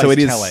 it's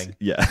always telling.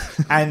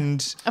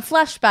 And a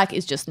flashback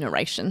is just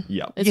narration.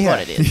 It's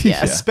what it is.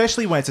 Yeah.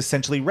 Especially when it's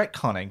essentially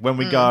retconning. When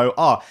we go,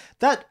 oh,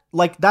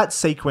 that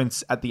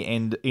sequence at the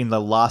end in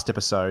the last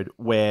episode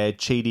where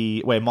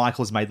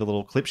Michael has made the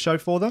little clip show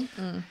for them.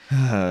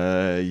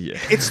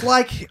 It's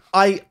like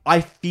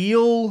I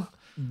feel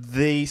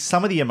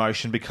some of the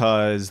emotion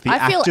because the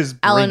actors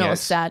bring Eleanor's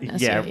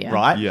sadness.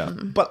 Right. Yeah.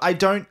 But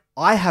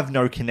I have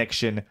no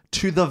connection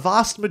to the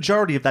vast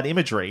majority of that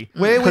imagery.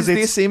 Where was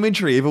this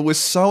imagery? If it was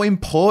so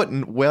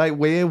important,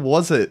 where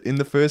was it in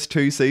the first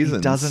 2 seasons?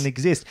 It doesn't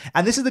exist.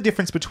 And this is the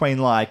difference between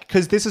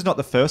because this is not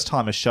the first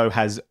time a show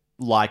has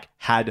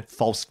had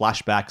false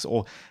flashbacks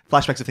or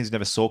flashbacks of things you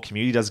never saw.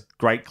 Community does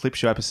great clip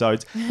show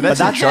episodes, but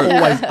that's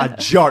always a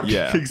joke.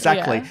 Yeah.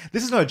 Exactly. Yeah.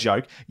 This is not a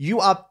joke. You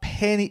are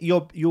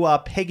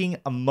pegging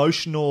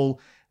emotional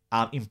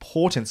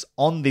importance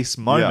on this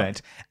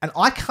moment, and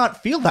I can't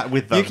feel that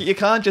with them. You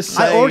can't just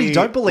say, I already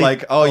don't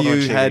believe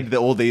you had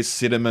all these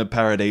Cinema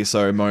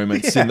Paradiso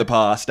moments in the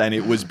past and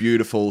it was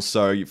beautiful,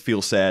 so you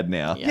feel sad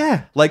now.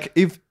 Yeah. Like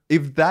if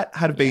that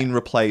had been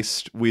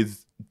replaced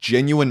with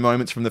genuine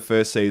moments from the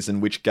first season,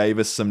 which gave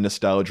us some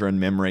nostalgia and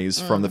memories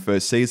from the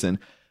first season,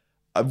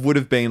 I would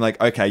have been like,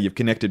 okay, you've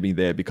connected me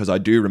there because I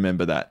do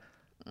remember that.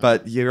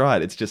 But you're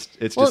right. It's just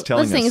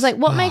telling us. The thing is,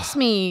 what makes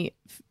me,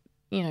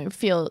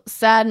 feel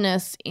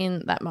sadness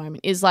in that moment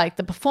is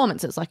the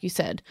performances, like you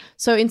said.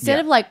 So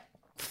instead of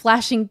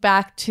flashing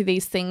back to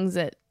these things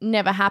that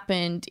never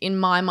happened in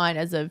my mind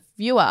as a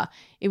viewer,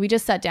 if we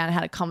just sat down and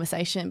had a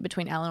conversation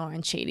between Eleanor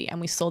and Chidi and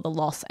we saw the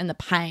loss and the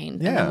pain,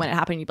 and then when it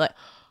happened, you'd be like,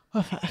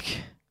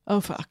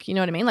 oh fuck, you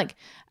know what I mean?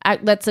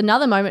 That's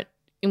another moment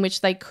in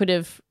which they could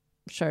have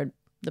showed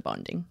the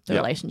bonding, the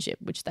relationship,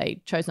 which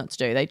they chose not to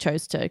do. They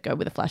chose to go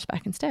with a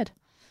flashback instead,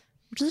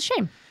 which is a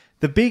shame.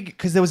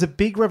 Because there was a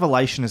big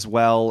revelation as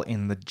well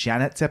in the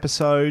Janet's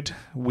episode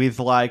with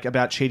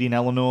about Chidi and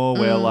Eleanor,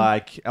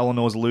 where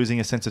Eleanor's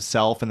losing a sense of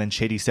self, and then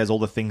Chidi says all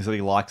the things that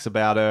he likes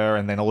about her,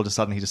 and then all of a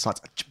sudden he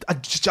decides,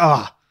 it's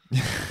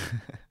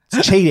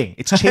cheating.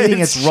 It's cheating.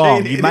 It's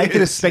wrong. You make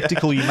it a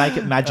spectacle. You make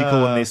it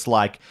magical in this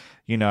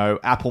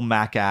Apple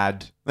Mac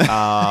ad,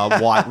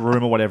 white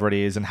room or whatever it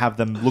is, and have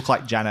them look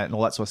like Janet and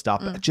all that sort of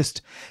stuff. But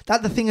just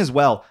the thing as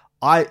well.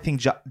 I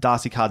think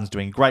Darcy Carden's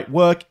doing great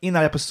work in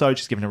that episode.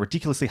 She's given a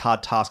ridiculously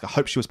hard task. I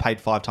hope she was paid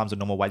 5 times the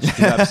normal wage to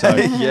do that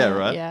episode. Yeah,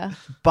 right. Yeah.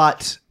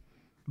 But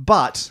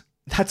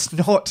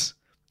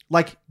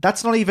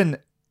that's not even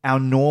our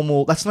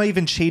normal. That's not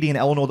even Chidi and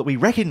Eleanor that we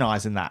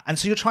recognize in that. And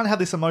so you're trying to have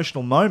this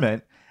emotional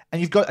moment, and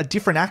you've got a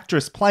different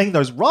actress playing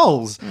those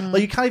roles.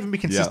 You can't even be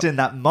consistent in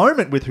that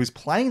moment with who's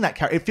playing that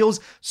character. It feels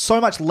so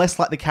much less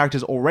like the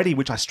characters already,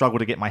 which I struggle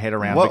to get my head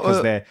around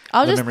because they're.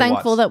 I was just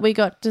thankful that we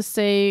got to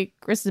see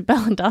Kristen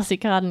Bell and Darcy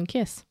Carden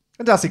kiss.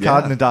 And Darcy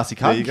Carden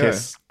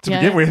kiss to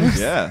begin with.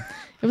 Yeah.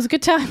 It was a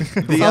good time.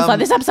 I was like,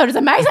 this episode is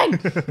amazing.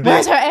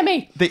 Where's her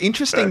Emmy? The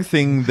interesting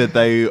thing that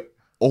they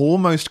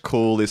almost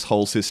call this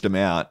whole system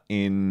out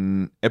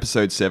in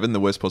episode 7, the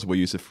worst possible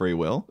use of free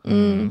will,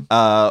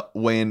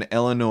 when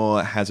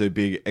Eleanor has her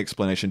big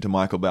explanation to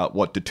Michael about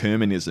what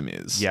determinism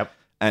is,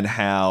 and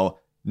how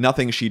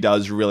nothing she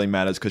does really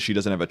matters because she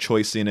doesn't have a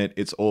choice in it.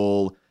 It's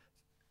all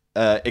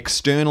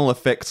external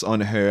effects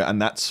on her,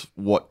 and that's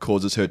what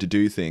causes her to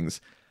do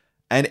things.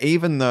 And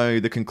even though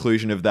the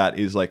conclusion of that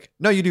is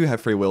no, you do have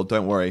free will,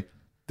 don't worry,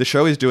 the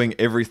show is doing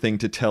everything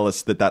to tell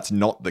us that that's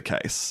not the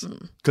case.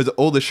 Because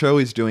all the show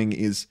is doing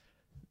is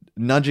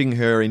nudging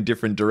her in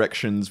different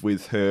directions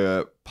with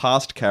her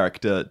past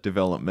character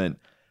development.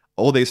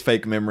 All these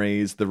fake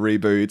memories, the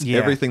reboots,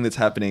 everything that's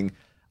happening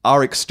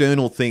are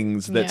external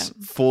things that's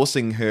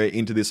forcing her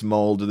into this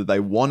mold that they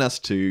want us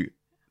to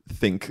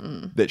think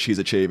that she's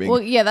achieving.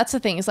 Well, yeah, that's the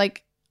thing. It's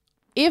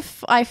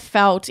if I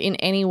felt in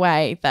any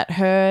way that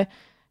her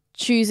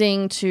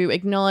choosing to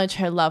acknowledge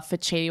her love for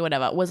Chidi or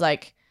whatever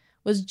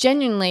was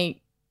genuinely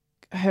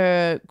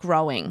her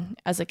growing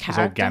as a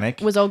character.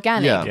 Was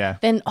organic. Yeah.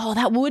 Then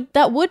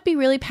that would be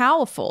really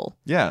powerful.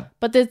 Yeah.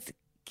 But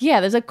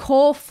there's a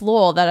core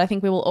flaw that I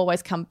think we will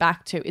always come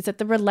back to, is that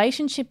the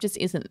relationship just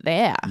isn't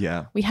there.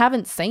 Yeah. We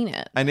haven't seen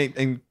it.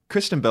 And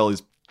Kristen Bell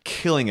is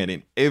killing it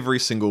in every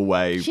single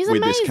way She's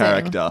with this amazing.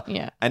 character.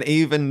 Yeah. And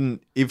even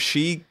if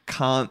she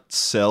can't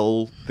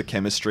sell the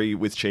chemistry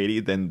with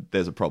Chidi, then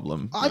there's a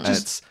problem. I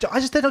just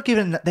they're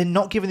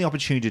not given the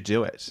opportunity to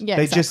do it. Yeah,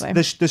 they exactly.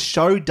 just the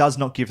show does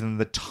not give them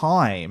the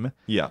time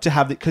Yeah. to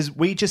have it, because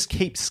we just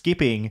keep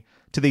skipping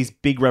to these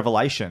big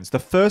revelations. The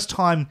first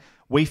time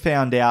we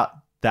found out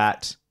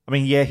that, I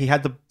mean, yeah, he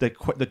had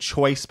the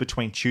choice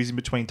between choosing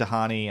between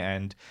Tahani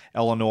and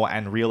Eleanor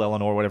and real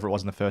Eleanor, or whatever it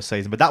was in the first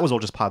season, but that was all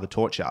just part of the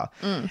torture.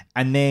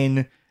 And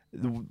then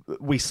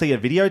we see a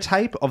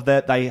videotape of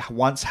that they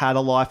once had a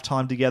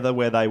lifetime together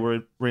where they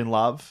were in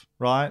love,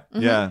 right?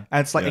 Yeah.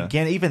 And it's like,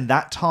 again, even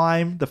that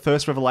time, the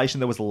first revelation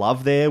there was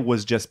love there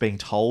was just being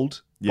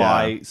told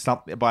by a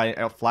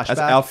flashback. As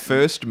our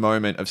first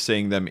moment of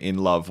seeing them in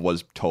love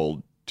was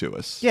told to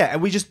us. Yeah,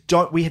 and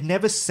we had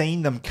never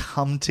seen them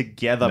come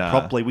together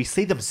properly. We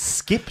see them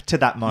skip to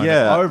that moment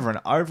over and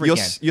over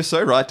again. You're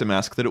so right,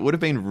 Damask, that it would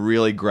have been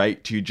really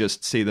great to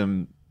just see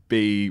them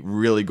be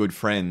really good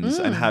friends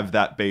and have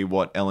that be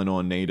what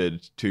Eleanor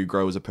needed to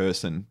grow as a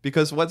person.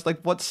 Because what's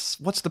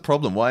the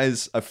problem? Why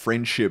is a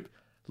friendship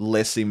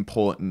less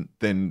important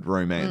than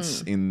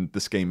romance in the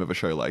scheme of a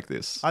show like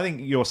this? I think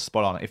you're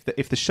spot on.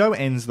 If the show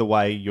ends the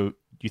way you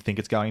think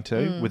it's going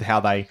to, with how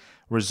they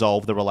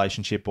resolve the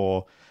relationship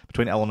or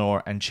between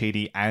Eleanor and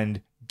Chidi,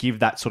 and give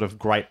that sort of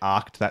great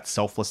arc to that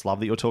selfless love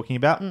that you're talking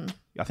about,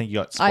 I think you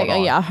got spot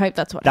on. Yeah, I hope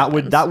that's what that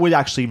happens. would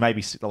actually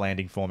maybe sit the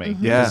landing for me.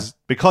 Yeah.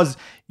 Because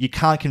you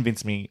can't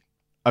convince me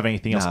of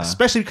anything else,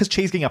 especially because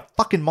Chi's getting a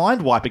fucking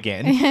mind wipe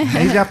again, and he's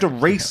gonna have to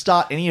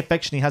restart any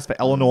affection he has for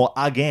Eleanor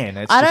again.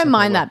 I don't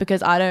mind that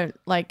because I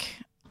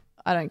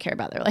don't care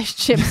about the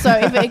relationship. So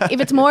if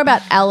it's more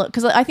about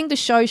because I think the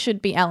show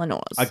should be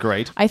Eleanor's.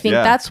 Agreed. I think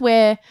that's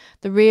where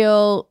the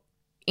real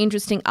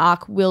interesting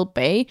arc will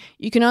be.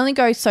 You can only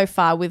go so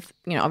far with,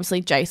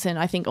 obviously Jason.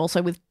 I think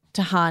also with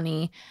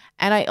Tahani,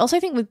 and I also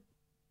think with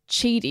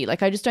Chidi.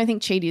 Like, I just don't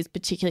think Chidi is a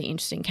particularly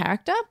interesting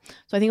character.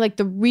 So I think like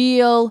the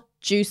real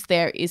juice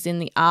there is in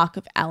the arc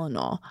of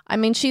Eleanor. I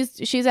mean,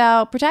 she's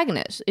our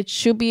protagonist. It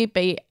should be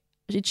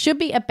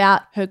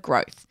about her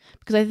growth,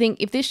 because I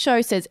think if this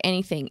show says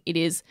anything, it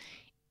is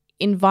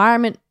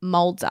environment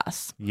molds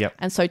us. Yep.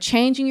 And so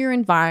changing your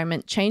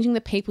environment, changing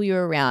the people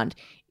you're around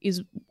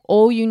is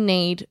all you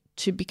need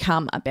to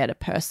become a better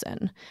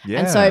person. Yeah.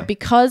 And so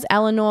because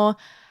Eleanor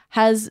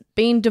has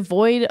been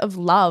devoid of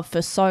love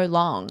for so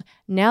long,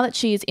 now that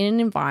she is in an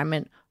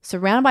environment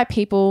surrounded by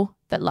people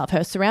that love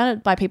her,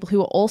 surrounded by people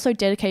who are also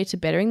dedicated to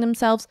bettering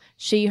themselves,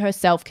 she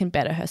herself can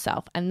better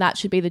herself. And that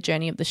should be the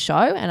journey of the show.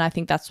 And I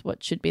think that's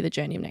what should be the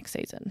journey of next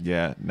season.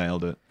 Yeah,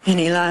 nailed it.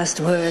 Any last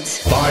words?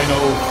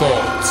 Final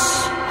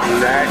thoughts.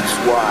 That's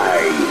why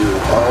you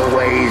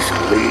always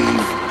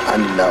leave a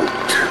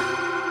note.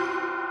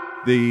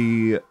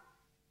 The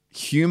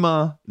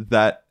humor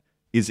that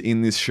is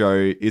in this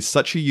show is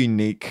such a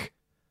unique...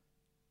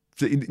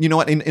 You know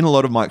what? In a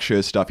lot of Mike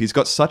Schur's stuff, he's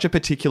got such a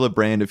particular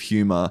brand of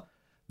humor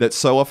that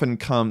so often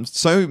comes...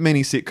 So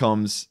many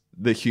sitcoms,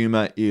 the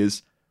humor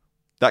is,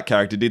 that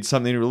character did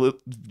something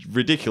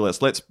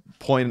ridiculous. Let's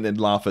point and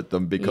laugh at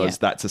them because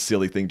that's a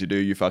silly thing to do.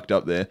 You fucked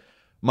up there.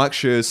 Mike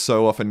Schur's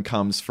so often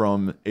comes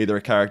from either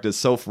a character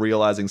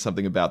self-realizing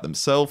something about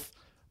themselves,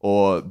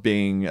 or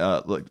being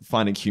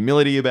finding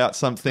humility about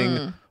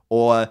something,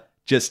 or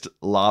just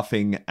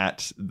laughing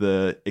at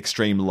the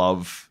extreme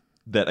love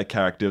that a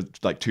character,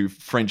 like two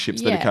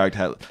friendships that a character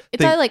has.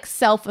 It's either like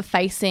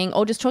self-effacing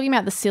or just talking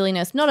about the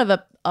silliness,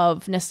 not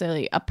of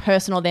necessarily a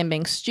person or them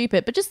being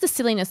stupid, but just the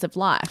silliness of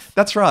life.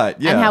 That's right,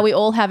 yeah. And how we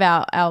all have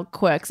our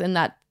quirks, and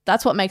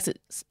that's what makes it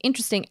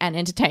interesting and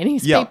entertaining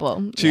as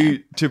people.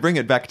 To bring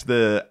it back to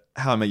the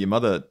How I Met Your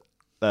Mother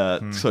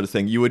sort of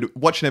thing, you would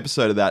watch an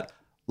episode of that,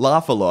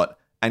 laugh a lot,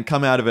 and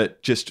come out of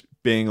it just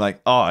being like,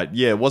 oh,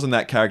 yeah, wasn't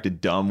that character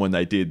dumb when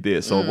they did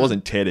this? Or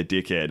wasn't Ted a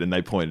dickhead and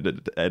they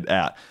pointed it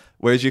out?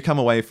 Whereas you come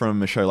away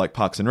from a show like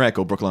Parks and Rec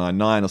or Brooklyn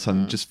Nine-Nine or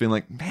something, just feeling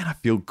like, man, I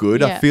feel good.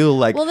 Yeah. I feel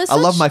like I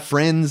love such- my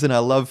friends and I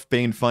love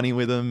being funny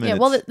with them. Yeah, And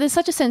well, it's- there's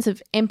such a sense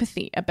of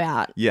empathy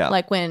about,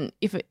 like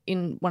if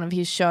in one of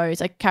his shows,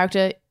 a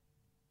character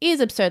is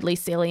absurdly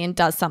silly and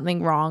does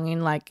something wrong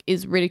and like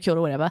is ridiculed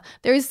or whatever,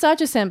 there is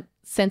such a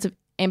sense of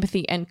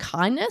empathy and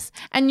kindness,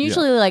 and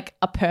usually like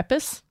a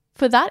purpose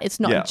for that. It's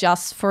not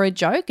just for a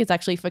joke. It's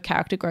actually for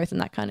character growth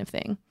and that kind of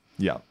thing.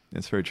 Yeah,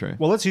 that's very true.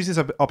 Well, let's use this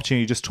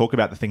opportunity to just talk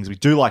about the things we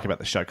do like about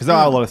the show, because there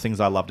are a lot of things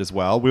I loved as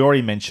well. We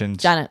already mentioned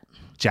Janet.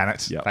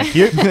 Yep. Thank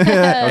you.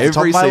 That was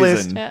top of my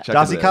season. list. Chuck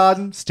Darcy it there.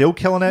 Carden, still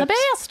killing it. The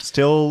best.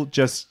 Still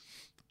just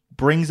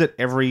brings it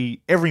every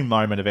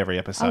moment of every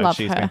episode. I love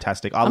She's her.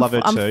 fantastic. I love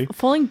her I'm too.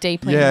 falling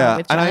deeply in love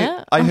with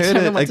Janet. I heard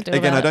don't know what to it do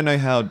again. about I it. don't know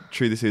how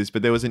true this is,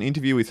 but there was an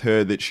interview with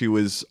her that she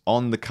was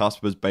on the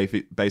cusp of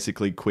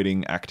basically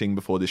quitting acting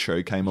before this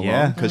show came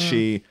along, because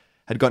she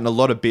had gotten a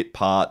lot of bit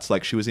parts.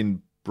 Like, she was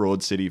in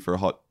Broad City for a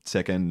hot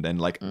second and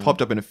like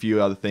popped up in a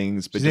few other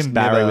things, but She's just in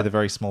Barry never... with a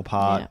very small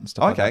part and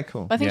stuff like Okay, that.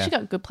 cool. But I think Yeah. she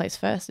got Good Place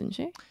first, didn't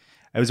she?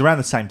 It was around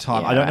the same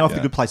time. Yeah, I don't know if right.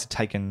 The Good Place had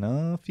taken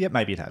off yet.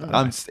 Maybe it had.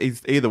 I don't know.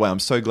 Either way, I'm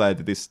so glad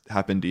that this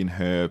happened in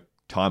her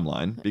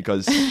timeline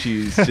because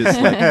she's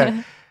just like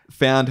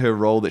found her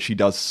role that she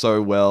does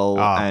so well,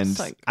 and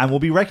will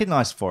be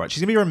recognized for it.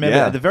 She's gonna be remembered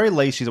at the very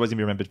least. She's always gonna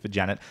be remembered for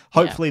Janet.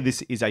 Hopefully,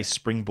 this is a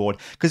springboard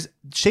because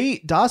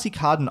Darcy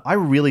Carden. I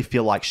really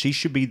feel like she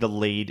should be the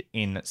lead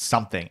in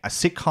something, a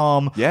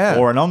sitcom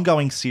or an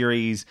ongoing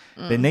series.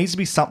 There needs to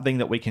be something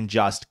that we can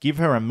just give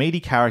her a meaty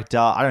character.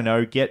 I don't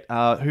know. Get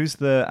who's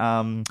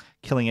the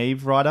Killing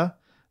Eve writer?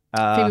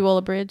 Phoebe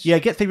Waller-Bridge. Yeah,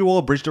 get Phoebe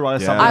Waller-Bridge to write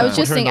something. I was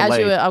just thinking, as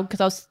you were,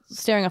 because I was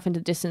staring off into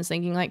the distance,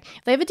 thinking like,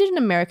 if they ever did an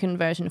American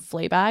version of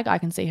Fleabag, I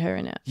can see her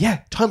in it.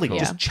 Yeah, totally.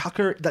 Just chuck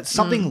her. That's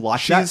something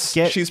like that.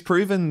 She's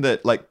proven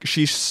that like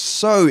she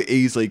so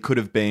easily could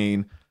have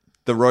been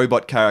the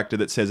robot character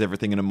that says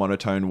everything in a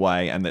monotone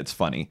way and that's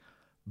funny,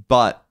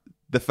 but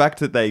the fact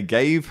that they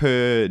gave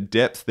her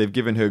depth, they've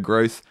given her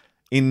growth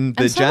in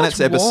the Janet's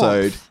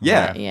episode.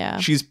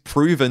 She's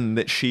proven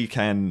that she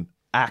can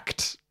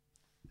act.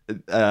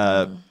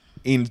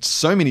 In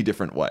so many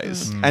different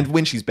ways. And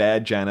when she's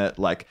bad, Janet,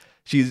 like,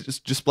 she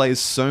just displays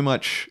so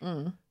much,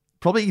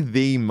 probably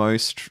the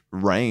most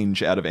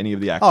range out of any of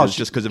the actors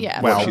just because of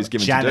what she's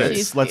given to do.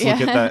 Let's look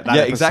at that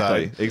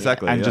episode.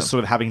 Exactly. And just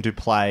sort of having to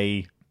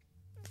play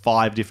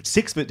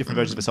 6 different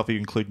versions of herself if you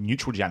include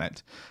neutral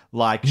Janet.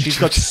 Like, she's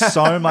got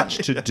so much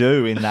to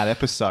do in that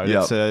episode.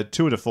 It's a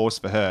tour de force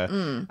for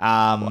her.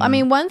 I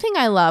mean, one thing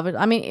I love,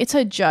 I mean, it's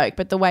a joke,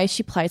 but the way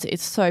she plays it,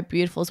 it's so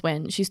beautiful, is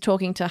when she's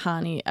talking to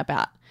Hani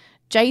about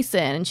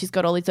Jason and she's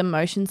got all these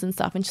emotions and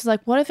stuff, and she's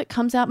like, what if it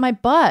comes out my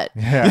butt?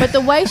 But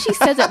the way she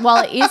says it,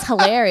 while it is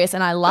hilarious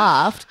and I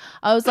laughed,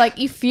 I was like,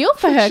 you feel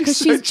for her because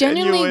she's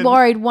genuinely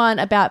worried, one,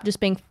 about just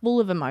being full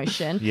of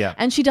emotion,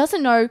 and she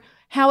doesn't know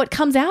how it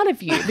comes out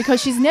of you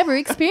because she's never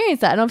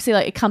experienced that. And obviously,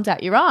 like, it comes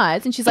out your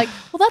eyes, and she's like,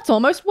 well, that's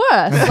almost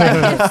worse.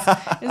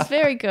 Like, it's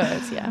very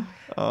good.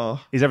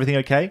 Is everything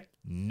okay?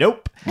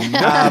 Nope.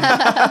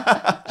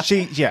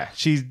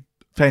 She's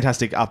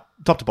fantastic, up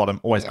top to bottom,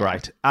 always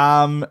great.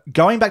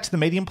 Going back to the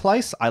medium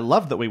place, I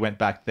love that we went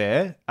back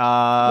there.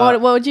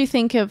 What would you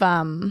think of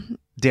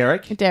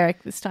Derek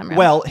this time around?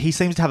 Well, he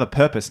seems to have a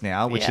purpose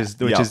now, which is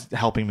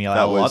helping me out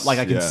a lot. Like,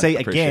 I can see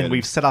again,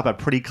 we've set up a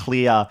pretty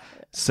clear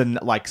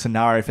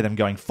scenario for them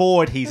going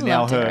forward. He's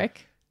now her.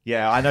 Derek.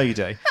 Yeah, I know you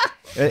do.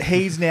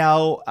 He's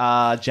now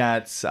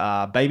Janet's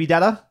baby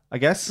dada, I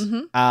guess.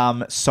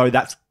 So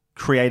that's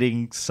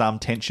creating some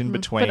tension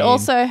between, but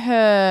also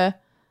her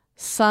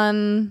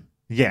son.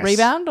 Yes.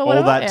 Rebound or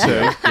whatever? All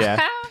that too,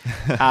 yeah.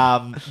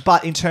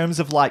 But in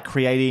terms of like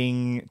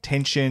creating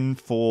tension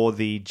for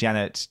the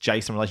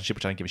Janet-Jason relationship,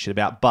 which I don't give a shit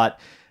about, but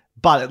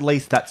at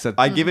least that's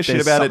I give a shit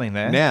about it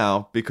there.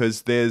 now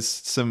because there's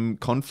some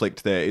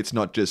conflict there. It's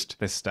not just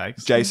there's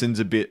stakes.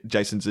 Jason's a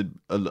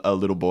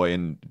little boy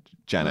and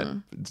Janet.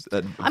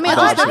 I mean,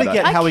 I don't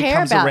get how he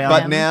comes around.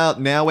 But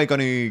now we're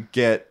going to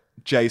get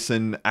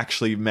Jason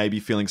actually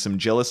maybe feeling some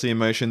jealousy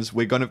emotions.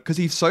 We're going to, because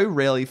he so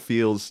rarely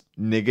feels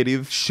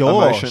negative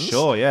emotions.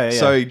 Yeah.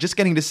 So just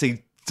getting to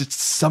see just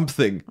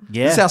something.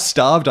 Yeah. This is how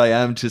starved I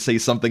am to see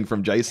something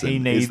from Jason. He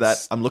needs is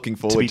that I'm looking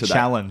forward to be that.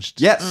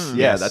 challenged. Yes.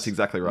 Yeah, that's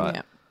exactly right.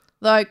 Yeah.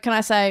 Though, can I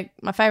say,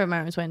 my favourite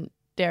moment is when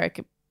Derek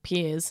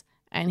appears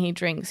and he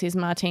drinks his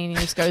martini and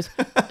just goes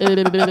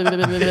into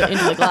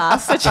the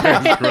glass.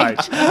 Great.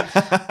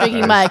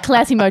 Drinking my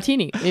classy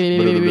martini.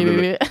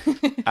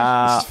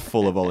 Just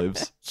full of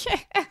olives.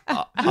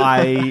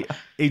 I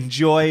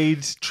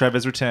enjoyed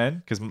Trevor's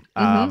return because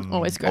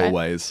always great.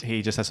 Always.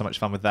 He just has so much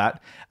fun with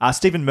that.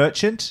 Stephen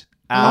Merchant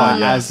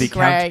as the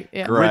great.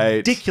 Great.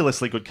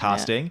 Ridiculously good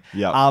casting.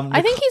 Yeah.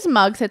 I think his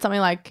mug said something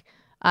like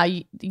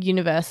the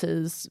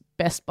universe's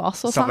best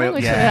boss or something,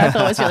 which I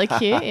thought was really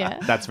cute. Yeah,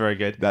 that's very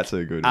good. That's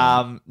a good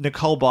one.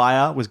 Nicole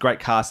Byer was great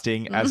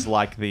casting as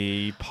like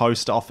the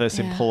post office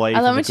employee.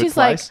 I love when she's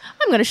like,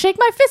 I'm going to shake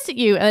my fist at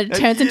you, and it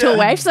turns into a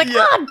wave. She's like,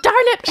 oh, darn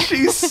it.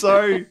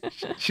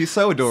 She's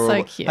so adorable.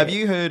 So cute. Have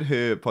you heard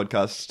her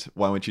podcast,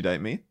 Why Won't You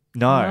Date Me?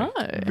 No.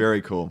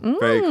 Very cool.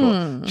 Very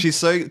cool.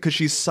 She's because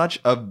she's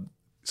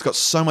it's got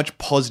so much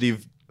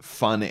positive,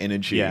 fun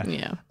energy.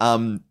 Yeah.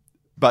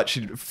 But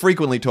she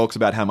frequently talks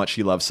about how much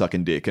she loves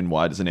sucking dick and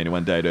why doesn't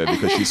anyone date her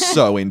because she's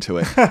so into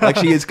it. Like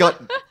she's got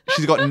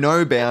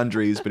no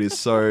boundaries, but is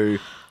so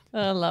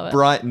I love it.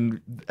 Bright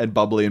and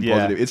bubbly and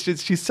positive. It's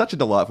just she's such a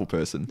delightful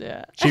person.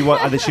 Yeah. She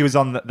was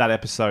on that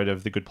episode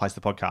of The Good Place,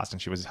 the podcast,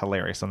 and she was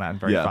hilarious on that and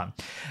very fun.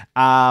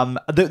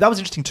 That was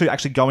interesting too,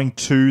 actually going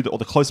to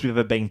the closest we've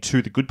ever been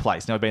to The Good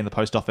Place, never been in the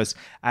post office,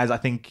 as I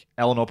think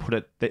Eleanor put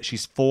it, that she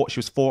was 4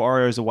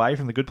 Oreos away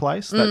from The Good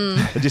Place.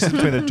 The distance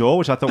between the door,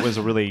 which I thought was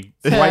a really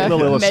great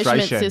little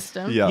illustration.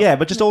 System. Yeah,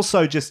 but just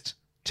also just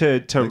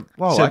to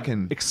I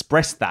can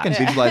express that. I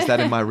can visualize that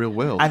in my real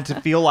world. And to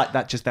feel like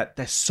that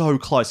they're so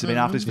close. I've been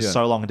after this for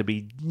so long and to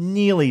be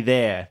nearly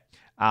there.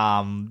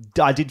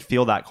 I did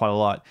feel that quite a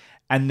lot.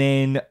 And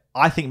then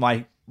I think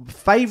my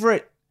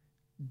favorite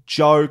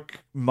joke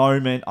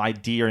moment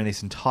idea in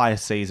this entire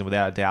season,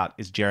 without a doubt,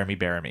 is Jeremy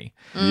Bearimy.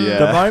 Yeah.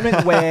 The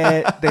moment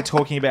where they're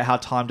talking about how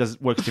time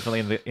works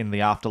differently in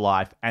the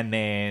afterlife, and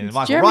then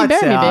Michael Jeremy writes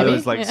Bearimy, out, baby.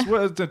 it's like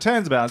Yeah.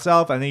 turns about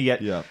himself, and then you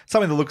get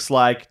something that looks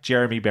like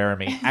Jeremy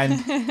Bearimy.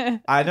 And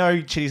I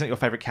know Chitty's not your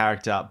favorite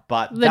character,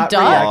 but The that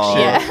dot,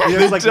 reaction, yeah.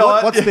 it's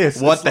like, what's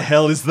this? What the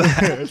hell is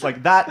that? It's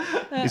like that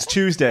is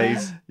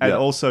Tuesdays and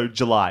also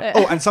July.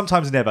 Oh, and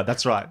sometimes never.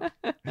 That's right.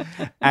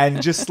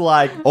 And just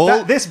like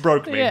this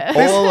broke me.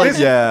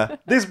 Yeah.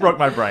 This broke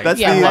my brain. That's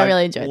Yeah, the, I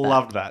really enjoyed that.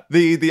 Loved that.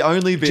 the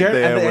only bit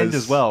there At the was end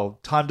as well.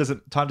 Time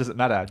doesn't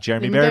matter.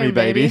 Jeremy Bearimy,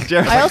 baby.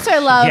 I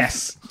also love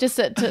Yes. just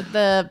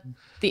the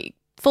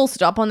full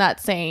stop on that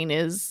scene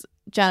is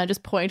Jana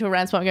just pointing to a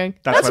round spot and going,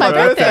 "That's my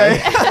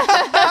birthday."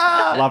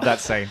 Love that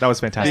scene. That was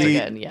fantastic.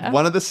 Good, yeah.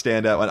 One of the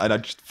standout one, and I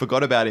just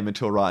forgot about him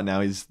until right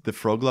now, is the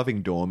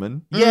frog-loving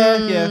doorman.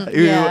 Yeah.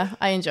 Yeah,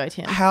 I enjoyed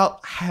him. How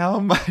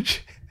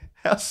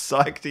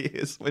psyched he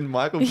is when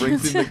Michael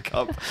brings in the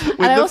cup with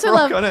And I the also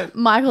frog love on it.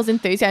 Michael's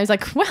enthusiasm. He's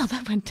like, "Well,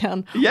 that went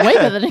down Yeah. way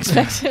better than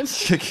expected."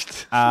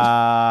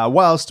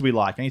 What else do we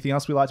like? Anything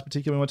else we liked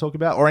particularly we want to talk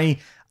about? Or any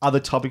other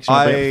topics you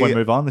want to bring up before we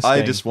move on?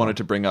 I just wanted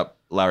to bring up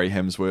Larry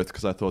Hemsworth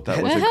because I thought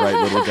that was a great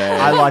little game.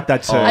 I like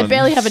that too. I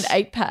barely have an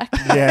 8-pack.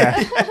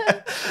 Yeah.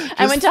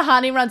 And when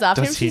Tahani runs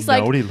after him, Does he she's know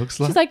like, what he looks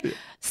like? She's like,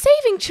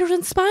 saving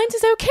children's spines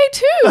is okay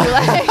too.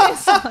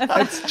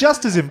 Like, It's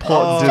just as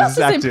important just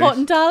as acting.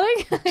 important, darling.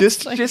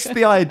 just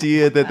the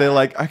idea that they're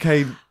like,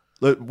 okay,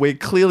 look, we're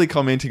clearly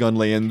commenting on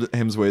Liam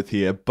Hemsworth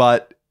here,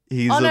 but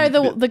he's Oh no,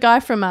 the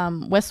guy from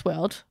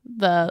Westworld,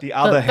 the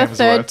other the Hemsworth.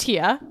 third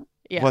tier.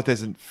 Yeah. what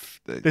There's 3.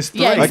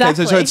 Yeah, Okay,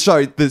 exactly. so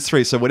sorry, there's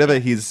 3. So whatever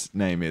his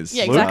name is,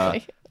 Yeah,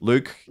 exactly.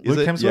 Luke, is Luke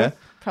it? Hemsworth? Yeah.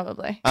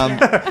 Probably.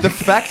 The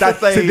fact that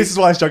they See, this is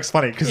why this joke's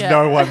funny, because Yeah.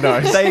 no one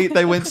knows.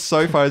 they went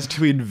so far as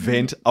to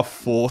invent a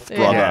fourth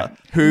brother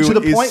who to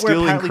the is point where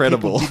still apparently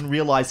incredible. people didn't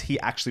realize he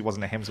actually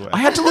wasn't a Hemsworth. I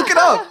had to look it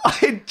up.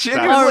 I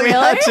genuinely Oh, really?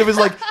 had to. It was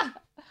like,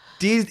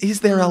 is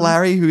there a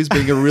Larry who's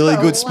being a really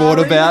good sport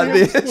about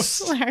this?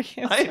 Hilarious.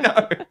 I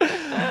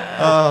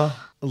know.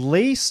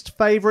 Least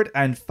favorite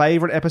and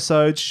favorite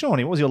episodes.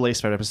 Shawnee, what was your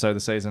least favorite episode of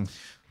the season?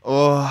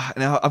 Oh,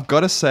 now I've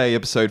got to say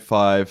episode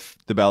 5,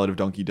 The Ballad of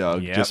Donkey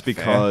Dog, Yep, just fair.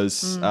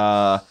 because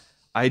I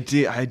really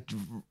I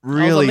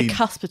was on the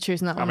cusp of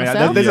choosing that one I mean,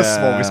 myself. there's a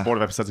Yeah. smorgasbord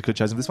of episodes I could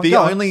have chosen. This one, the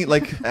go on. only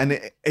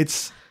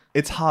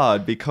it's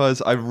hard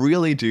because I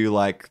really do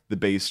like the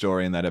B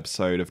story in that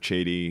episode of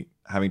Chidi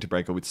having to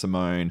break up with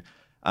Simone.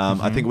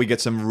 I think we get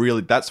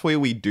that's where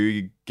we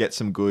do get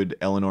some good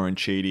Eleanor and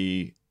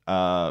Chidi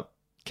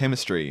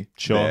chemistry.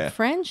 Sure. there.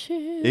 Friendship.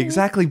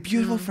 Exactly.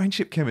 Beautiful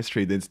friendship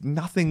chemistry. There's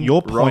nothing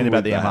Your wrong point about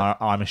with the that.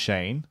 MRI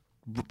machine,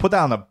 put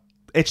that on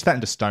etch that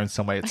into stone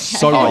somewhere. It's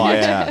so Oh, right.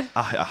 yeah.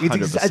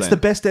 It's the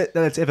best that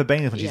it's ever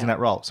been when she's in that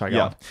role. Sorry,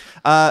 go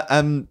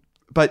on.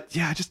 But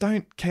yeah, I just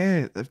don't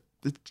care.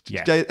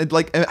 Yeah.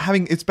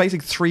 It's basically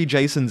 3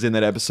 Jasons in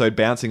that episode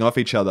bouncing off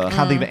each other.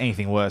 Can't think of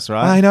anything worse,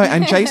 right? I know,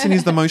 and Jason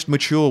is the most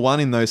mature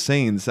one in those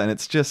scenes, and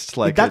it's just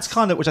like That's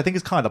kind of, which I think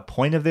is kind of the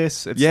point of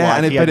this. It's Yeah, like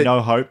and he but had it-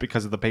 no hope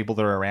because of the people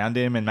that are around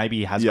him, and maybe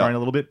he has Yeah. grown a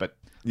little bit, but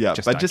yeah,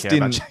 just but don't just care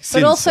about didn't.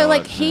 Jason. But also, sell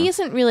like, it, he yeah.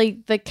 isn't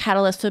really the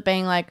catalyst for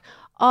being like,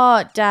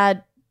 "Oh,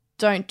 Dad,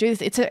 don't do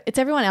this." It's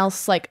everyone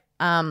else, like,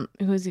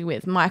 who is he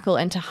with? Michael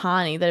and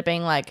Tahani, that are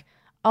being like,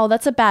 "Oh,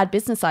 that's a bad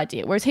business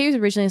idea." Whereas he was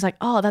originally like,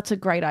 "Oh, that's a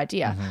great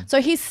idea."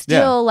 So he's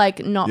still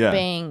like not Yeah.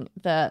 being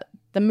the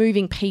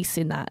moving piece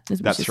in that. Which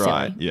That's is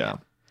right. silly.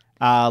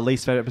 Yeah.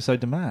 Least favorite episode,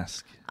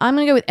 Damask. I'm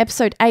gonna go with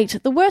episode 8,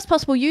 the worst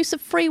possible use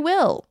of free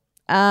will.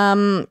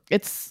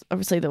 It's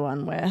obviously the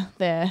one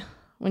where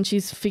when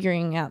she's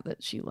figuring out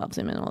that she loves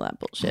him and all that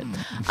bullshit.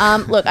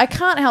 Look, I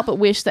can't help but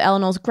wish that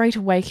Eleanor's great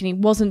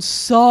awakening wasn't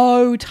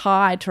so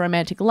tied to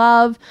romantic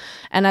love.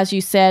 And as you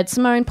said,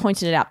 Simone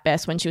pointed it out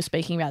best when she was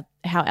speaking about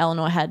how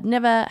Eleanor had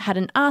never had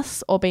an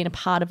us or been a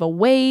part of a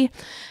we.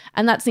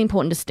 And that's the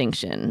important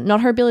distinction, not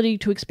her ability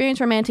to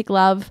experience romantic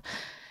love.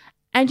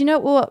 And you know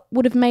what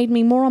would have made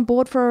me more on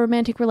board for a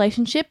romantic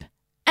relationship?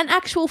 An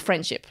actual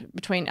friendship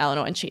between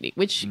Eleanor and Chidi,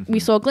 which we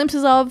saw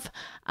glimpses of,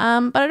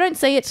 but I don't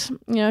see it.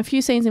 You know, a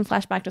few scenes in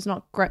flashback does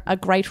not a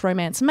great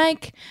romance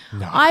make.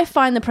 No. I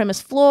find the premise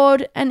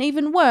flawed and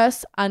even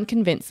worse,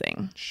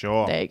 unconvincing.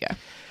 Sure. There you go.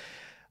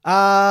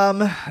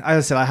 As I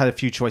said, I had a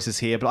few choices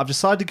here, but I've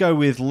decided to go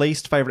with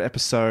least favorite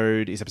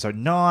episode is episode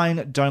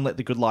 9, Don't Let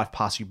the Good Life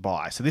Pass You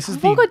By. So this is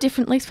We've all got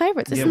different least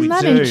favourites. Isn't we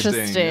that do.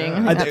 interesting?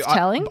 I think that's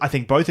telling. I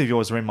think both of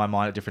yours are in my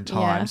mind at different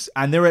times.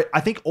 And I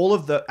think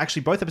both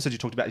episodes you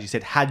talked about, as you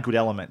said, had good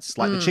elements.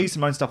 Like the Cheese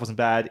Simone stuff wasn't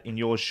bad in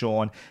yours,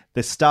 Sean.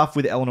 The stuff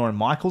with Eleanor and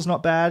Michael's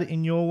not bad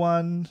in your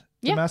one,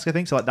 Damask, I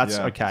think. So that's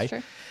okay. That's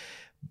true.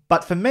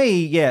 But for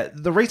me,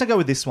 the reason I go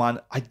with this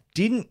one, I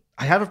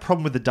have a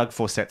problem with the Doug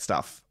Fawcett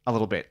stuff a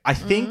little bit. I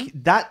think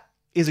that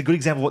is a good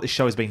example of what this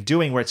show has been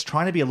doing, where it's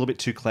trying to be a little bit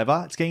too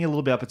clever. It's getting a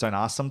little bit up its own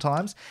ass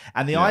sometimes.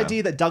 And the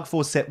idea that Doug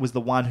Fawcett was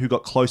the one who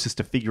got closest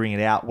to figuring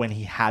it out when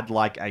he had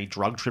like a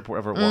drug trip or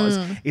whatever it was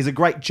is a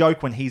great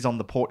joke when he's on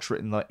the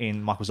portrait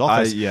in Michael's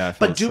office.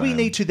 But do we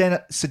need to then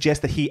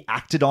suggest that he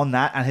acted on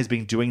that and has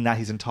been doing that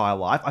his entire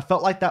life? I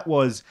felt like that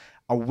was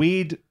a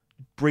weird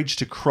bridge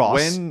to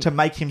cross to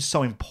make him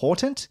so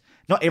important.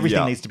 Not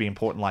everything needs to be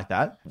important like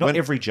that. Not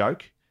every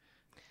joke.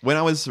 When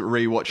I was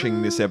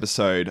rewatching this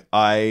episode,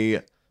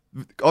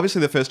 obviously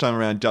the first time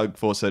around, Doug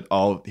Fawcett,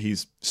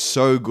 he's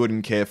so good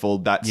and careful.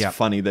 That's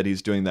funny that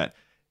he's doing that.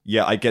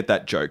 Yeah, I get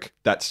that joke.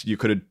 You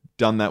could have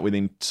done that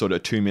within sort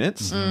of 2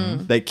 minutes.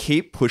 They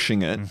keep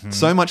pushing it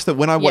so much that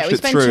when I watched it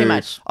through,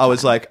 I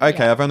was like,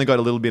 okay, I've only got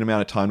a little bit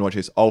amount of time to watch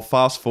this. I'll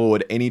fast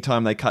forward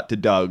anytime they cut to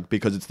Doug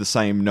because it's the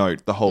same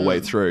note the whole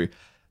way through.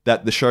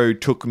 That the show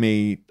took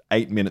me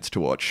 8 minutes to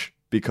watch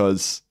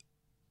because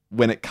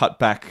when it cut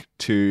back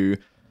to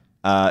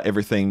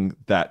everything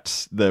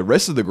that the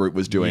rest of the group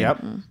was doing,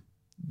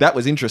 that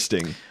was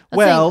interesting.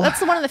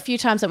 That's one of the few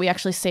times that we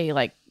actually see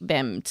like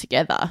them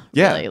together.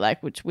 Really,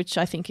 like which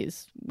I think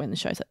is when the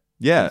show's at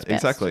its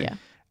best. Exactly.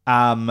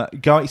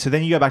 So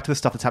then you go back to the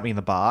stuff that's happening in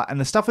the bar,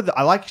 and the stuff with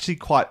I actually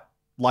quite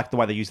like the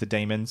way they use the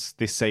demons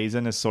this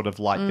season as sort of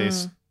like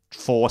this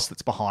force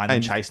that's behind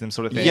them, chasing them,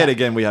 sort of thing. Yet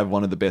again, we have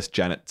one of the best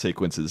Janet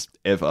sequences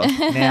ever.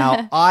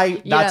 Now,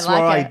 that's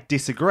where I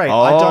disagree.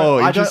 Oh,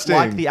 I don't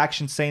like the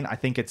action scene. I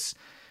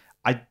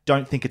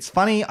don't think it's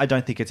funny. I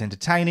don't think it's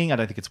entertaining. I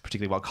don't think it's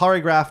particularly well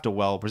choreographed or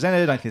well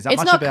presented. I don't think there's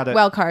that much about it. It's not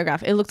well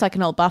choreographed. It looks like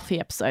an old Buffy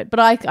episode, but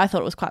I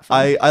thought it was quite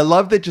fun. I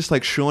love that just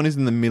like Sean is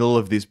in the middle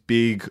of this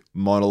big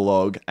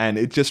monologue and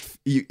it just,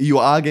 you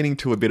are getting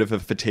to a bit of a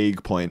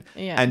fatigue point.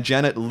 Yeah. And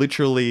Janet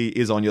literally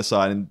is on your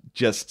side and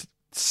just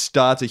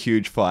starts a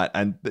huge fight.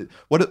 And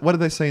what are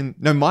they saying?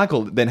 No,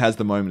 Michael then has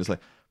the moment. It's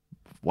like,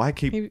 why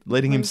keep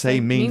letting him say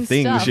mean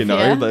things,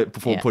 stuff, like,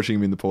 before pushing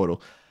him in the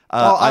portal?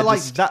 I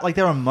like that. Like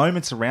there are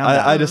moments around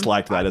that. I just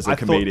liked that as a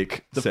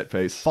comedic set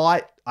piece.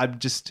 Fight. I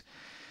don't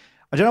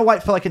know why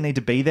it felt like it needed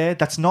to be there.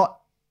 That's not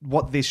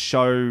what this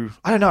show.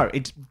 I don't know.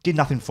 It did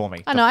nothing for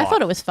me. I know. I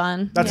thought it was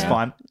fun. That's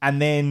fine.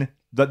 And then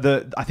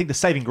I think the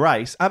saving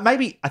grace. I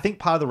think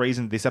part of the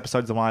reason this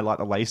episode is the one I like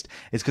the least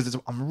is because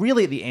I'm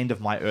really at the end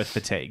of my Earth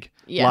fatigue.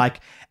 Yeah.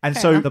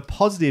 The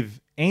positive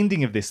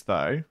ending of this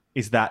though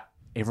is that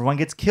everyone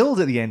gets killed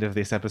at the end of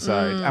this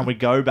episode and we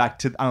go back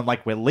to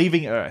we're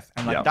leaving Earth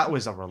and that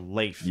was a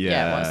relief. It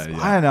was.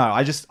 I don't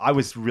know, I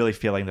was really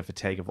feeling the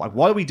fatigue of like,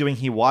 what are we doing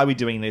here, why are we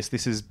doing this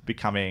is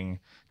becoming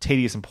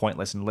tedious and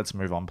pointless and let's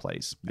move on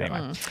please.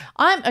 Anyway,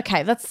 I'm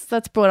okay,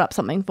 that's brought up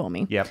something for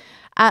me. Yep.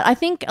 I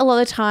think a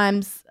lot of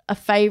times a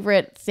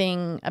favorite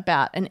thing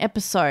about an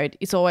episode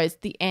is always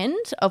the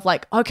end of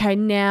like, okay,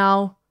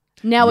 now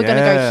we're going to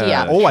go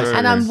here. Always.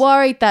 And I'm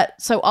worried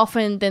that so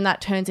often then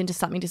that turns into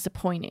something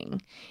disappointing.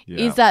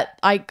 Is that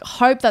I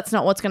hope that's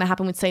not what's going to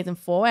happen with season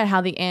 4 and how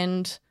the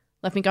end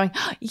left me going,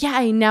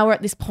 yay, now we're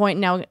at this point.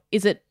 Now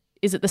is it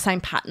the same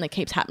pattern that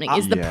keeps happening?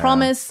 Is the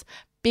promise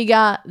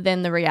bigger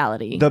than the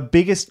reality? The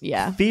biggest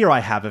fear I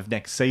have of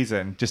next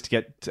season, just to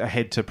get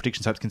ahead to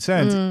predictions, hopes,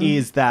 concerns,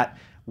 is that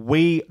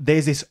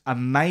there's this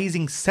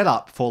amazing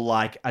setup for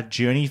like a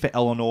journey for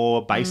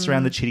Eleanor based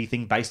around the Chitty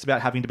thing, based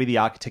about having to be the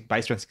architect,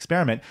 based around this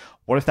experiment.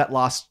 What if that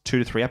lasts 2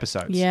 to 3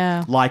 episodes?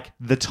 Yeah. Like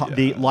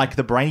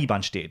the Brainy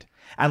Bunch did.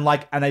 And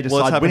they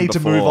decide we need to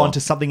move on to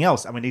something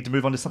else and we need to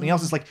move on to something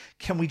else. It's like,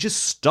 can we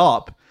just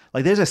stop?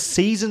 Like there's a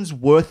season's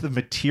worth of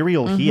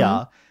material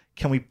here.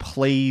 Can we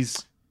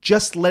please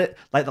just let it,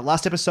 like the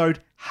last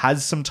episode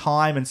has some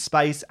time and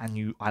space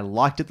and I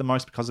liked it the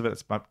most because of it.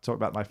 Let's talk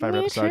about my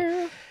favorite episode.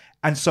 Too.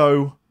 And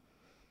so,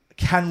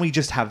 can we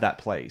just have that,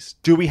 please?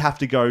 Do we have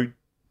to go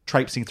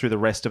traipsing through the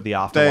rest of the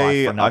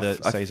afterlife for another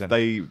season?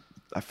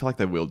 I feel like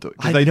they will do it.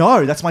 I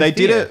know, that's my fear.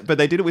 Did it, but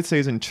they did it with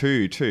season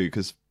 2 too,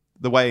 because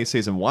the way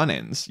season 1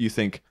 ends, you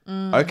think,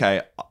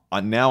 okay,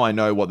 now I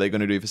know what they're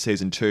going to do for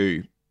season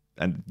 2,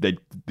 and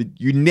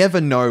you never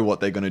know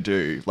what they're going to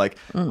do. Like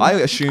I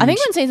assumed. I think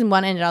when season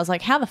 1 ended, I was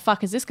like, how the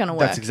fuck is this going to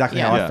work? That's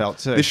exactly how I felt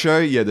too.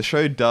 The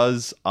show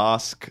does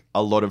ask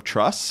a lot of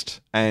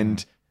trust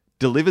and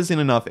delivers in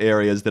enough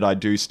areas that I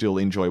do still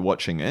enjoy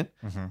watching it,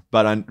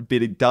 but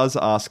it does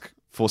ask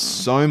for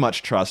so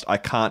much trust. I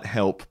can't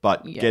help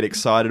but get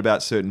excited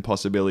about certain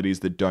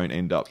possibilities that don't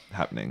end up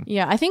happening.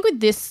 Yeah, I think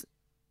with this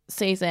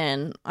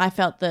season, I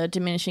felt the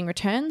diminishing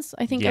returns,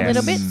 a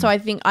little bit. So I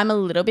think I'm a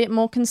little bit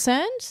more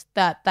concerned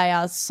that they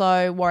are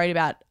so worried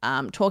about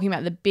talking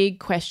about the big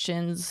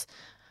questions,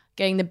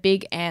 getting the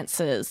big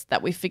answers,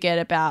 that we forget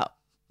about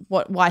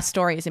why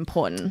story is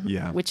important,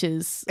 which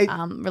is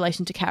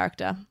relation to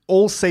character.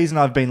 All season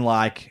I've been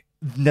like,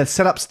 the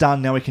setup's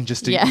done, now we can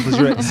just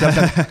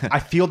I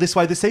feel this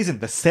way this season.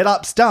 The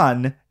setup's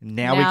done,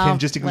 now we can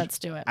just let's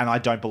do it. And I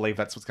don't believe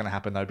that's what's going to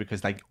happen though,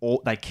 because they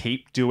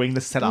keep doing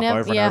the setup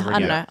over and over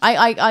again.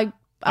 I don't know.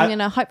 I'm going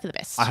to hope for the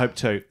best. I hope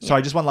too. Yeah.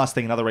 Sorry, just one last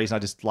thing. Another reason I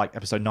just like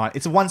episode 9.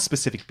 It's one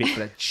specific bit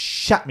that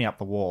shut me up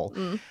the wall.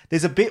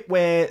 There's a bit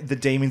where the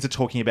demons are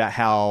talking about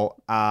how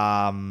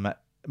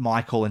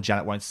Michael and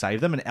Janet won't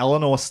save them. And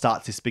Eleanor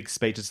starts this big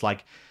speech. It's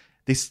like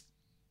this,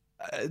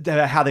 how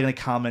they're going to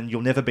come and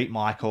you'll never beat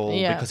Michael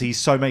because he's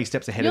so many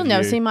steps ahead You'll of you.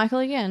 never see Michael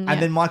again.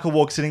 And then Michael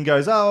walks in and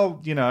goes,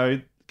 oh,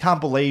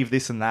 can't believe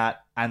this and that.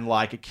 And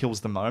like it kills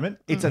the moment.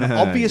 It's an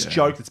obvious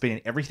joke that's been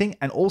in everything.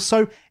 And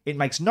also it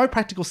makes no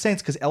practical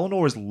sense because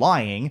Eleanor is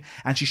lying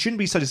and she shouldn't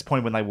be so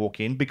disappointed when they walk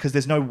in because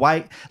there's no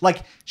way.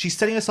 Like she's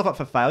setting herself up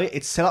for failure.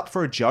 It's set up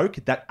for a joke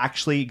that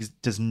actually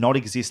does not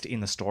exist in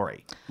the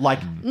story. Like,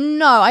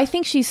 no, I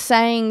think she's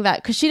saying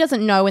that because she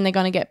doesn't know when they're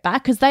going to get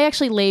back because they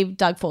actually leave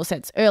Doug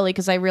Fawcett's early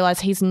because they realize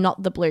he's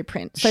not the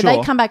blueprint. So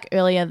they come back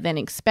earlier than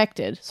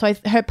expected. So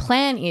her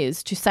plan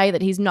is to say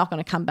that he's not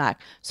going to come back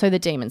so the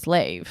demons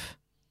leave.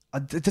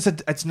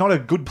 It's not a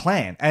good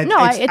plan. And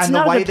no, it's and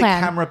not the way a good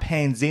plan. the camera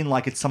pans in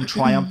like it's some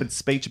triumphant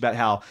speech about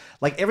how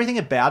like everything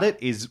about it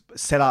is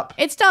set up.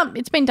 It's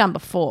been done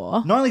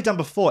before. Not only done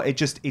before, it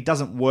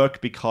doesn't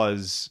work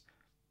because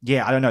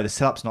I don't know, the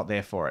setup's not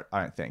there for it,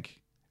 I don't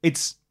think.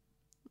 It's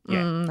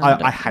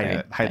I hate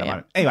it. Hate that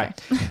moment. Anyway,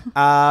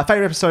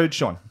 favorite episode,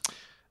 Sean.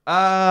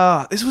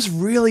 This was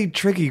really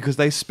tricky because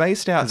they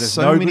spaced out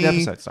so no many good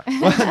episodes.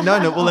 Sorry.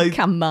 Well,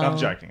 come on. I'm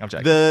joking.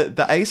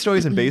 The A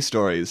stories and B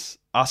stories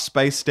are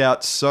spaced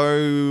out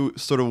so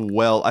sort of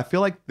well. I feel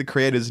like the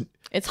creators.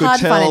 It's hard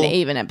to find an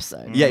even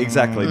episode. Yeah,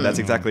 exactly. That's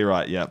exactly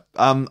right. Yeah.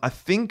 I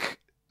think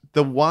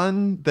the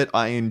one that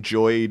I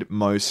enjoyed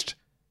most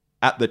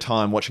at the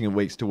time, watching it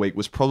week to week,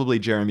 was probably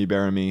Jeremy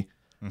Bearimy.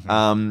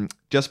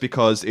 Just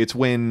because it's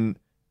when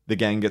the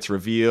gang gets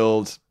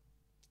revealed.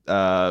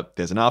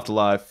 There's an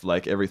afterlife,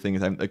 like everything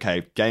is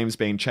okay. Game's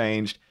been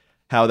changed.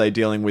 How are they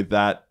dealing with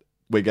that?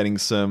 We're getting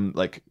some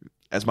like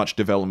as much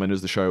development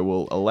as the show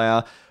will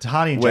allow.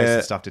 Tahani and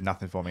Jason stuff did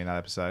nothing for me in that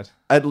episode.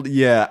 At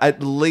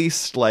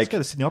least like let's go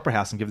to Sydney Opera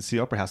House and give the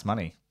Sydney Opera House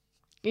money.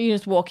 You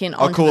just walk in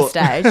onto the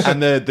stage,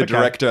 and the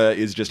director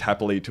is just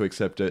happy to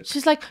accept it.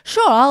 She's like,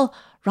 "Sure, I'll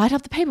write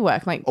up the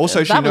paperwork." Like,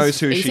 also, she knows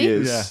who easy. she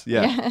is.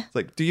 Yeah. It's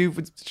like, do you?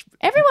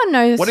 Everyone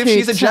knows. What if who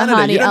she's a janitor?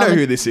 Tahani You don't know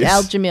who this is.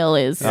 Al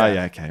Jamil is. Oh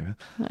yeah,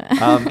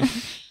 okay.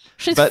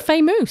 She's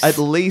famous. At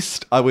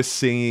least I was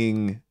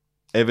seeing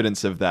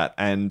evidence of that,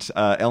 and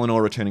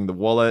Eleanor returning the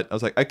wallet. I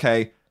was like,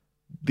 okay,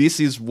 this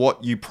is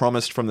what you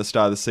promised from the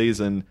start of the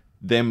season.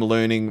 Them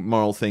learning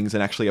moral things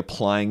and actually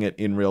applying it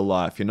in real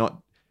life. You're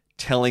not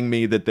telling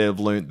me that they've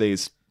learned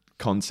these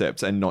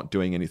concepts and not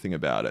doing anything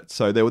about it.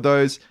 So there were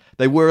those.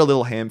 They were a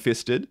little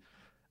ham-fisted,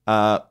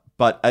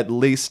 but at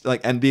least like,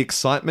 and the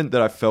excitement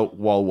that I felt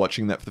while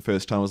watching that for the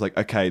first time was like,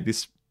 okay,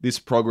 this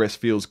progress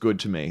feels good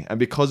to me, and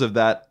because of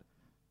that,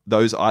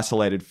 those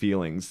isolated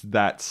feelings,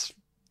 that's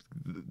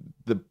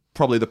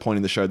probably the point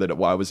in the show that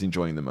I was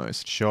enjoying the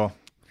most. Sure.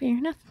 Fair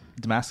enough.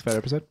 Damask, favorite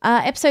episode?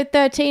 Episode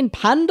 13,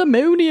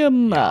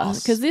 Pandemonium.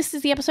 Because this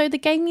is the episode that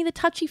gave me the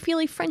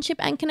touchy-feely friendship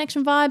and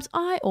connection vibes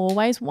I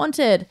always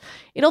wanted.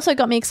 It also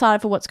got me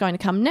excited for what's going to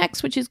come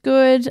next, which is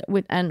good.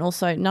 And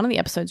also, none of the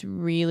episodes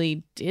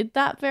really did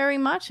that very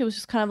much. It was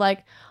just kind of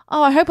like,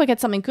 oh, I hope I get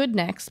something good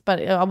next.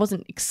 But I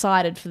wasn't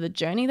excited for the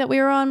journey that we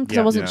were on because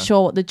I wasn't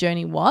sure what the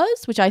journey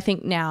was, which I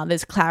think now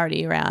there's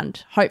clarity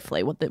around,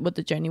 hopefully, what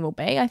the journey will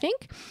be, I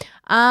think.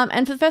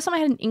 And for the first time, I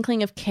had an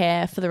inkling of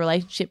care for the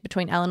relationship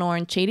between Eleanor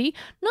and Chidi.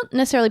 Not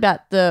necessarily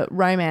about the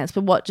romance,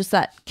 but what just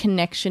that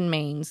connection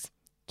means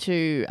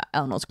to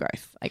Eleanor's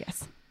growth, I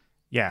guess.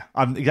 Yeah,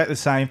 I'm exactly the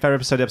same.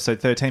 Favorite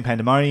episode 13,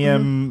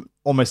 Pandemonium.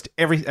 Almost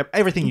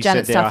everything you Janet's said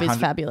there. Janet's stuff is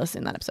fabulous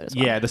in that episode as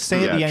well. Yeah, the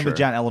scene at the end with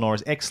Janet and Eleanor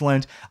is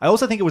excellent. I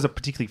also think it was a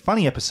particularly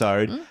funny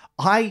episode.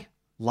 I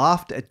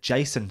laughed at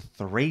Jason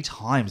 3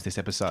 times this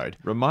episode.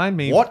 Remind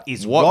me, what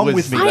wrong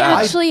with me?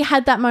 I actually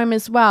had that moment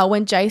as well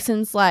when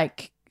Jason's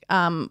like,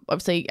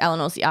 obviously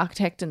Eleanor's the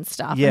architect and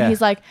stuff, and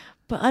he's like,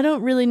 but I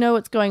don't really know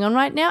what's going on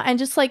right now, and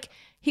just like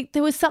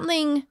there was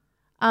something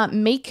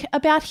meek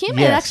about him,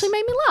 and it actually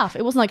made me laugh.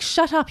 It wasn't like,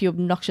 shut up, you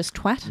obnoxious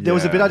twat. There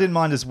was a bit I didn't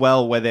mind as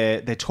well where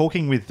they're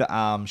talking with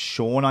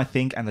Sean, I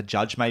think, and the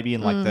judge maybe in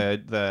like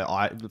the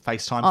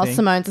FaceTime thing.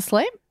 Simone's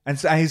asleep. And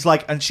he's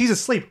like, and she's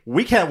asleep.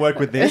 We can't work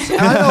with this.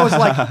 And I was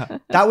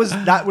like,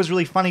 that was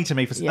really funny to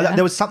me.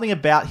 There was something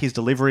about his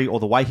delivery or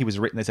the way he was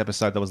written this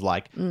episode that was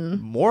like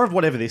more of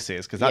whatever this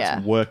is because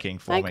that's working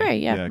for me. I agree.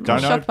 Yeah, I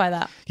was shocked by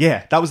that.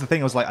 Yeah, that was the thing.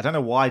 I was like, I don't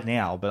know why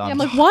now, but I'm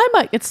like, why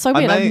am I? It's so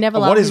weird. I've never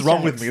laughed. What is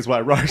wrong with me? Is what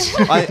I wrote.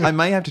 I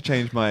may have to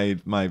change my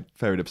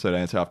favorite episode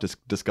answer after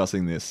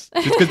discussing this,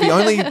 just because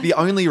the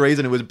only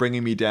reason it was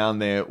bringing me down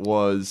there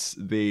was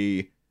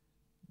the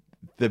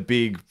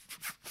big.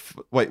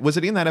 Wait, was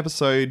it in that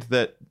episode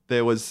that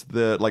there was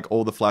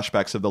all the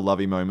flashbacks of the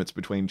lovey moments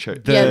between they have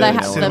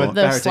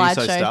the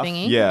slideshow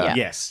thingy? Yeah.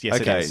 Yes, okay,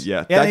 it is.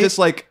 yeah. That just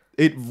like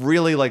it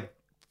really like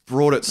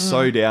brought it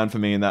so down for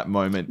me in that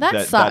moment.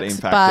 That sucks,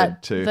 impacted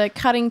but too. the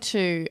cutting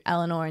to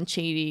Eleanor and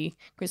Chidi,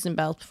 Kristen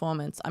Bell's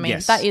performance, I mean,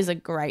 Yes. that is a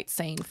great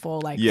scene for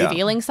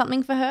revealing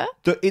something for her.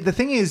 The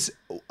thing is,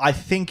 I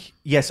think,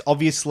 yes,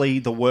 obviously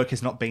the work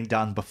has not been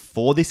done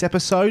before this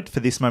episode for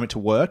this moment to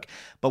work,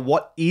 but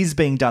what is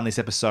being done this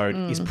episode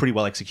is pretty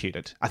well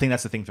executed. I think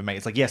that's the thing for me.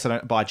 It's like, yes, I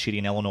don't buy Chidi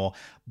and Eleanor,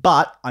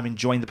 but I'm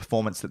enjoying the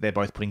performance that they're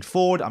both putting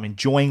forward. I'm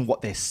enjoying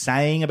what they're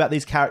saying about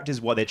these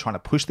characters, what they're trying to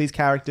push these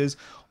characters.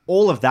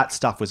 All of that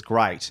stuff was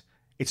great.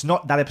 It's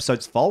not that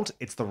episode's fault.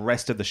 It's the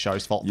rest of the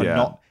show's fault for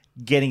not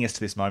getting us to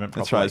this moment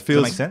properly. That's right. Does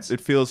that make sense?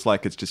 It feels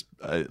like it's just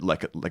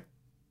like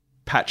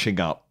patching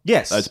up.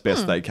 Yes. as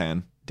best they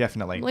can.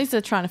 Definitely. At least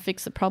they're trying to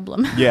fix the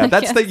problem. Yeah, I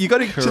that's guess. you got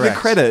to the Correct.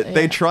 credit.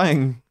 They're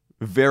trying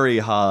very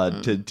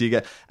hard to dig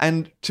it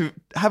and to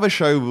have a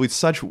show with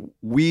such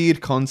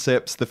weird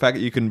concepts. The fact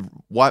that you can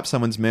wipe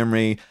someone's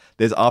memory,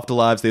 there's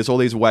afterlives, there's all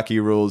these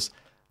wacky rules.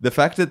 The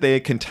fact that they're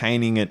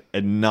containing it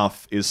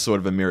enough is sort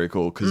of a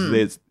miracle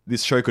because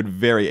this show could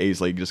very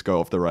easily just go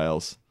off the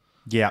rails.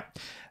 Yeah.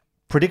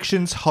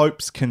 Predictions,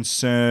 hopes,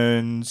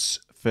 concerns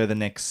for the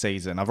next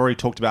season. We've already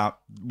talked about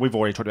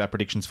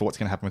predictions for what's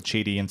going to happen with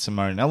Chidi and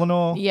Simone and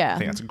Eleanor. Yeah. I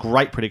think that's a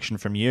great prediction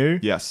from you.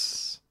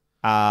 Yes.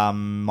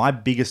 My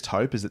biggest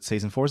hope is that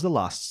season 4 is the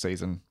last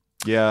season.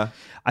 Yeah.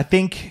 I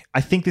think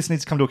this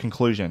needs to come to a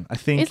conclusion. I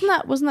think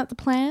wasn't that the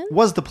plan?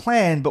 was the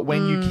plan, but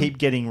when you keep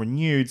getting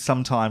renewed,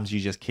 sometimes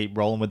you just keep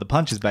rolling with the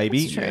punches,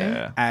 baby. That's true.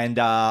 Yeah. And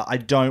I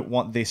don't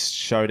want this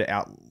show to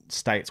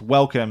outstay its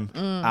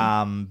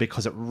welcome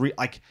because it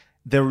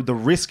the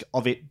risk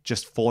of it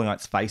just falling on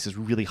its face is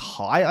really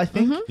high, I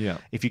think. Yeah.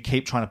 If you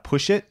keep trying to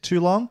push it too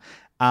long.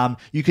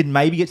 You could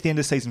maybe get to the end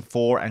of season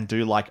 4 and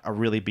do like a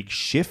really big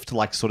shift,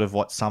 like sort of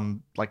what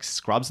some like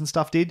Scrubs and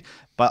stuff did.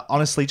 But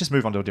honestly, just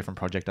move on to a different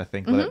project, I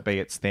think. Let it be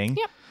its thing.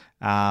 Yep.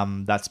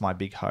 That's my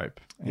big hope.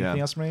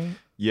 Anything else, Marie?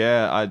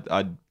 Yeah,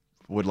 I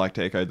would like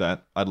to echo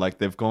that.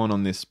 They've gone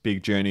on this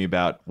big journey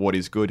about what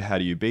is good, how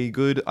do you be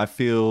good. I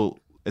feel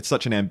it's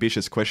such an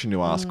ambitious question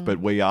to ask, but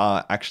we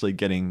are actually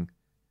getting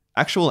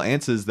actual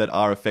answers that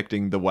are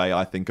affecting the way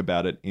I think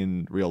about it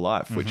in real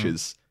life, which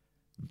is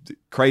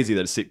crazy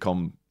that a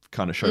sitcom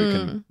kind of show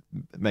can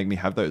make me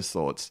have those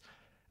thoughts.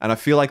 And I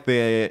feel like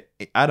they're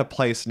at a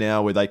place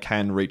now where they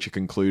can reach a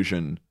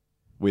conclusion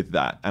with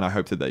that, and I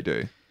hope that they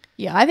do.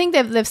 Yeah, I think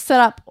they've set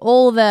up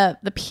all the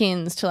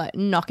pins to like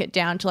knock it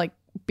down to like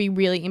be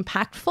really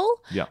impactful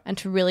and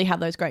to really have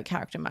those great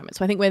character moments.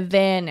 So I think we're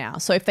there now.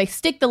 So if they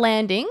stick the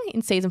landing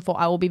in season 4,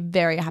 I will be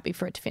very happy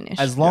for it to finish.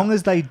 As long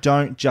as they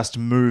don't just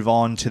move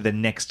on to the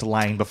next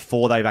lane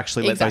before they've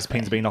actually let those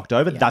pins be knocked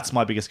over, that's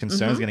my biggest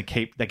concern. Is going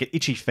to they get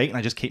itchy feet and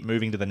they just keep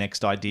moving to the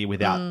next idea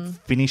without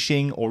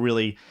finishing or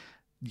really,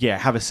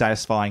 have a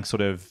satisfying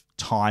sort of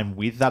time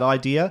with that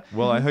idea.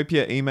 Well, I hope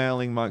you're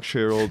emailing Mike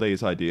Schur all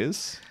these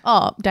ideas.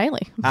 Oh,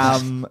 daily.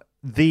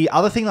 The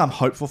other thing I'm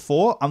hopeful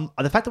for,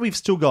 the fact that we've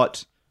still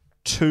got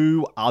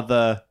 2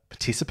 other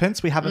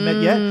participants we haven't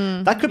met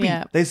yet. That could be,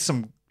 there's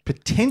some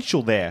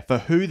potential there for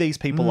who these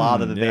people are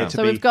that are there to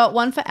so be. we've got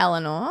one for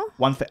Eleanor.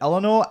 One for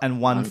Eleanor and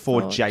one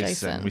for Jason.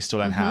 Jason. We still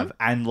don't have.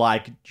 And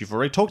like, you've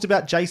already talked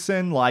about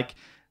Jason, like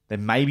they're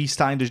maybe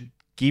starting to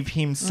give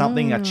him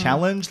something, a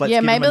challenge. Let's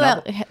give maybe him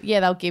another.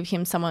 they'll give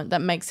him someone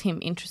that makes him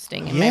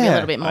interesting and maybe a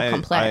little bit more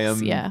complex. I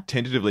am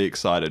tentatively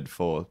excited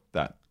for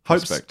that.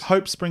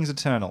 Hope springs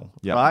eternal,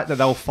 right? That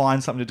they'll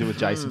find something to do with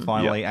Jason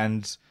finally,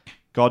 and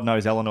God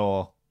knows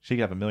Eleanor, she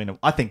could have a million.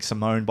 I think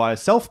Simone by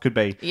herself could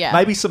be. Yeah.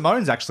 Maybe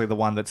Simone's actually the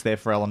one that's there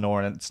for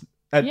Eleanor, and it's.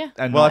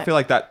 And well, I feel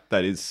like that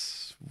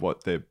is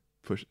what they're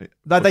pushing.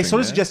 They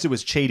sort of suggested it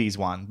was Chidi's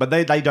one, but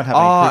they don't have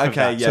any proof of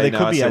that. So there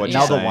could be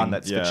another one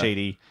that's for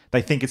Chidi.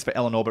 They think it's for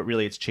Eleanor, but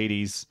really it's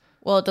Chidi's.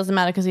 Well, it doesn't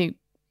matter because he'd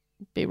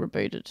be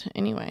rebooted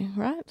anyway,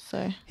 right?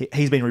 So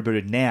he's been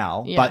rebooted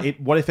now, but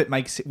what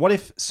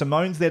if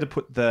Simone's there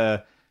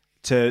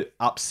to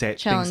upset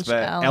challenge things for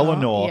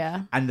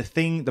Eleanor, and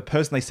the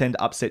person they send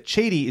to upset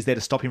Chidi is there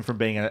to stop him from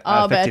being an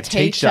effective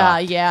teacher,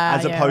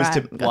 as opposed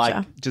to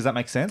like, does that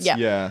make sense?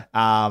 Yeah.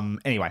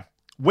 Anyway,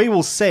 we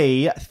will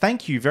see.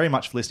 Thank you very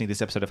much for listening to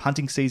this episode of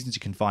Hunting Seasons.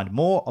 You can find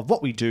more of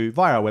what we do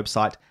via our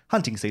website,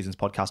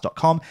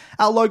 huntingseasonspodcast.com.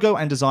 Our logo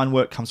and design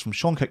work comes from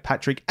Sean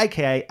Kirkpatrick,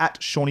 aka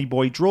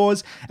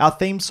 @ShawnyBoyDraws. Our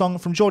theme song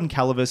from Jordan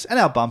Calavis, and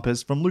our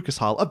bumpers from Lucas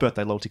Heil, a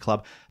Birthday Loyalty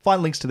Club.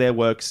 Find links to their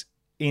works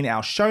in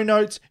our show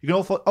notes. You can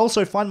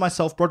also find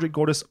myself, Broderick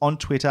Gordis, on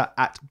Twitter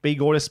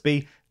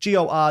 @BGordisB,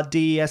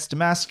 GORDES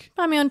Damask.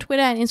 Find me on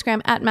Twitter and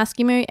Instagram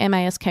 @Maskimu,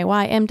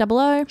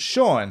 MASKYMOO.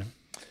 Sean.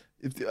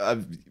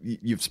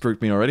 You've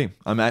spooked me already.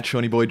 I'm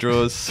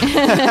 @ShawnyBoyDraws.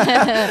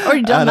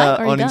 Already done, mate.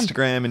 On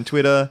Instagram and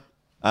Twitter.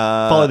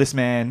 Follow this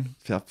man.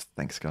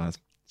 Thanks, guys.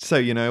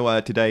 So,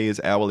 today is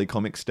Hourly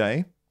Comics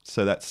Day.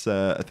 So that's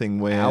a thing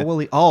where...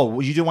 Hourly? Oh,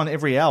 you do one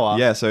every hour?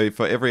 Yeah, so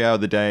for every hour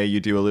of the day,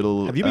 you do a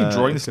little... Have you been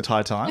drawing this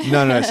entire time?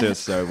 No.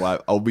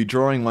 So I'll be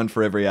drawing one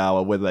for every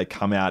hour, whether they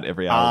come out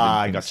every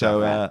hour. Gotcha.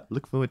 So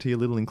look forward to your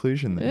little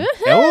inclusion there.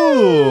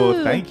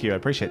 Oh, thank you. I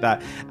appreciate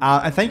that.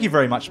 And thank you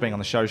very much for being on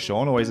the show,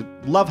 Sean. Always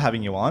love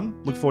having you on.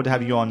 Look forward to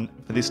having you on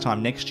for this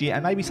time next year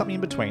and maybe something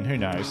in between. Who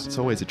knows? It's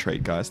always a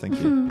treat, guys.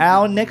 Thank you.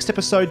 Our next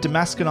episode,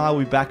 Damask and I will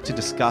be back to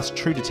discuss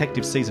True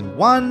Detective Season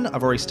 1.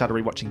 I've already started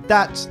rewatching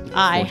that.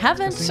 I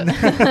haven't. In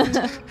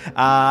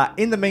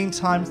the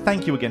meantime,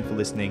 thank you again for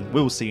listening.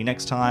 We will see you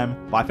next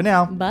time. Bye for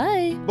now.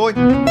 Bye. Boy.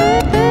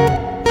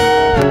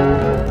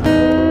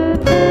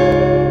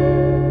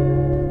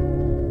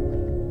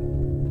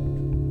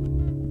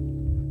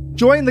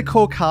 Join the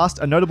core cast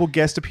are notable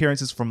guest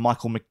appearances from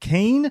Michael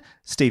McKean,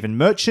 Stephen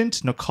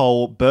Merchant,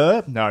 Nicole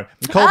Burr. Wait,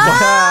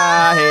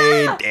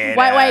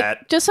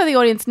 just so the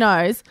audience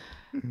knows,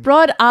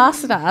 Rod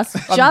asked us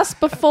just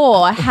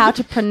before how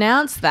to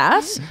pronounce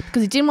that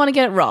because he didn't want to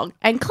get it wrong.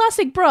 And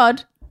classic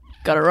Brod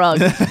got it wrong.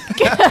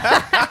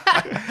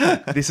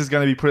 This is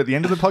going to be put at the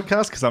end of the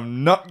podcast because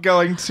I'm not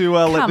going to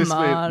let this be.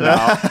 on. No,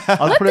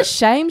 I'll Let put the it,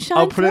 shame shine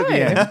I'll put it at through.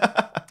 the end.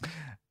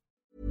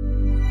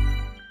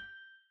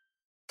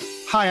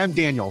 Hi, I'm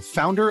Daniel,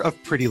 founder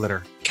of Pretty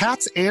Litter.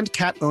 Cats and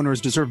cat owners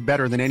deserve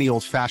better than any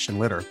old-fashioned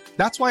litter.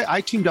 That's why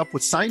I teamed up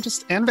with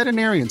scientists and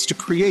veterinarians to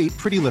create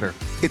Pretty Litter.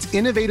 Its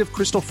innovative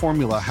crystal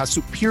formula has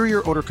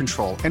superior odor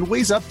control and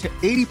weighs up to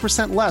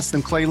 80% less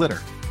than clay litter.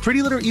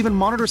 Pretty Litter even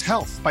monitors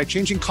health by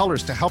changing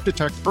colors to help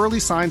detect early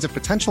signs of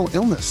potential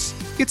illness.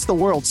 It's the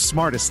world's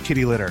smartest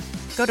kitty litter.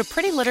 Go to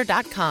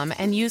prettylitter.com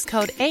and use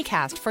code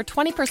ACAST for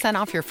 20%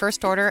 off your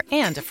first order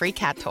and a free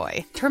cat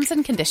toy. Terms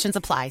and conditions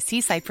apply.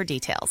 See site for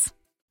details.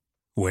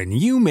 When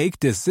you make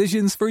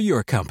decisions for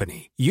your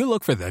company, you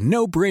look for the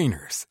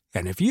no-brainers.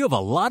 And if you have a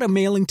lot of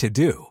mailing to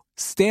do,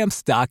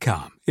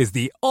 Stamps.com is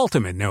the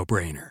ultimate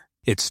no-brainer.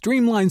 It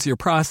streamlines your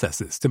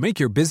processes to make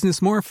your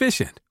business more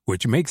efficient,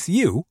 which makes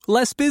you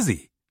less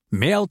busy.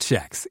 Mail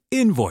checks,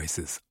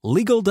 invoices,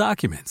 legal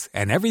documents,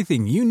 and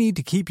everything you need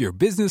to keep your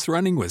business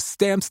running with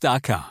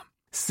Stamps.com.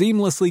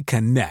 Seamlessly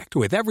connect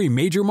with every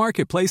major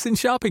marketplace and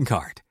shopping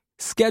cart.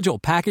 Schedule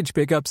package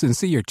pickups and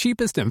see your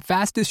cheapest and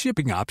fastest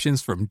shipping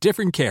options from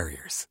different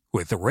carriers.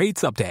 With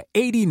rates up to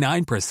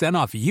 89%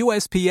 off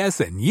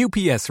USPS and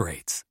UPS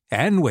rates.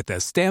 And with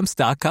the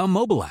Stamps.com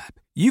mobile app,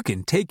 you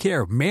can take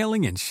care of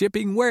mailing and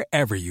shipping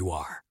wherever you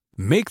are.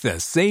 Make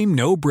the same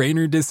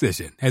no-brainer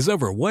decision as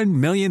over 1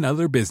 million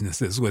other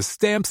businesses with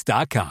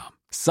Stamps.com.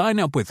 Sign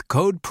up with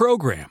code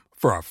PROGRAM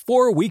for a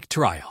 4-week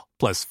trial,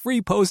 plus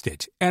free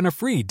postage and a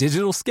free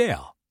digital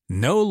scale.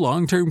 No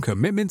long-term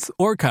commitments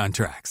or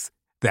contracts.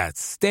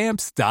 That's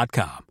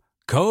Stamps.com.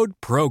 Code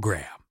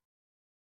PROGRAM.